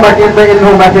इन हूँ, मैं टीम में इन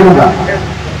हूँ, मैं खेलूंगा।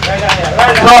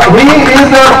 So he is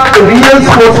a real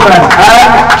sportsman and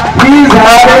he is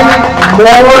having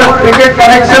more cricket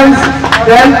connections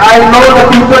than I know the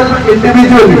people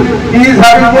individually. He is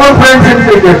having more friends in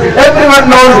cricket. Everyone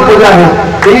knows Mujahid.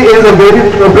 He is a very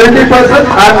friendly person,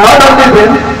 and not only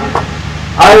him,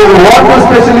 I want to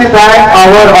especially thank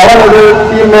our all other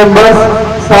team members,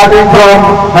 starting from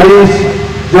Harish,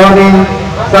 Johnny,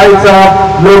 Said Saab,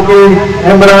 Loki,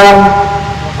 Imran,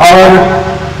 और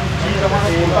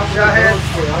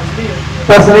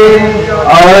तस्लीम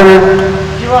और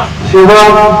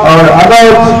शिवम और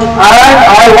Anoj. And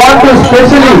I want to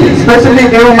specially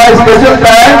give my special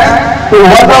thanks to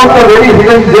one of the very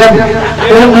hidden gems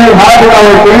whom we have in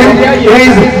our team. He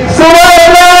is Suman.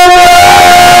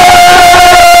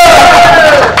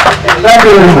 Thank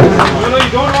you very much.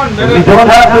 We don't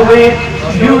have to wait.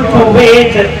 You to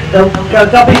wait. The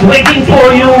cup is waiting for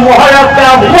you. Muharib ka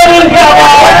winning cup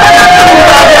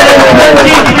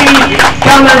 2023.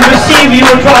 Come and receive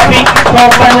your trophy from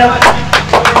final.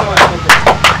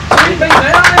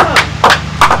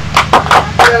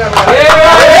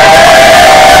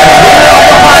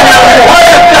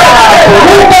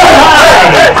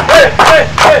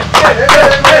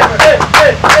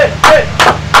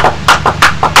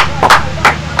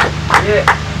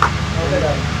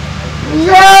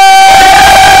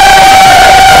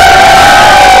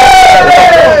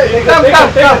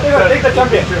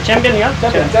 Champion, yeah?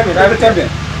 Champion.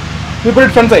 We put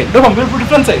it front side. No, we'll put it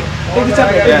front side. Take the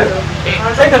champion. Yeah.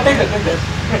 Take that.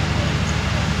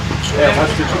 Yeah, you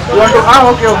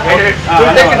want to? Okay.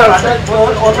 We'll take it outside.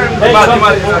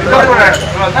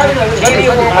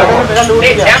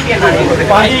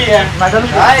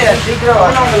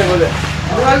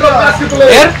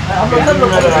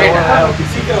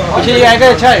 पीछे ये आएगा,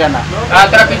 अच्छा आएगा ना?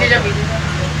 तेरा पीछे जा पीछे।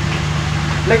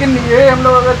 लेकिन ये हम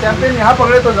लोग अगर चैंपियन यहाँ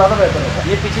पकड़े तो ज्यादा बेहतर होगा।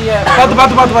 ये पीछे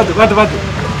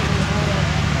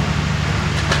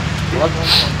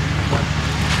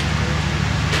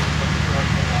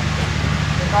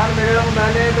बात मेरे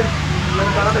मैंने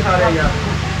लड़का दिखा रहे हैं यार।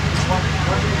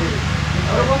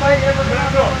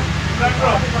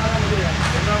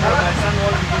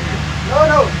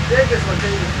 No, take this one,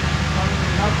 take this.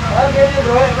 I'll get you,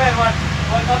 bro.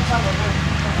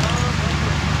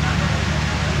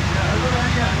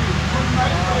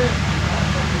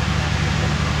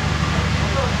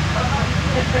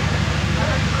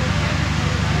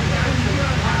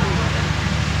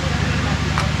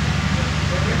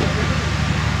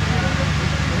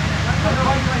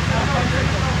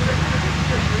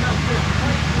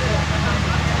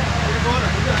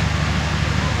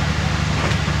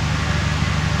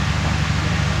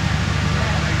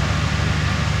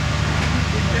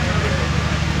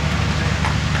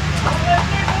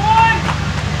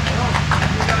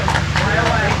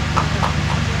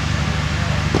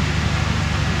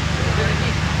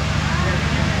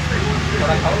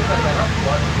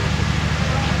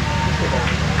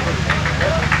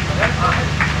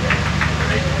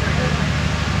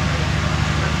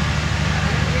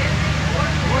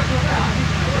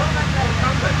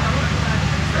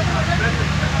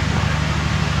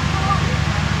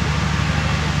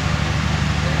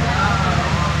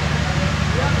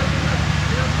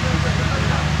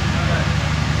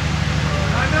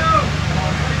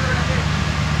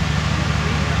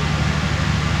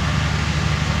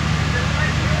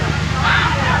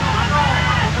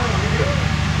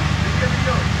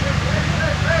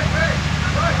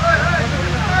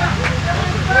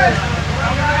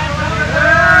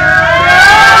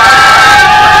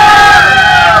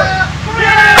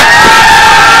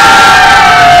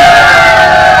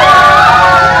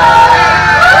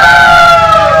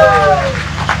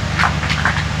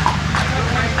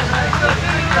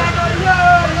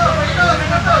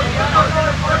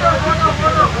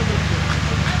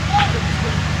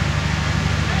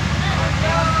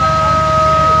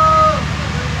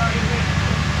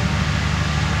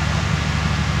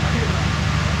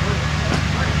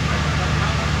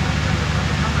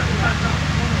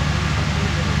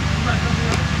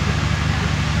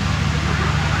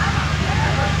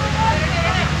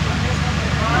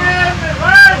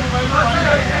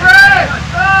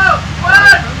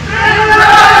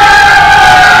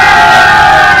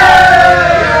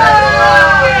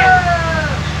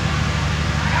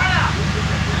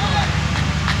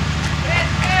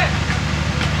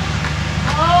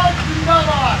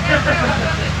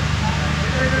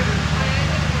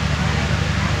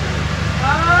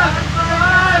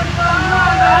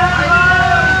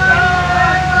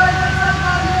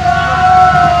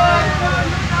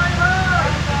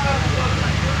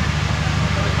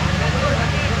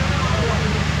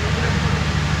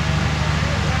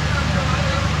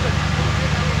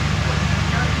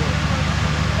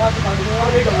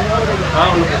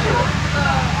 चाहिए